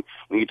interesting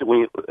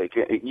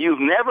you've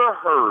never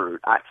heard.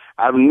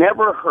 I've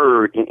never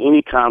heard in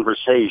any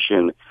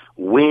conversation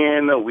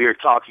when we're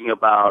talking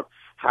about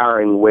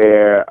hiring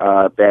where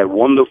that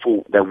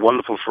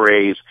wonderful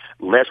phrase,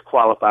 less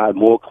qualified,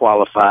 more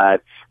qualified,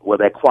 where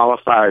that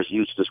qualifier is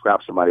used to describe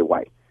somebody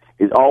white.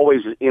 It's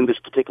always in this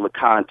particular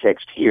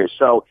context here.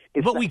 So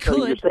it's but we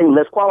could. You're saying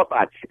less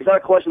qualified. It's not a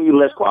question of you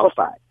less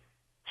qualified.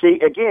 See,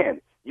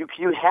 again, you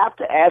have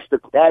to ask the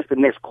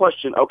next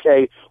question.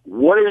 Okay,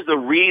 what is the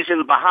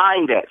reason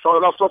behind that? So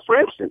for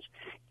instance,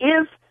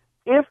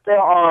 if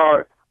there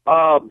are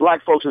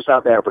black folks in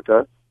South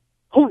Africa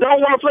who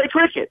don't want to play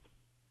cricket,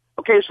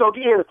 okay, so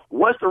again,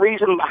 what's the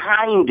reason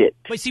behind it?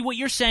 But see, what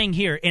you're saying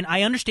here, and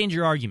I understand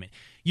your argument,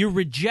 you're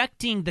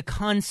rejecting the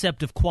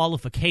concept of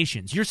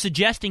qualifications. You're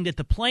suggesting that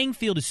the playing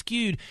field is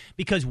skewed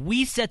because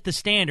we set the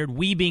standard,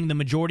 we being the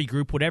majority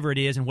group, whatever it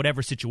is in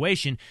whatever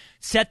situation,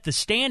 set the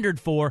standard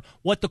for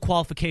what the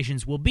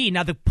qualifications will be.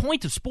 Now, the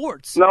point of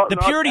sports, the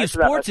purity of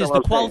sports is the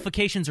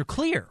qualifications are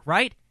clear,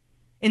 right?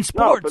 In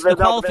sports, the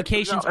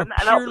qualifications are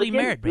purely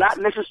merit-based. Not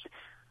necessarily.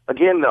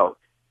 Again, though,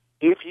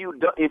 if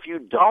you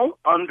don't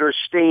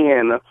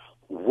understand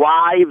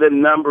why the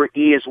number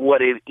is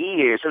what it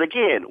is, and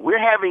again, we're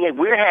having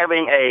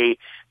a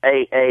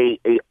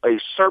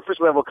surface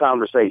level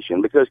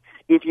conversation, because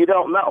if you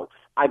don't know,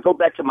 I go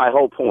back to my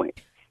whole point.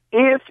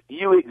 If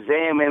you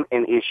examine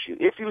an issue,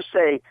 if you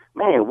say,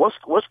 man, what's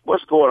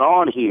going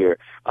on here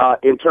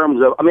in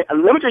terms of,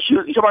 let me just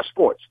use, you talk about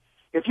sports.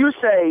 If you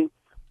say,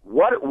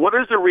 what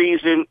is the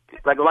reason,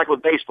 like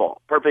with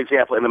baseball, perfect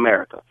example in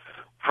America.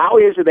 How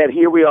is it that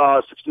here we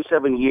are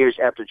 67 years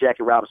after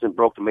Jackie Robinson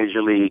broke the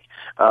Major League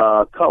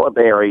color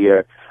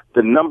barrier,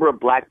 the number of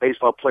black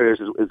baseball players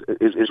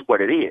is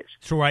what it is?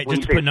 So, right,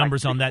 just to put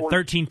numbers on that,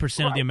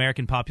 13% of the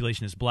American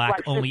population is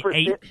black, only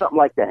 8%, something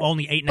like that.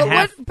 Only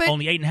 8.5%.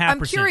 Only 8.5%.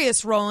 I'm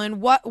curious,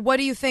 Roland, what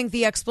do you think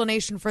the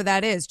explanation for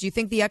that is? Do you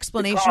think the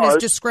explanation is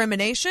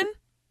discrimination?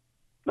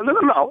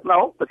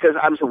 No, because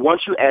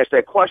once you ask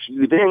that question,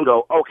 you then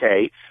go,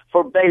 okay,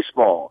 for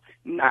baseball,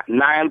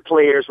 9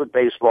 players with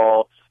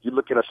baseball. You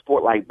look at a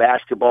sport like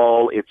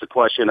basketball, it's a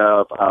question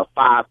of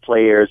 5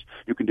 players.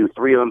 You can do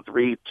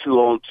 3-on-3,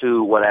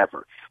 2-on-2,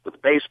 whatever.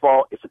 With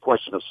baseball, it's a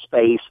question of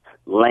space,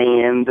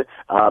 land,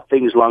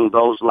 things along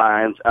those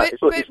lines.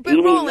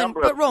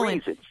 But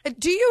Roland,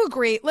 do you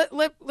agree?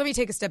 Let me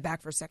take a step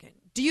back for a second.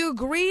 Do you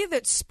agree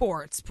that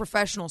sports,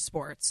 professional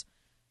sports,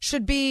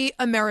 should be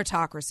a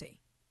meritocracy?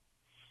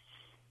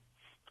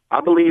 I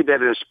believe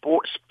that in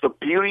sports, the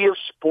beauty of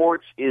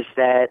sports is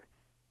that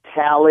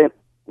talent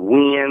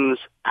wins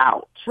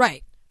out.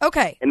 Right.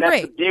 Okay. And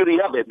that's the beauty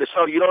of it.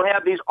 So you don't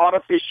have these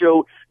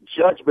artificial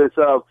judgments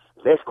of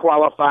less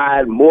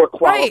qualified, more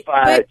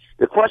qualified. Right,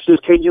 the question is,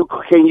 can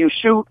you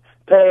shoot,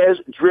 pass,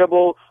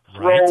 dribble,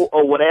 throw,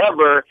 or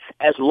whatever,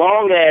 as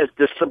long as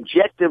the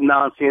subjective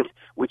nonsense,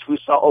 which we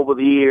saw over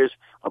the years,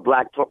 a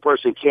black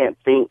person can't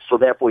think, so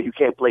therefore you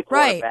can't play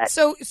quarterback. Right.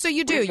 So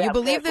you do. You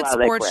believe that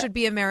sports should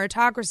be a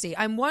meritocracy.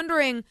 I'm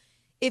wondering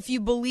if you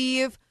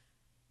believe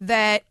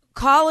that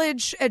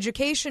college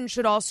education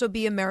should also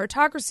be a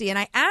meritocracy. And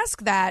I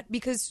ask that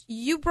because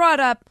you brought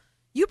up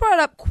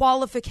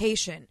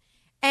qualification.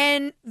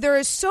 And there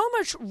is so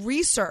much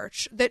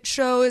research that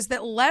shows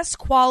that less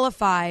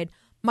qualified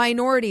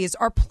minorities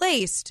are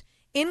placed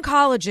in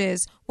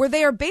colleges where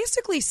they are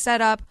basically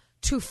set up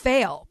to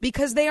fail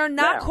because they are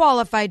not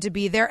qualified to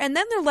be there, and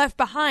then they're left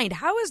behind.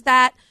 How is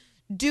that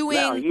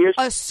doing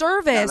a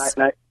service?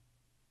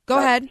 Go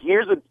ahead.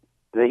 Here's the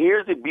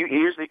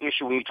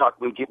issue when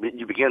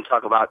you begin to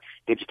talk about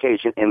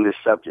education in this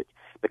subject,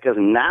 because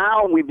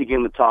now we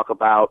begin to talk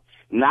about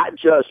not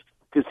just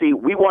Because, see,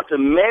 we want to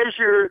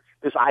measure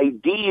this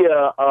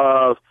idea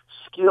of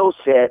skill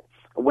set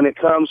when it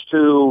comes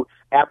to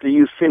after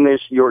you finish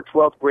your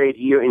 12th grade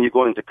year and you're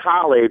going to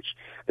college,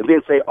 and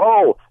then say,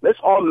 oh, let's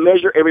all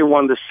measure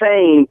everyone the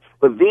same,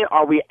 but then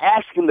are we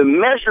asking the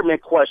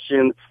measurement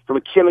question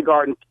from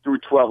kindergarten through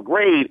 12th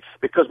grade?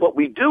 Because what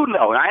we do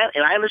know,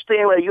 and I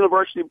understand what a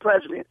university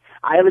president,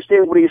 I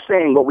understand what he's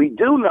saying, what we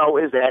do know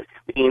is that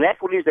the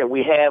inequities that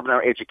we have in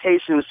our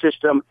education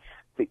system,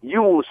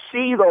 you will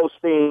see those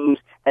things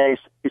at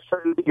a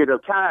certain period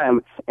of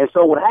time. And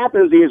so what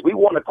happens is we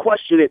want to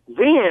question it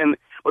then,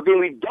 but then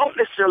we don't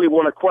necessarily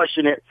want to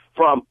question it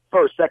from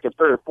first, second,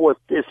 third, fourth,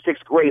 fifth,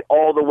 sixth grade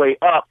all the way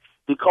up,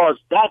 because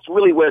that's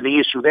really where the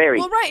issue varies.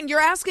 Well, right, and you're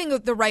asking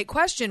the right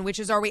question, which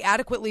is, are we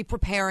adequately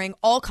preparing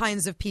all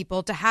kinds of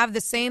people to have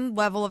the same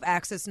level of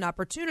access and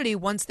opportunity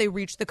once they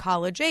reach the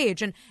college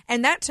age?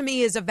 And that, to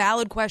me, is a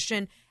valid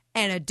question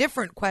and a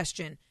different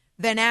question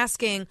than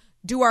asking,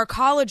 do our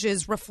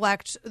colleges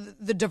reflect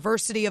the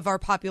diversity of our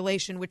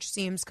population, which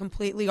seems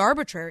completely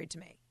arbitrary to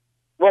me?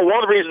 Well,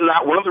 one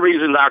of the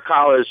reasons our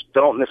colleges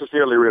don't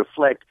necessarily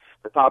reflect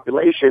the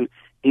population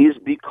is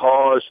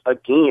because,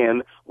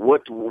 again,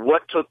 what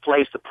took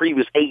place the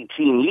previous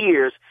 18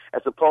 years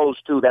as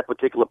opposed to that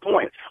particular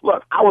point.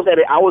 Look, I was at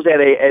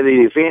an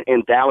event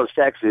in Dallas,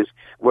 Texas,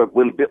 when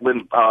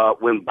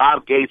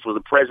Bob Gates was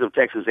the president of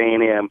Texas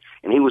A&M,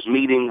 and he was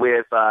meeting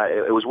with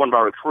it was one of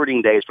our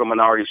recruiting days for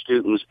minority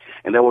students,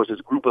 and there was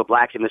this group of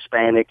Black and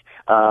Hispanic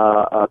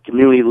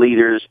community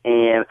leaders,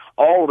 and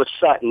all of a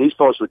sudden these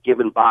folks were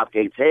giving Bob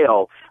Gates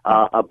hell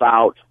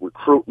about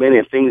recruitment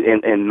and things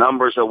and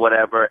numbers or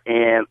whatever,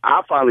 and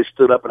I finally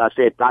stood up and I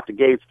said, Dr.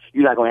 Gates,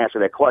 you're not going to answer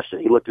that question.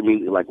 He looked at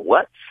me like,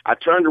 what? I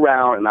turned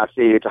around and I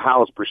said to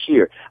Hollis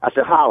Brashear, I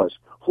said, Hollis,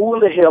 who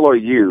in the hell are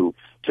you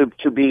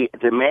to be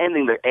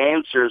demanding the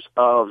answers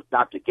of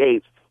Dr.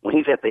 Gates when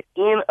he's at the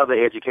end of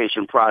the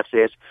education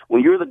process,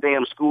 when you're the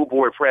damn school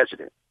board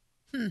president?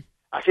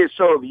 I said,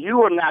 so if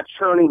you are not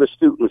churning the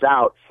students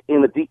out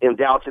in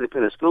Dallas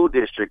Independent School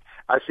District,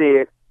 I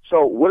said,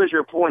 so what is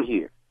your point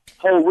here?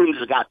 Whole room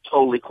just got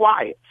totally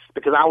quiet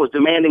because I was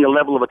demanding a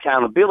level of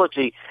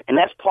accountability, and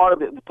that's part of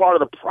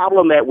the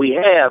problem that we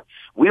have.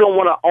 We don't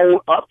want to own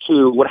up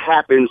to what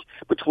happens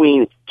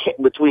between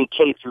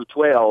K through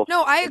 12.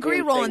 No, I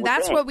agree, Roland.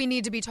 That's what we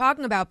need to be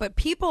talking about. But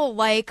people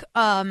like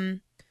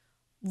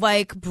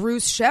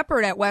Bruce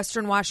Shepard at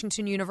Western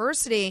Washington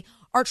University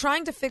are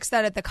trying to fix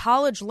that at the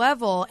college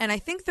level, and I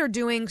think they're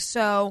doing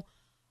so,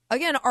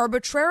 again,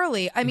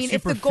 arbitrarily. I mean,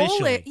 if the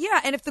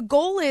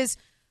goal is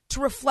to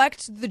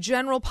reflect the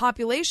general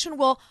population,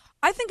 well,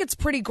 I think it's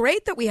pretty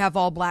great that we have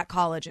all Black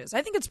colleges.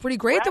 I think it's pretty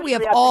great that we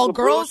have all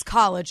girls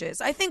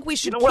colleges. I think we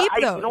should keep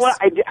those. You know what?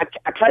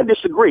 I kind of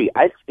disagree.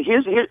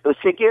 Here's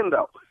again,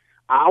 though.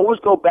 I always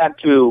go back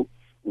to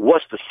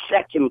what's the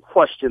second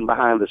question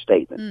behind the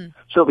statement.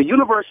 So the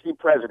university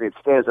president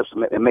stands up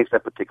and makes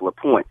that particular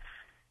point.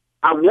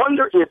 I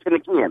wonder if, and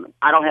again,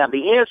 I don't have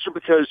the answer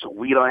because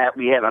we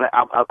had an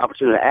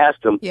opportunity to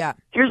ask him. Yeah.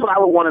 Here's what I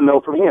would want to know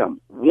from him.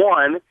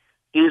 One,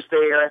 is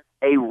there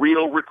a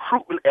real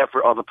recruitment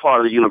effort on the part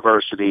of the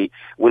university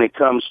when it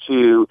comes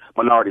to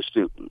minority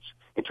students?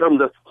 In terms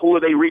of who are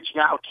they reaching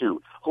out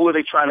to? Who are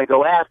they trying to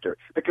go after?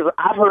 Because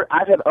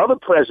I've had other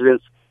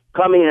presidents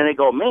come in and they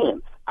go,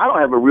 man, I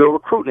don't have a real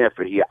recruitment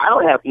effort here. I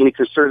don't have any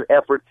concerted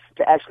effort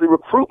to actually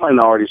recruit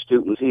minority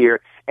students here.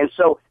 And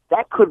so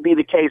that could be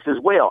the case as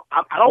well.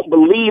 I don't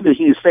believe that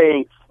he's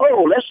saying,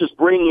 oh, let's just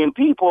bring in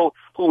people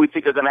who we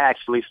think are going to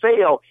actually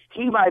fail.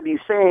 He might be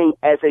saying,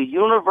 as a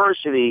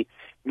university,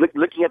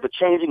 looking at the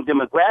changing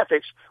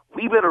demographics,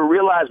 we better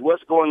realize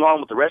what's going on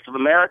with the rest of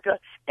America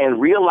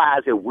and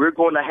realize that we're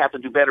going to have to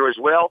do better as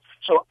well.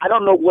 So I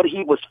don't know what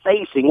he was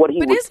facing, what he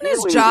was doing. But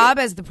isn't his job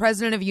as the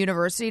president of a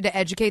university to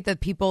educate the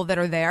people that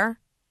are there?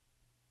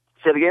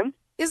 Say it again?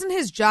 Isn't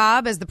his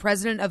job as the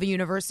president of a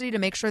university to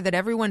make sure that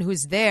everyone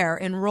who's there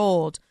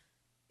enrolled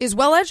is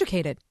well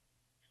educated?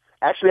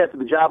 Actually, that's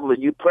the job of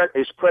the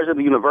president of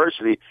the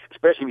university,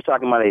 especially if you're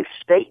talking about a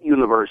state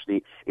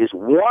university, is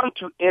one,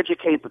 to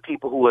educate the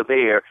people who are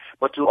there,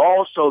 but to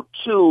also,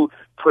 two,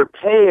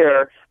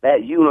 prepare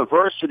that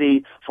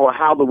university for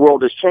how the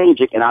world is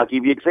changing. And I'll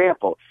give you an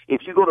example.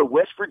 If you go to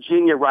West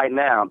Virginia right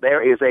now,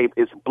 there is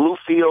it's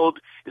Bluefield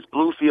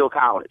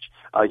College.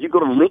 You go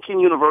to Lincoln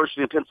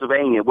University in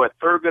Pennsylvania, where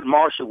Thurgood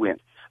Marshall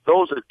went.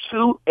 Those are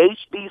two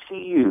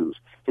HBCUs,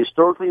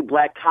 historically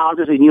Black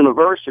colleges and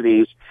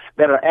universities,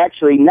 that are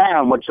actually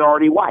now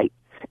majority white.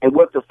 And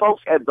what the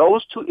folks at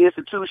those two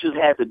institutions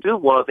had to do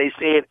was they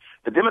said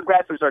the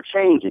demographics are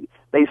changing.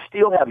 They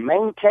still have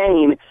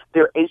maintained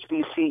their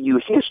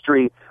HBCU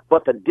history,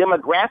 but the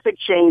demographic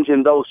change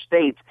in those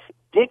states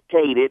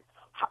dictated,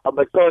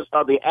 because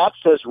of the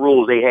access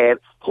rules they had,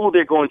 who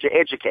they're going to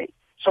educate.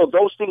 So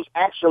those things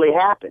actually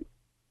happen.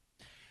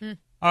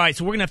 All right,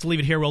 so we're gonna have to leave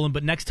it here, Roland.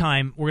 But next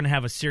time we're gonna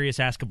have a serious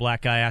Ask a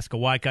Black Guy, Ask a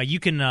White Guy.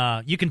 You can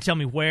tell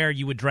me where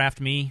you would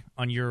draft me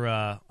on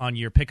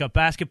your pickup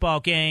basketball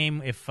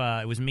game. If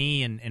it was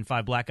me and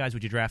 5 black guys,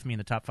 would you draft me in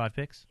the top 5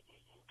 picks?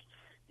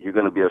 you're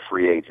going to be a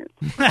free agent.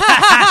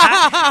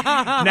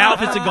 Now,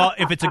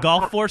 if it's a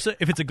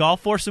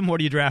golf foursome, where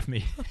do you draft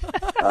me?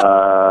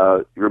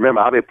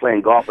 Remember, I've been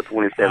playing golf for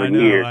 27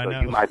 years, I so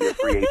know. you might be a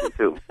free agent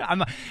too.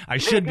 I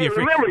should be a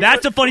free. Remember,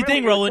 That's a funny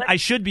thing, Roland. I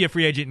should be a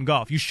free agent in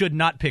golf. You should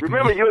not pick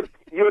Remember, me.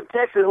 you're a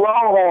Texas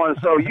Longhorn,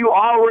 so you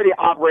already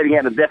operating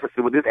at a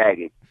deficit with this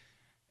Aggie.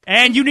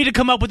 And you need to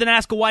come up with an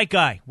Ask a White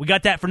Guy. We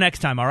got that for next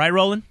time. All right,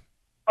 Roland?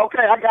 Okay,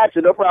 I got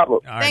you. No problem.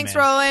 All right, Thanks,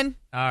 man. Roland.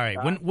 All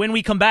right. When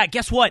we come back,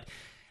 guess what?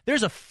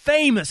 There's a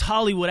famous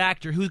Hollywood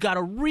actor who's got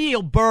a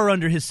real burr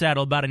under his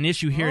saddle about an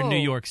issue here in New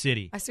York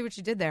City. I see what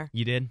you did there.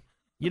 You did?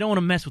 You don't want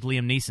to mess with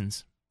Liam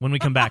Neeson's when we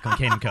come back on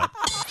Cain and Cupp.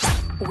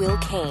 Will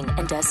Cain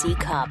and S.E.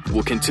 Cupp.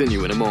 We'll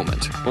continue in a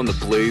moment on the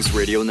Blaze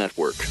Radio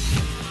Network.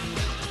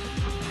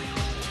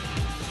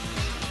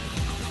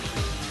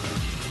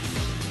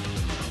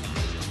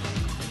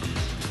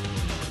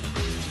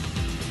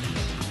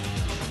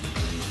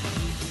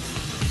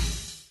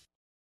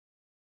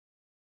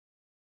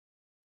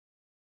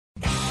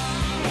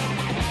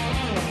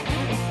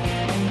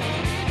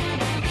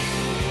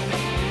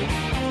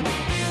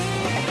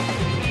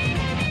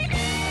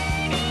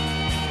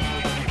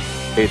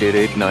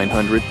 (888)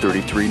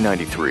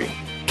 900-3393.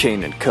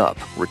 Cain and Cupp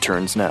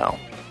returns now.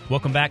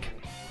 Welcome back.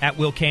 At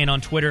Will Cain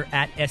on Twitter,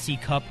 at S.E.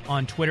 Cupp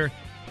on Twitter.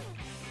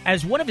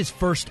 As one of his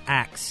first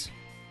acts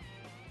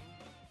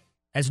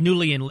as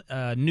newly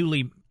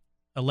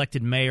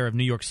elected mayor of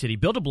New York City,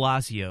 Bill de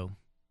Blasio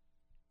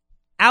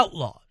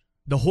outlawed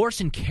the horse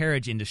and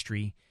carriage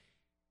industry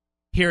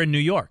here in New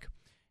York.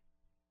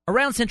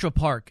 Around Central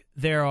Park,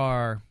 there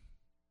are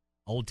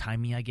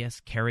old-timey, I guess,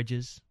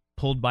 carriages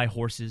pulled by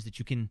horses that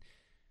you can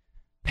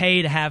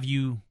pay to have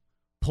you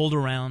pulled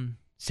around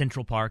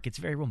Central Park. It's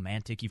very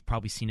romantic. You've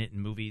probably seen it in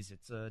movies.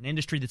 It's an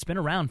industry that's been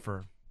around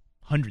for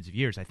hundreds of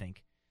years, I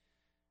think.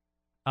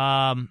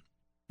 Bill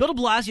de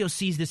Blasio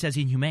sees this as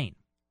inhumane.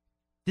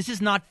 This is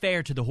not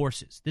fair to the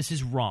horses. This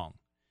is wrong.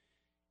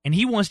 And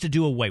he wants to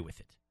do away with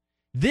it.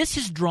 This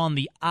has drawn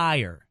the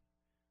ire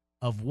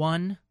of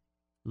one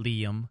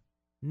Liam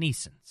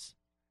Neeson's.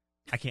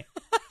 I can't.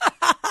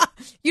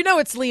 You know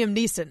it's Liam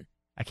Neeson.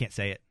 I can't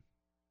say it.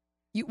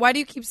 Why do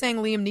you keep saying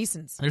Liam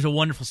Neeson's? There's a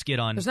wonderful skit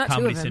on There's not two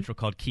Comedy of him. Central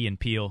called Key and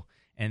Peele,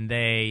 and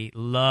they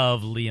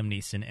love Liam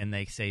Neeson, and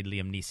they say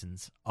Liam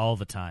Neeson's all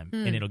the time,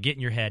 and it'll get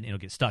in your head, and it'll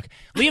get stuck.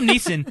 Liam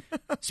Neeson,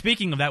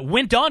 speaking of that,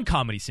 went on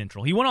Comedy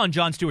Central. He went on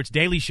Jon Stewart's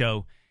Daily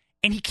Show,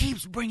 and he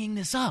keeps bringing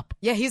this up.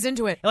 Yeah, he's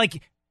into it.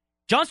 Like,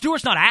 Jon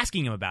Stewart's not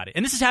asking him about it,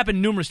 and this has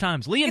happened numerous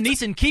times. Liam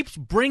Neeson keeps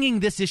bringing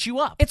this issue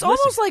up. It's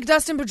almost like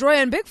Dustin Pedroia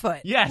and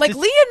Bigfoot. Yes, like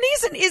Liam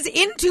Neeson is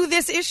into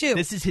this issue.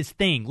 This is his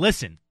thing.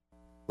 Listen.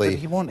 But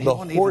he won't even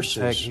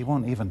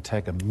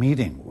take a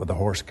meeting with the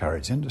horse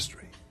carriage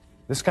industry.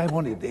 This guy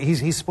won't.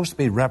 He's supposed to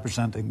be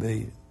representing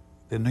the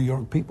New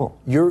York people.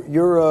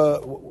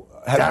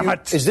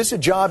 Is this a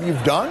job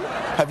you've done?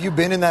 Have you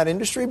been in that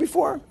industry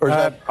before? Or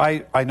is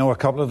I know a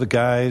couple of the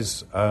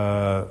guys.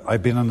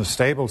 I've been in the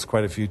stables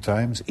quite a few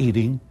times,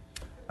 eating.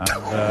 And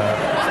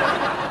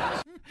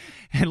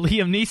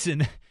Liam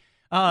Neeson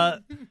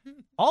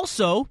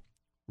also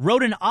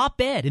wrote an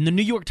op-ed in the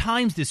New York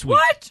Times this week.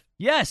 What?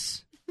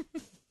 Yes.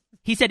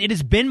 He said, "It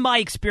has been my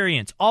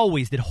experience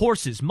always that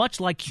horses, much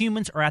like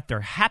humans, are at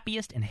their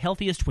happiest and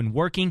healthiest when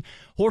working.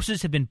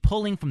 Horses have been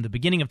pulling from the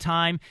beginning of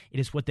time. It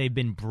is what they've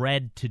been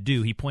bred to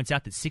do." He points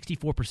out that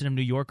 64% of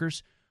New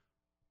Yorkers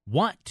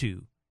want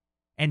to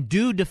and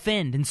do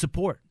defend and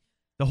support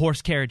the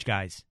horse carriage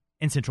guys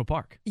in Central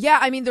Park. Yeah,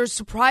 I mean, there's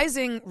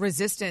surprising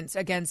resistance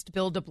against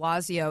Bill de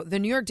Blasio. The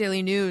New York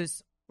Daily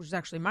News, which is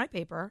actually my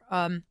paper,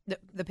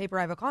 the paper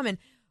I have a comment,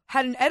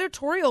 had an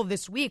editorial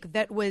this week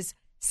that was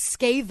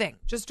scathing.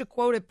 Just to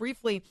quote it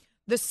briefly,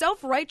 "The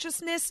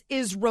self-righteousness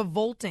is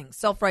revolting."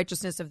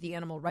 Self-righteousness of the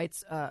animal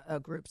rights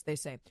groups, they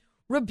say.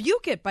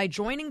 "Rebuke it by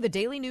joining the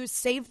Daily News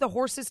Save the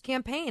Horses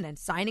campaign and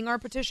signing our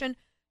petition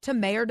to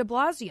Mayor de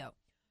Blasio.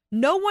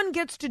 No one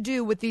gets to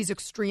do what these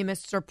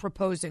extremists are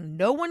proposing.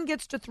 No one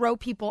gets to throw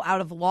people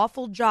out of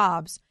lawful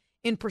jobs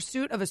in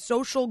pursuit of a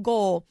social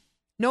goal,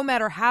 no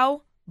matter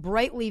how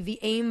brightly the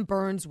aim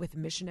burns with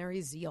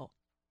missionary zeal."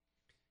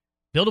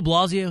 Bill de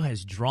Blasio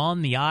has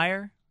drawn the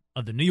ire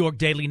of the New York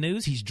Daily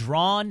News. He's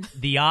drawn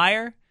the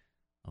ire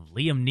of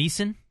Liam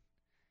Neeson.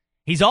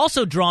 He's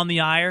also drawn the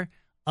ire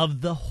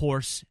of the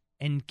horse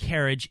and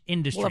carriage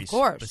industry. Well, of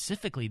course.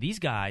 Specifically, these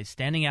guys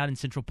standing out in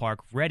Central Park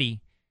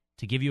ready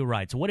to give you a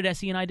ride. So what did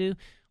S.E. and I do?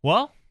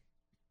 Well,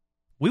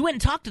 we went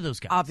and talked to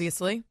those guys.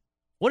 Obviously.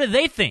 What did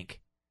they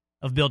think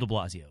of Bill de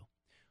Blasio?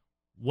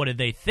 What did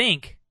they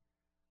think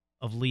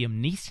of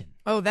Liam Neeson?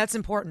 Oh, that's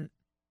important.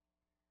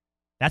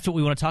 That's what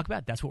we want to talk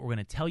about. That's what we're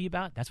going to tell you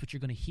about. That's what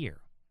you're going to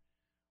hear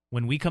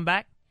when we come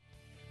back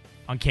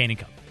on Cain and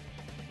Cupp.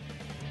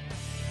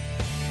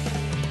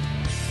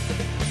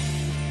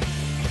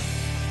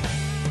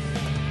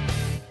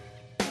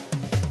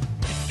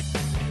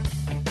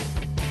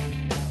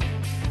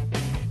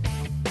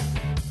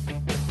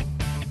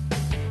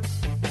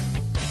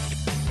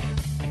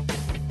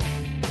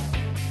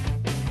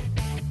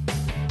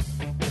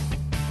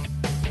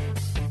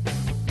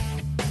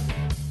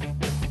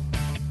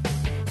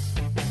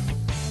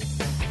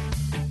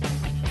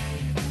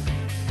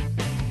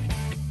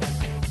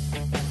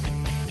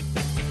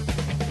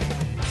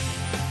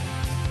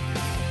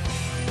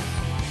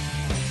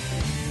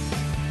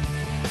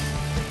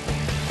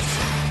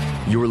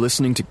 You're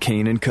listening to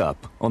Cain and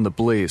Cupp on the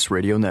Blaze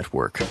Radio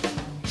Network.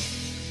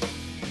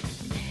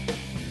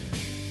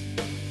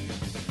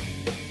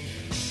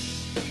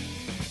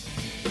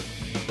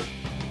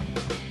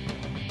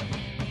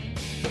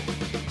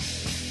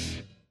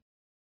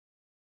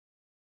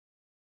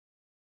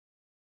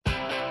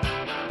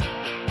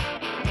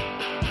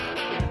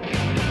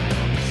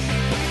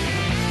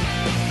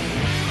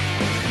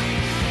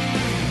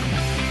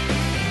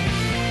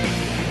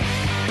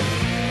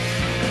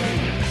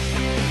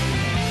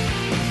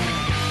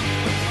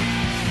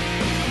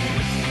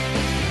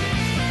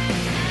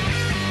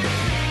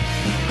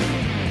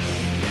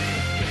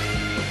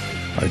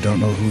 I don't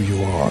know who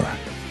you are.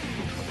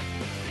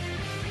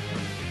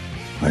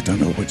 I don't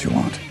know what you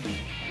want.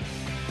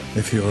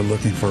 If you are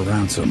looking for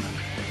ransom,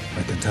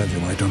 I can tell you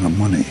I don't have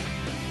money.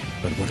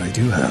 But what I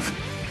do have,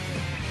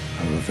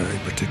 I have a very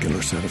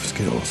particular set of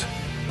skills.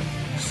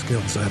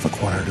 Skills I have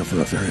acquired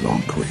over a very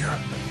long career.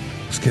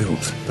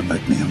 Skills that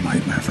make me a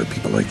nightmare for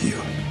people like you.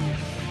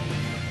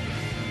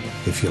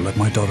 If you let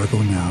my daughter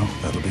go now,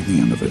 that'll be the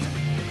end of it.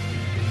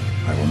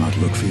 I will not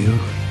look for you.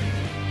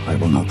 I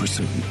will not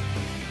pursue you.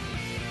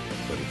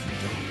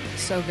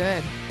 So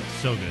good.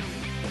 So good.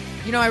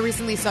 You know, I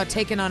recently saw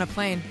Taken on a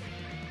Plane.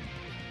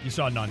 You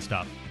saw it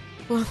nonstop.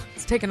 Well,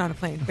 it's Taken on a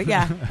Plane, but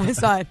yeah, I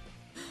saw it.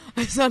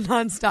 I saw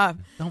nonstop.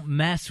 Don't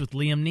mess with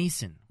Liam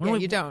Neeson.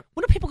 You don't.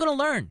 When are people going to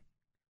learn?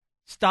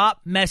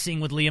 Stop messing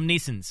with Liam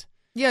Neeson's.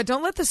 Yeah,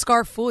 don't let the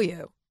scar fool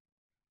you.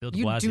 Bill de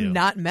You Blasio. do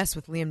not mess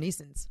with Liam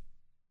Neeson's.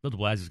 Bill de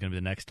Blasio is going to be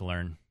the next to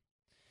learn.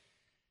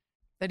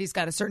 That he's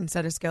got a certain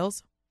set of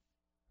skills.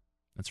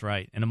 That's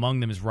right. And among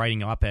them is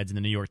writing op-eds in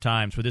the New York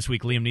Times, where this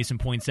week Liam Neeson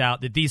points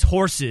out that these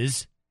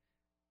horses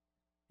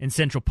in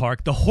Central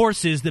Park, the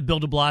horses that Bill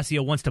de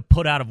Blasio wants to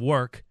put out of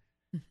work,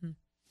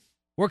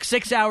 work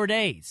 6-hour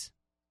days,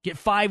 get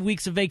 5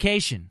 weeks of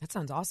vacation. That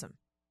sounds awesome.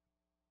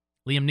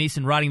 Liam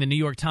Neeson, writing the New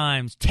York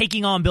Times,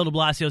 taking on Bill de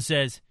Blasio,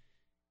 says,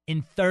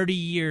 in 30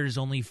 years,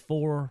 only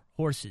 4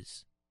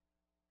 horses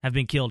have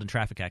been killed in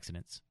traffic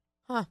accidents.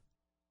 Huh.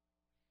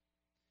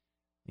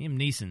 Liam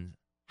Neeson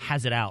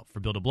has it out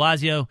for Bill de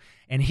Blasio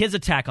and his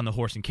attack on the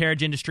horse and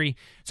carriage industry.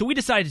 So we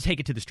decided to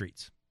take it to the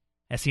streets.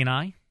 Essie and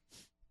I,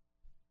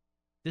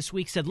 this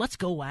week, said, let's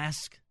go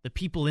ask the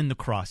people in the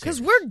crosshairs.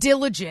 Because we're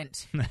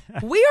diligent.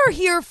 We are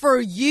here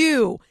for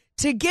you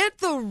to get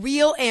the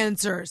real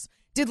answers.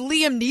 Did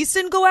Liam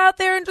Neeson go out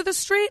there into the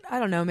street?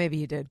 I don't know. Maybe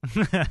he did.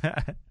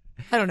 I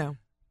don't know.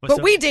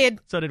 But we did.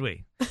 So did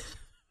we.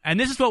 And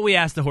this is what we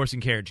asked the horse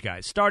and carriage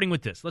guys, starting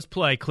with this. Let's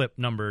play clip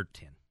number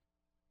 10.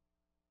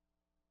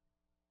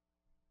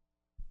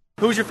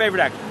 Who's your favorite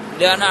actor?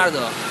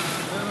 Leonardo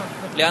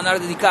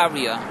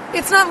DiCaprio.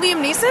 It's not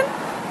Liam Neeson?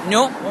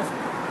 No.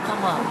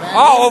 Come on, man.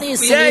 Oh, Liam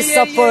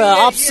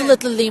Neeson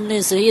absolutely Liam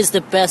Neeson. He is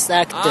the best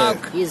actor.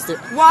 He's the.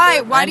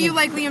 Why do you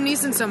like Liam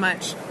Neeson so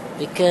much?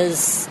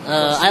 Because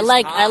I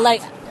like.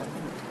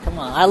 Come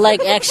on, I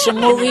like action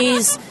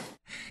movies.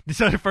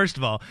 So first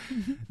of all,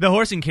 the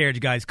horse and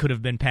carriage guys could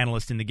have been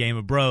panelists in the Game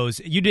of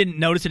Bros. You didn't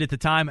notice it at the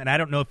time, and I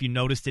don't know if you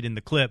noticed it in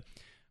the clip,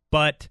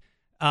 but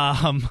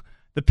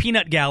the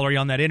peanut gallery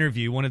on that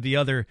interview, one of the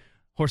other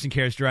horse and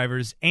carriage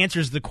drivers,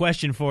 answers the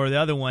question for the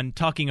other one,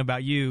 talking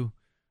about you.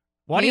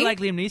 Why do you like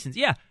Liam Neeson?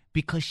 Yeah,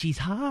 because she's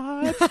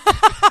hot.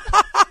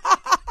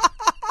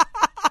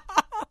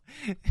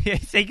 Yeah,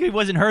 he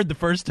wasn't heard the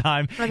first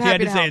time. He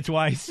had to say it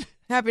twice.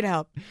 Happy to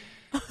help.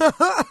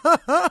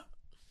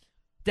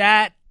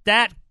 That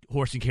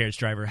horse and carriage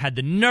driver had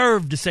the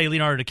nerve to say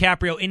Leonardo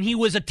DiCaprio, and he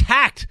was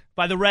attacked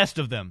by the rest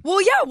of them.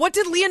 Well, yeah, what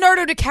did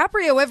Leonardo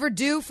DiCaprio ever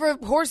do for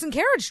horse and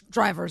carriage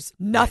drivers?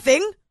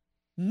 Nothing.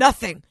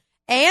 Nothing.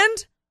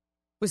 And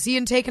was he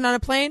in Taken on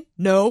a Plane?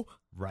 No.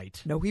 Right.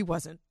 No, he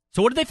wasn't.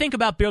 So what did they think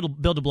about Bill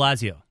de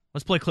Blasio?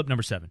 Let's play clip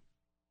number 7.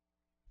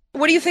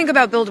 What do you think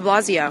about Bill de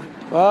Blasio?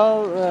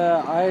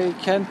 Well, I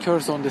can't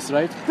curse on this,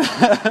 right?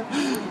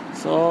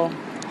 So,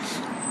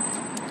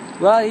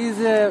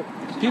 well,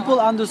 people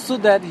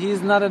understood that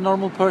he's not a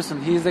normal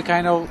person. He's a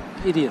kind of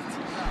idiot.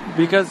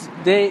 Because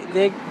they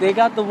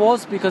got the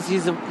votes because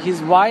he's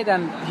white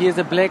and he has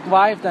a black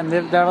wife and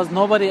there was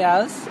nobody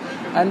else.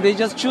 And they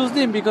just chose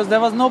him because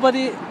there was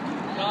nobody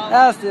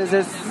else as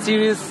a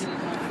serious...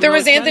 There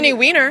was Anthony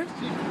Weiner.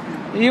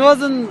 He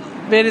wasn't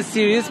very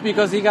serious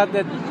because he got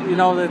that,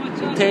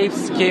 the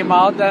tapes came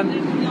out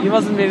and he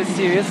wasn't very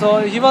serious. So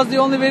he was the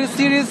only very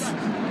serious,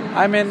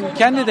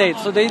 candidate.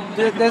 So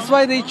that's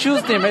why they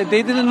chose him.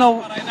 They didn't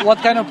know what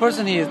kind of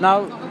person he is.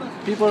 Now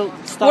people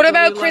start. What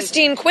about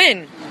Christine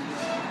Quinn?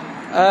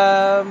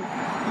 Yeah,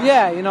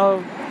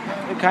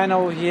 kind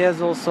of he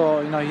has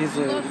also, he's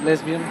a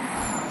lesbian.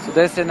 So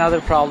that's another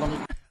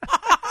problem.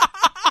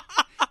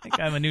 I think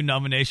I have a new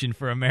nomination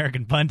for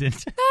American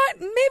Pundit.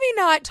 Maybe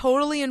not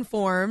totally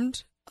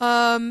informed.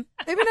 Maybe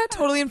not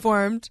totally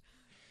informed.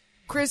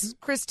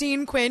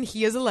 Christine Quinn,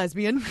 he is a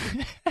lesbian.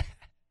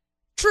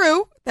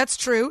 True, that's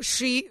true.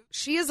 She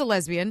is a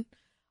lesbian.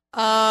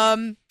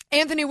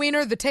 Anthony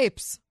Weiner, the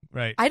tapes.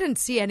 Right. I didn't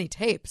see any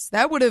tapes.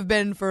 That would have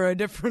been for a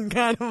different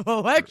kind of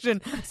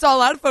election. Saw a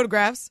lot of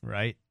photographs.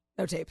 Right.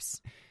 No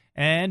tapes.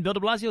 And Bill de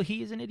Blasio,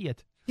 he is an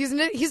idiot. He's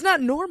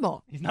not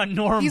normal. He's not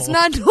normal. He's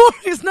not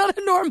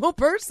a normal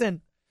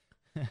person.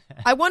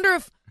 I wonder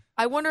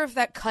if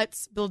that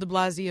cuts Bill de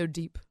Blasio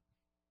deep,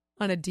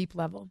 on a deep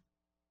level.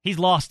 He's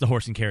lost the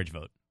horse and carriage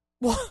vote.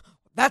 Well,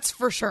 that's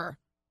for sure.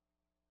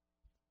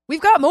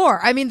 We've got more.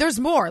 I mean, there's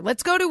more.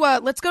 Let's go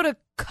to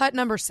cut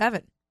number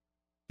 7.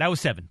 That was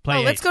 7.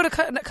 Play 8. Let's go to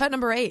cut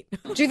number 8.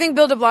 Do you think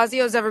Bill de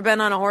Blasio has ever been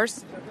on a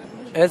horse?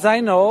 As I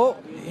know,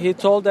 he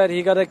told that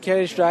he got a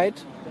carriage ride.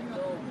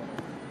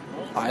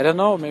 I don't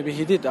know. Maybe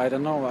he did. I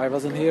don't know. I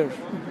wasn't here.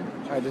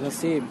 I didn't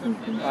see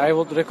him. I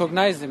would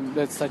recognize him.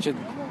 That's such a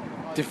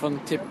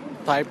different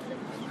type.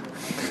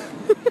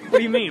 What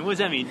do you mean? What does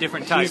that mean?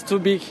 Different type? He's too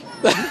big.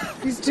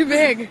 He's too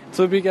big.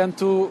 Too big and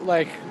too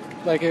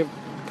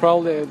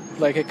probably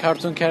like a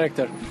cartoon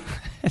character.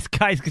 This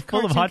guy's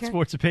full of hot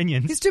sports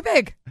opinions. He's too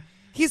big.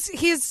 He's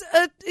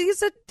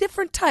a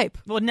different type.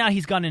 Well, now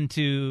he's gone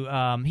into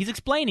he's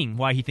explaining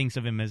why he thinks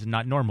of him as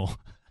not normal,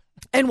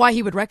 and why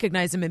he would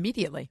recognize him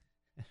immediately.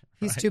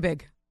 He's too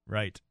big.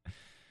 Right.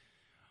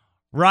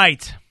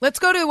 Let's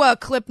go to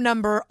clip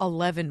number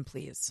 11,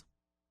 please.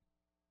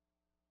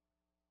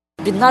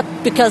 Not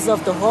because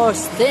of the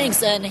horse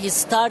things, and he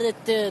started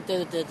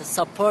to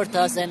support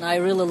us, and I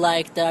really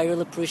liked that. I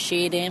really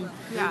appreciate him.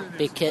 Yeah.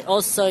 Because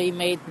also he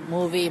made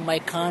movie in my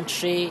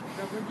country.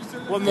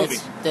 What movie?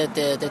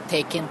 The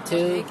Taken 2.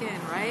 Taken,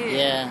 right?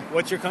 Yeah.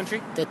 What's your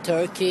country? The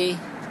Turkey.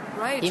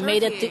 Right. He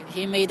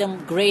made a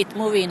great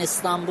movie in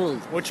Istanbul.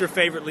 What's your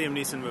favorite Liam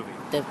Neeson movie?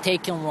 The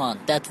Taken 1.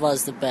 That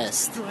was the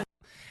best.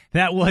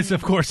 That was,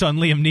 of course, on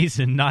Liam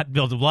Neeson, not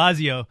Bill de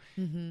Blasio.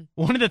 Mm-hmm.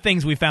 One of the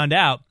things we found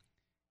out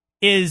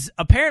is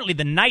apparently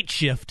the night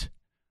shift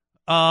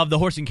of the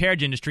horse and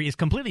carriage industry is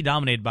completely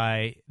dominated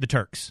by the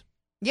Turks.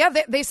 Yeah,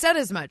 they said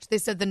as much. They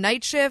said the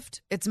night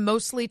shift, it's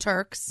mostly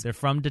Turks. They're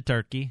from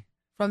Turkey.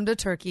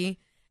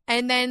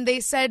 And then they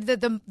said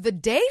that the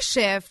day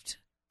shift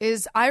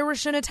is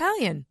Irish and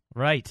Italian.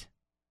 Right.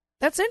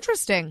 That's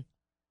interesting.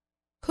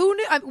 Who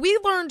knew? We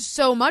learned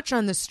so much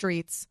on the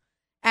streets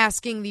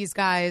asking these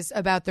guys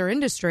about their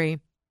industry.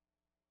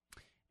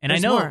 And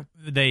There's I know more.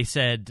 They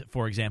said,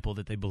 for example,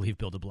 that they believe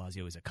Bill de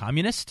Blasio is a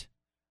communist,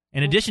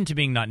 in addition to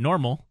being not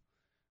normal.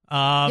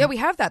 Yeah, we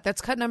have that.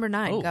 That's cut number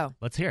 9. Oh, Go.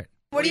 let's hear it.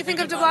 What do you think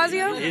of de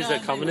Blasio? He's a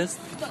communist.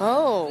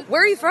 Oh,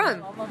 where are you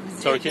from?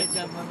 Turkey.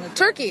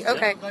 Turkey,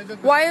 okay.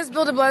 Why is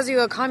Bill de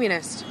Blasio a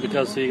communist?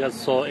 Because he got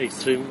so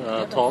extreme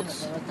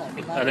thoughts,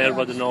 and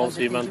everybody knows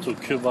he went to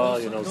Cuba,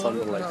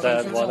 something like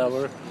that,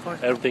 whatever.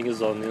 Everything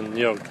is on the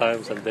New York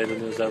Times and Daily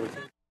News,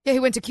 everything. Yeah, he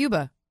went to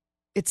Cuba.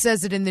 It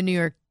says it in the New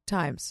York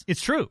Times.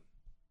 It's true.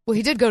 Well,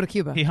 he did go to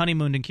Cuba. He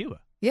honeymooned in Cuba.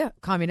 Yeah,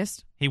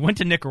 communist. He went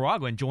to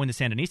Nicaragua and joined the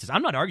Sandinistas.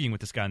 I'm not arguing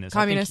with this guy on this.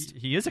 Communist. I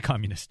think he is a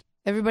communist.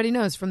 Everybody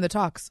knows from the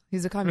talks.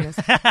 He's a communist.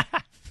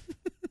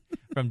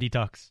 From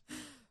Detox.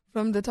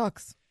 From the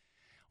talks.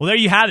 Well, there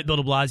you have it, Bill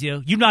de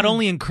Blasio. You not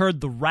only incurred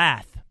the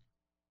wrath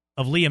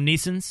of Liam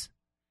Neeson's,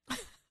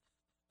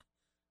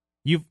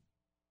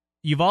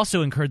 you've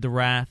also incurred the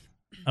wrath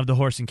of the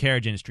horse and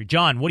carriage industry.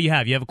 John, what do you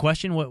have? You have a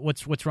question?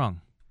 What's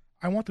wrong?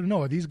 I want to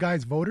know, are these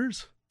guys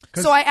voters?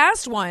 So I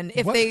asked one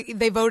if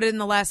they voted in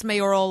the last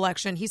mayoral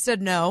election. He said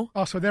no.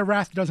 Oh, so their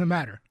wrath doesn't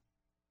matter.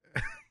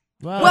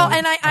 Well,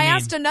 and I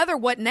asked another,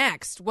 what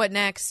next? What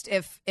next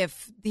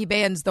if he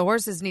bans the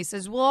horses? And he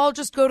says, well, I'll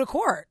just go to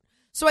court.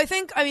 So I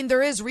think,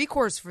 there is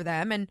recourse for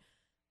them. And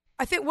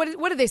I think,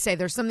 what did they say?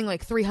 There's something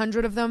like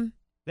 300 of them?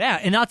 Yeah,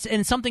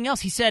 and something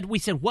else. We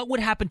said, what would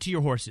happen to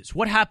your horses?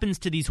 What happens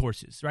to these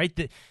horses, right?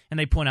 And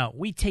they point out,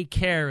 we take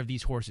care of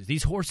these horses.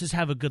 These horses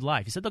have a good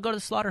life. He said they'll go to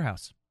the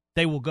slaughterhouse.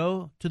 They will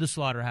go to the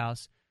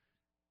slaughterhouse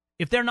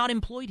if they're not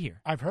employed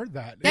here. I've heard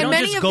that. They don't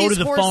just go to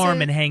the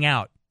farm and hang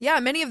out. Yeah,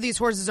 many of these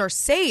horses are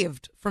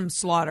saved from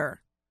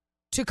slaughter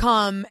to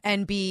come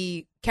and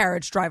be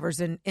carriage drivers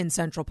in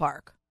Central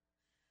Park.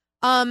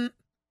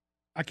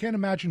 I can't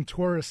imagine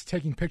tourists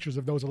taking pictures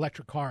of those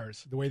electric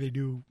cars the way they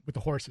do with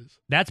the horses.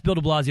 That's Bill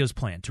de Blasio's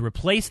plan, to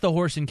replace the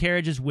horse and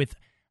carriages with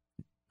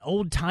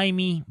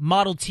old-timey,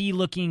 Model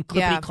T-looking,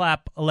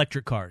 clippity-clap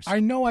electric cars.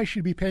 I know I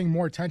should be paying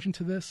more attention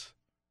to this,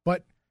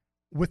 but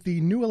with the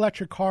new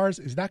electric cars,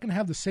 is that going to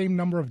have the same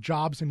number of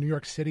jobs in New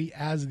York City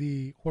as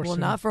the horse? Well,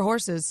 not for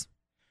horses.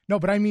 No,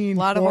 but I mean, a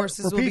lot of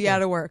horses will be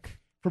out of work.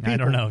 For people. I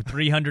don't know,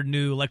 300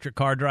 new electric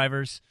car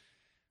drivers.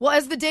 Well,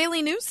 as the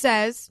Daily News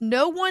says,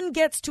 no one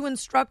gets to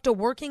instruct a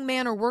working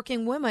man or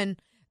working woman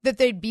that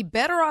they'd be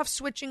better off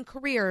switching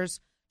careers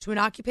to an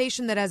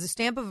occupation that has a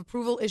stamp of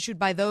approval issued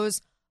by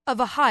those of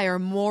a higher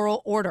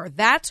moral order.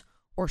 That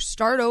or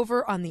start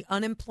over on the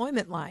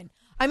unemployment line.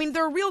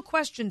 There are real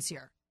questions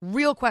here.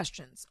 Real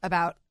questions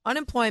about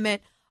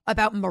unemployment,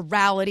 about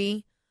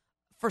morality,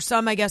 for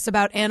some, I guess,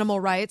 about animal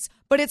rights.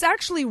 But it's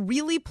actually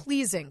really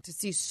pleasing to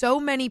see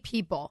so many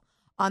people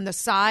on the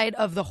side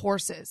of the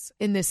horses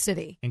in this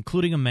city.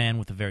 Including a man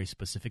with a very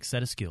specific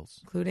set of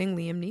skills. Including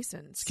Liam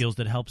Neeson. Skills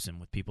that helps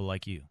him with people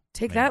like you.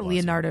 Take that,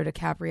 Leonardo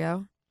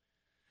DiCaprio.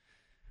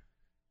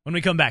 When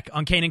we come back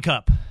on Cain and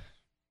Cupp.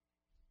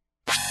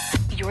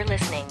 You're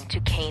listening to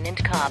Cain and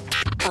Cupp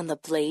on the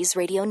Blaze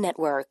Radio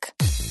Network.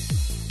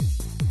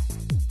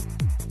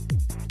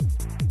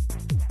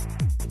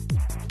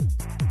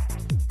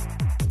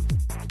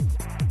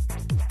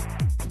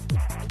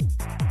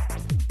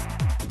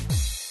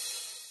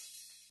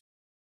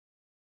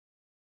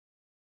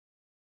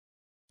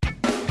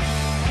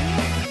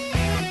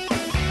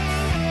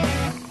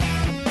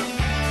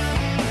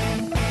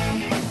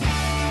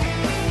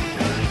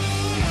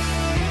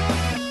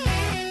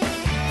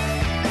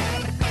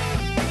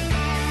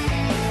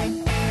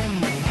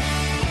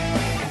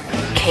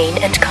 Cain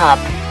and Cupp.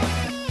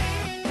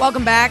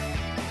 Welcome back.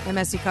 I'm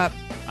Essie Cupp.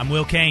 I'm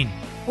Will Cain.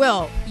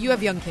 Will, you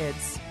have young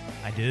kids.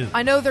 I do.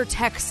 I know they're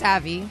tech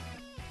savvy.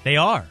 They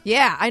are.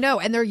 Yeah, I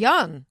know. And they're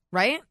young,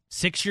 right?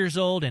 6 years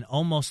old and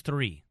almost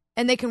 3.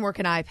 And they can work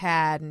an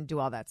iPad and do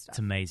all that stuff. It's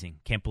amazing.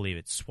 Can't believe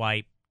it.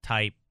 Swipe,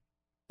 type.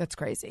 That's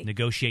crazy.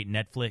 Negotiate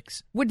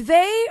Netflix. Would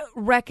they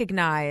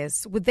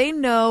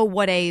know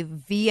what a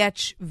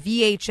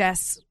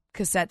VHS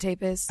cassette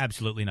tape is?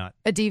 Absolutely not.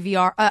 A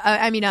DVR?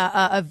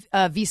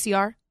 A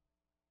VCR?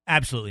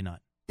 Absolutely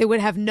not. They would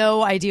have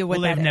no idea what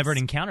that is. They've never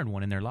encountered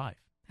one in their life.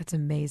 That's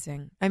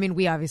amazing. I mean,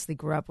 we obviously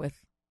grew up with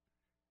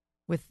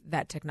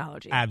that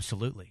technology.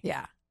 Absolutely.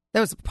 Yeah. That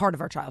was part of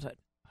our childhood.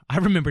 I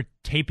remember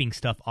taping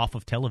stuff off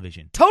of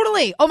television.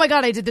 Totally. Oh, my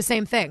God. I did the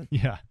same thing.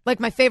 Yeah. Like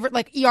my favorite,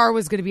 ER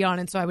was going to be on,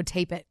 and so I would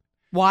tape it.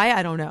 Why?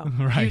 I don't know.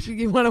 Right.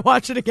 You want to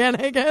watch it again,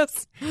 I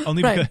guess?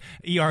 Only right.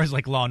 because ER is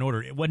like Law and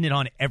Order. Wasn't it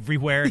on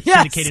everywhere? Yes.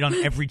 Syndicated on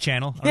every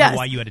channel? I don't know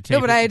why you had to tape it.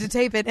 No, but I had to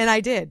tape it, and I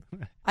did.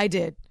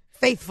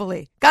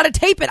 Faithfully. Got to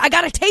tape it. I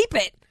got to tape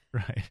it.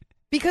 Right.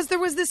 Because there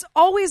was this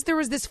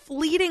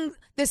fleeting,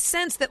 this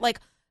sense that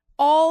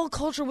all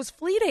culture was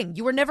fleeting.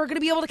 You were never going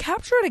to be able to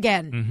capture it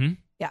again. Mm-hmm.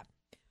 Yeah.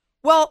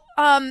 Well,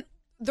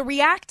 the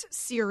React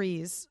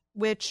series,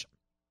 which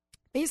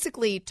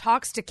basically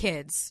talks to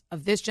kids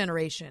of this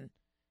generation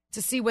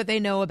to see what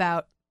they know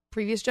about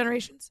previous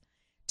generations,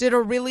 did a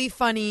really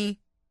funny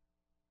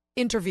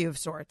interview of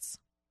sorts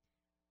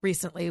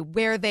recently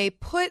where they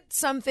put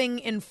something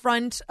in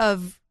front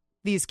of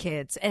these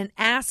kids and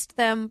asked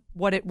them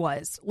what it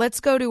was. Let's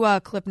go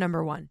to clip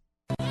number 1.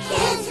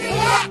 Kids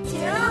react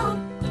to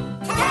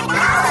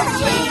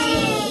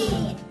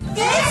technology.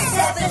 This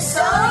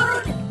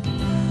episode,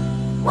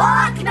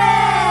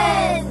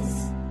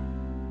 Walkmans.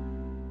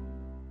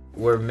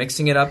 We're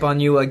mixing it up on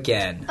you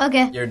again.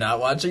 Okay. You're not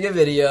watching a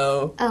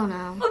video. Oh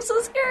no. I'm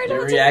so scared.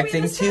 You're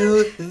reacting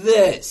to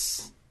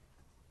this.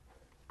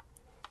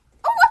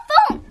 Oh, what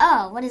phone?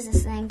 Oh, what is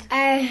this thing? I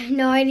have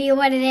no idea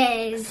what it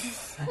is.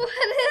 What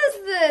is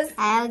this?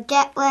 I'll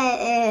get what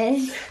it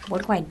is.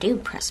 What do I do?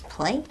 Press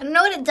play? I don't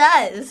know what it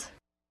does.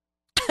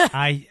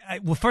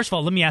 Well, first of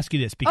all, let me ask you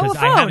this because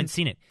I haven't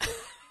seen it.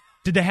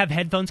 Did they have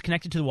headphones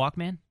connected to the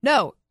Walkman?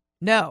 No.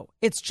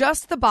 It's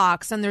just the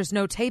box, and there's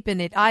no tape in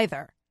it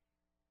either.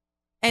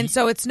 And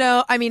so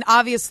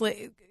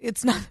obviously,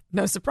 it's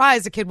no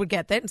surprise a kid would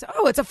get that and say,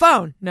 oh, it's a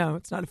phone. No,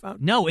 it's not a phone.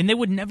 No, and they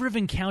would never have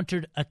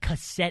encountered a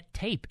cassette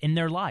tape in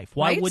their life.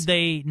 Why would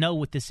they know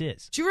what this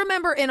is? Do you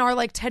remember in our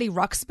Teddy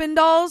Ruxpin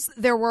dolls,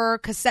 there were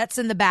cassettes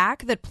in the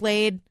back that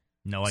played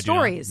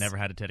stories? No, I never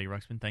had a Teddy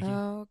Ruxpin. Thank you.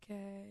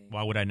 Okay.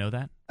 Why would I know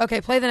that?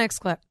 Okay, play the next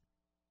clip.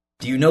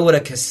 Do you know what a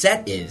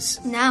cassette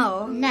is?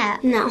 No.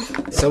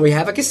 So we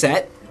have a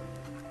cassette.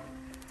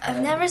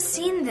 I've never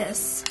seen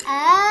this.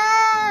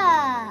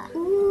 Ah.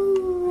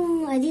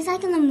 Ooh, are these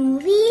in the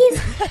movies?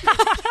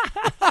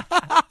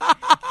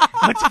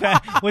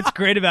 What's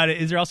great about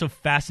it is they're also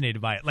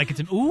fascinated by it. It's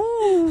an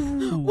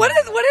ooh. What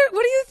do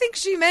you think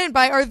she meant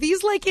by are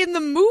these in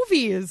the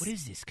movies? What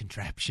is this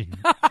contraption?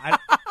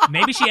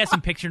 Maybe she has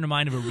some picture in her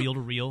mind of a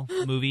reel-to-reel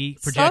movie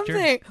projector.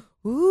 Something.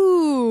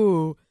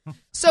 Ooh.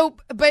 So,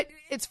 but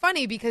it's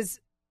funny because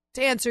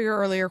to answer your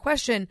earlier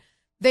question,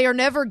 they are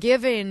never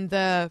given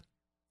the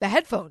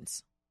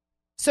headphones.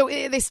 So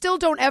they still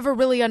don't ever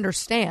really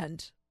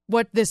understand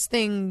what this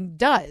thing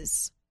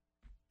does.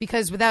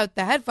 Because without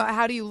the headphone,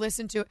 how do you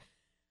listen to it?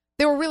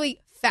 They were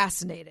really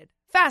fascinated.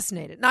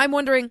 Now I'm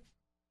wondering,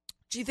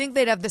 do you think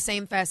they'd have the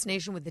same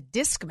fascination with the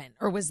Discman?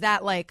 Or was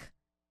that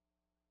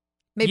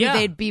maybe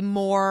they'd be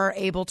more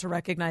able to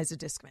recognize a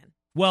Discman?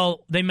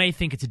 Well, they may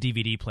think it's a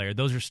DVD player.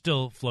 Those are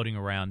still floating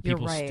around. You're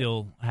People right.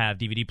 still have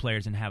DVD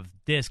players and have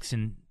discs,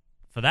 and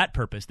for that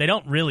purpose, they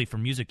don't really for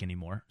music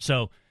anymore.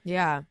 So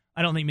yeah,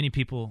 I don't think many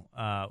people,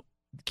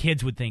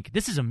 kids would think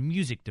this is a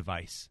music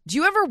device. Do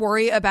you ever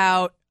worry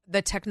about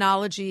the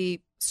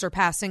technology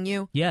surpassing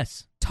you?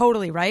 Yes.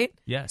 Totally, right?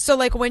 Yes. So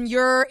when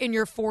you're in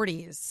your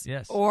 40s,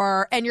 yes,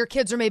 and your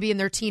kids are maybe in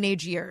their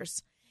teenage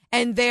years,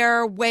 and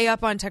they're way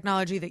up on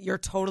technology that you're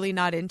totally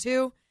not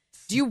into,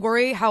 do you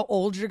worry how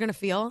old you're going to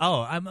feel?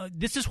 Oh,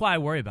 this is why I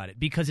worry about it,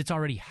 because it's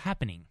already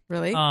happening.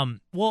 Really?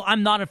 Well,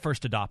 I'm not a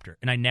first adopter,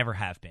 and I never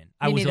have been.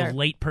 I was a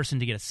late person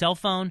to get a cell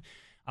phone.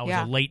 I was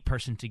a late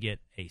person to get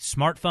a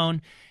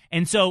smartphone.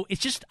 And so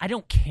it's just, I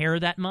don't care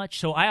that much.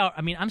 So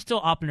I'm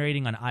still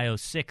operating on iOS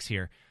 6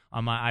 here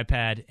on my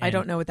iPad. I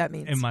don't know what that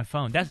means. In my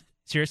phone.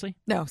 Seriously?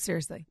 No,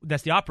 seriously.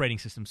 That's the operating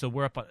system. So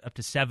we're up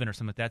to 7 or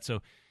something like that.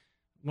 So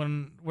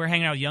when we're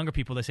hanging out with younger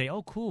people, they say,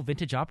 oh, cool,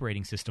 vintage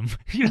operating system.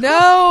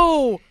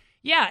 No!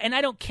 Yeah, and I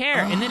don't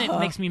care. And then it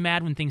makes me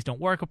mad when things don't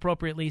work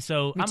appropriately.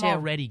 So Me I'm too.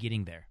 already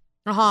getting there.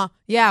 Uh-huh.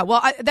 Yeah,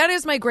 well, that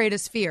is my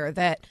greatest fear,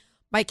 that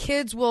my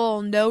kids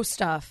will know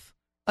stuff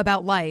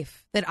about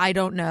life that I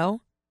don't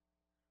know.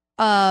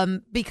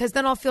 Because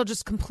then I'll feel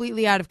just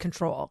completely out of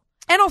control.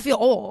 And I'll feel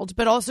old,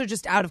 but also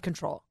just out of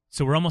control.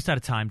 So we're almost out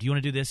of time. Do you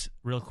want to do this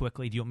real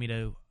quickly? Do you want me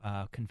to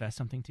confess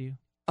something to you?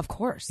 Of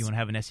course. You want to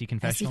have an SE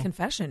confessional? SE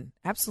confession.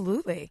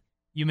 Absolutely.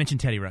 You mentioned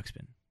Teddy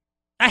Ruxpin.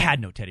 I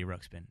had no Teddy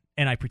Ruxpin,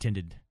 and I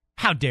pretended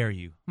How dare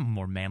you? I'm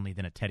more manly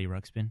than a Teddy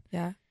Ruxpin.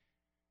 Yeah.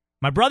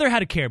 My brother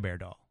had a Care Bear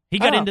doll. He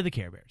got into the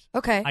Care Bears.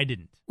 Okay. I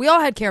didn't. We all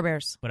had Care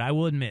Bears. But I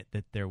will admit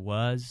that there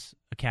was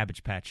a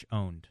Cabbage Patch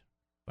owned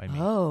by me.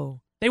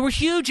 Oh. They were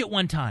huge at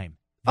one time.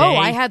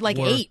 I had like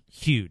were 8.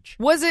 Huge.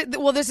 Was it?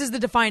 Well, this is the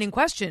defining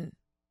question.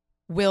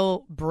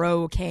 Will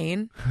Bro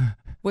Cain,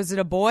 was it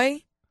a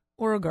boy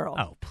or a girl?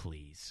 Oh,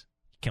 please.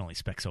 You can only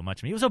expect so much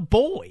of me. It was a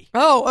boy.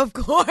 Oh, of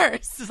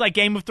course. This is like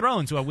Game of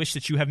Thrones, so I wish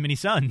that you have many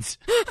sons.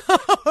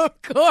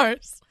 Of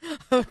course.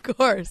 Of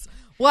course.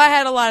 Well, I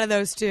had a lot of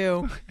those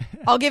too.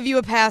 I'll give you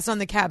a pass on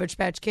the Cabbage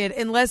Patch Kid,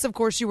 unless, of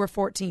course, you were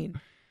 14.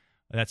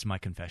 That's my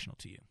confessional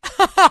to you.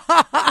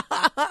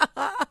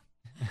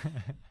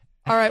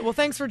 All right. Well,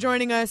 thanks for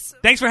joining us.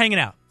 Thanks for hanging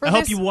out. I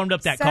hope you warmed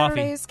up that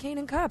Saturday's coffee. Cain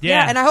and Cupp.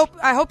 Yeah. And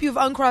I hope you've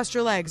uncrossed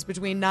your legs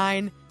between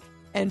 9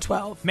 and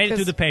 12. Made it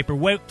through the paper,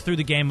 whipped through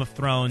the Game of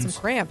Thrones.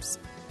 Some cramps.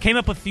 Came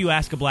up with a few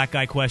Ask a Black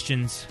Guy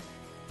questions,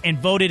 and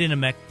voted in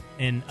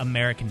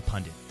American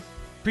Pundit.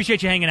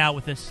 Appreciate you hanging out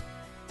with us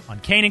on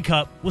Cain and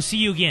Cupp. We'll see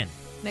you again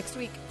next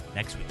week.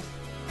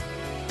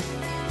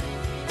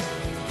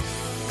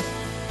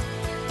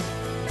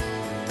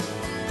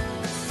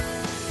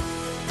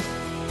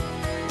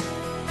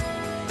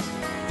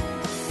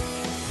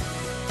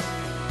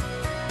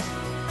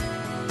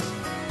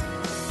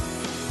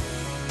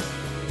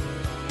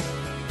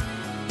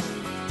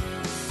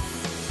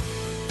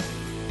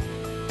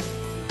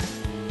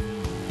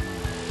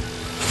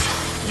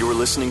 You're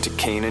listening to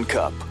Cain and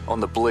Cupp on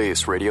the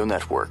Blaze Radio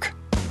Network.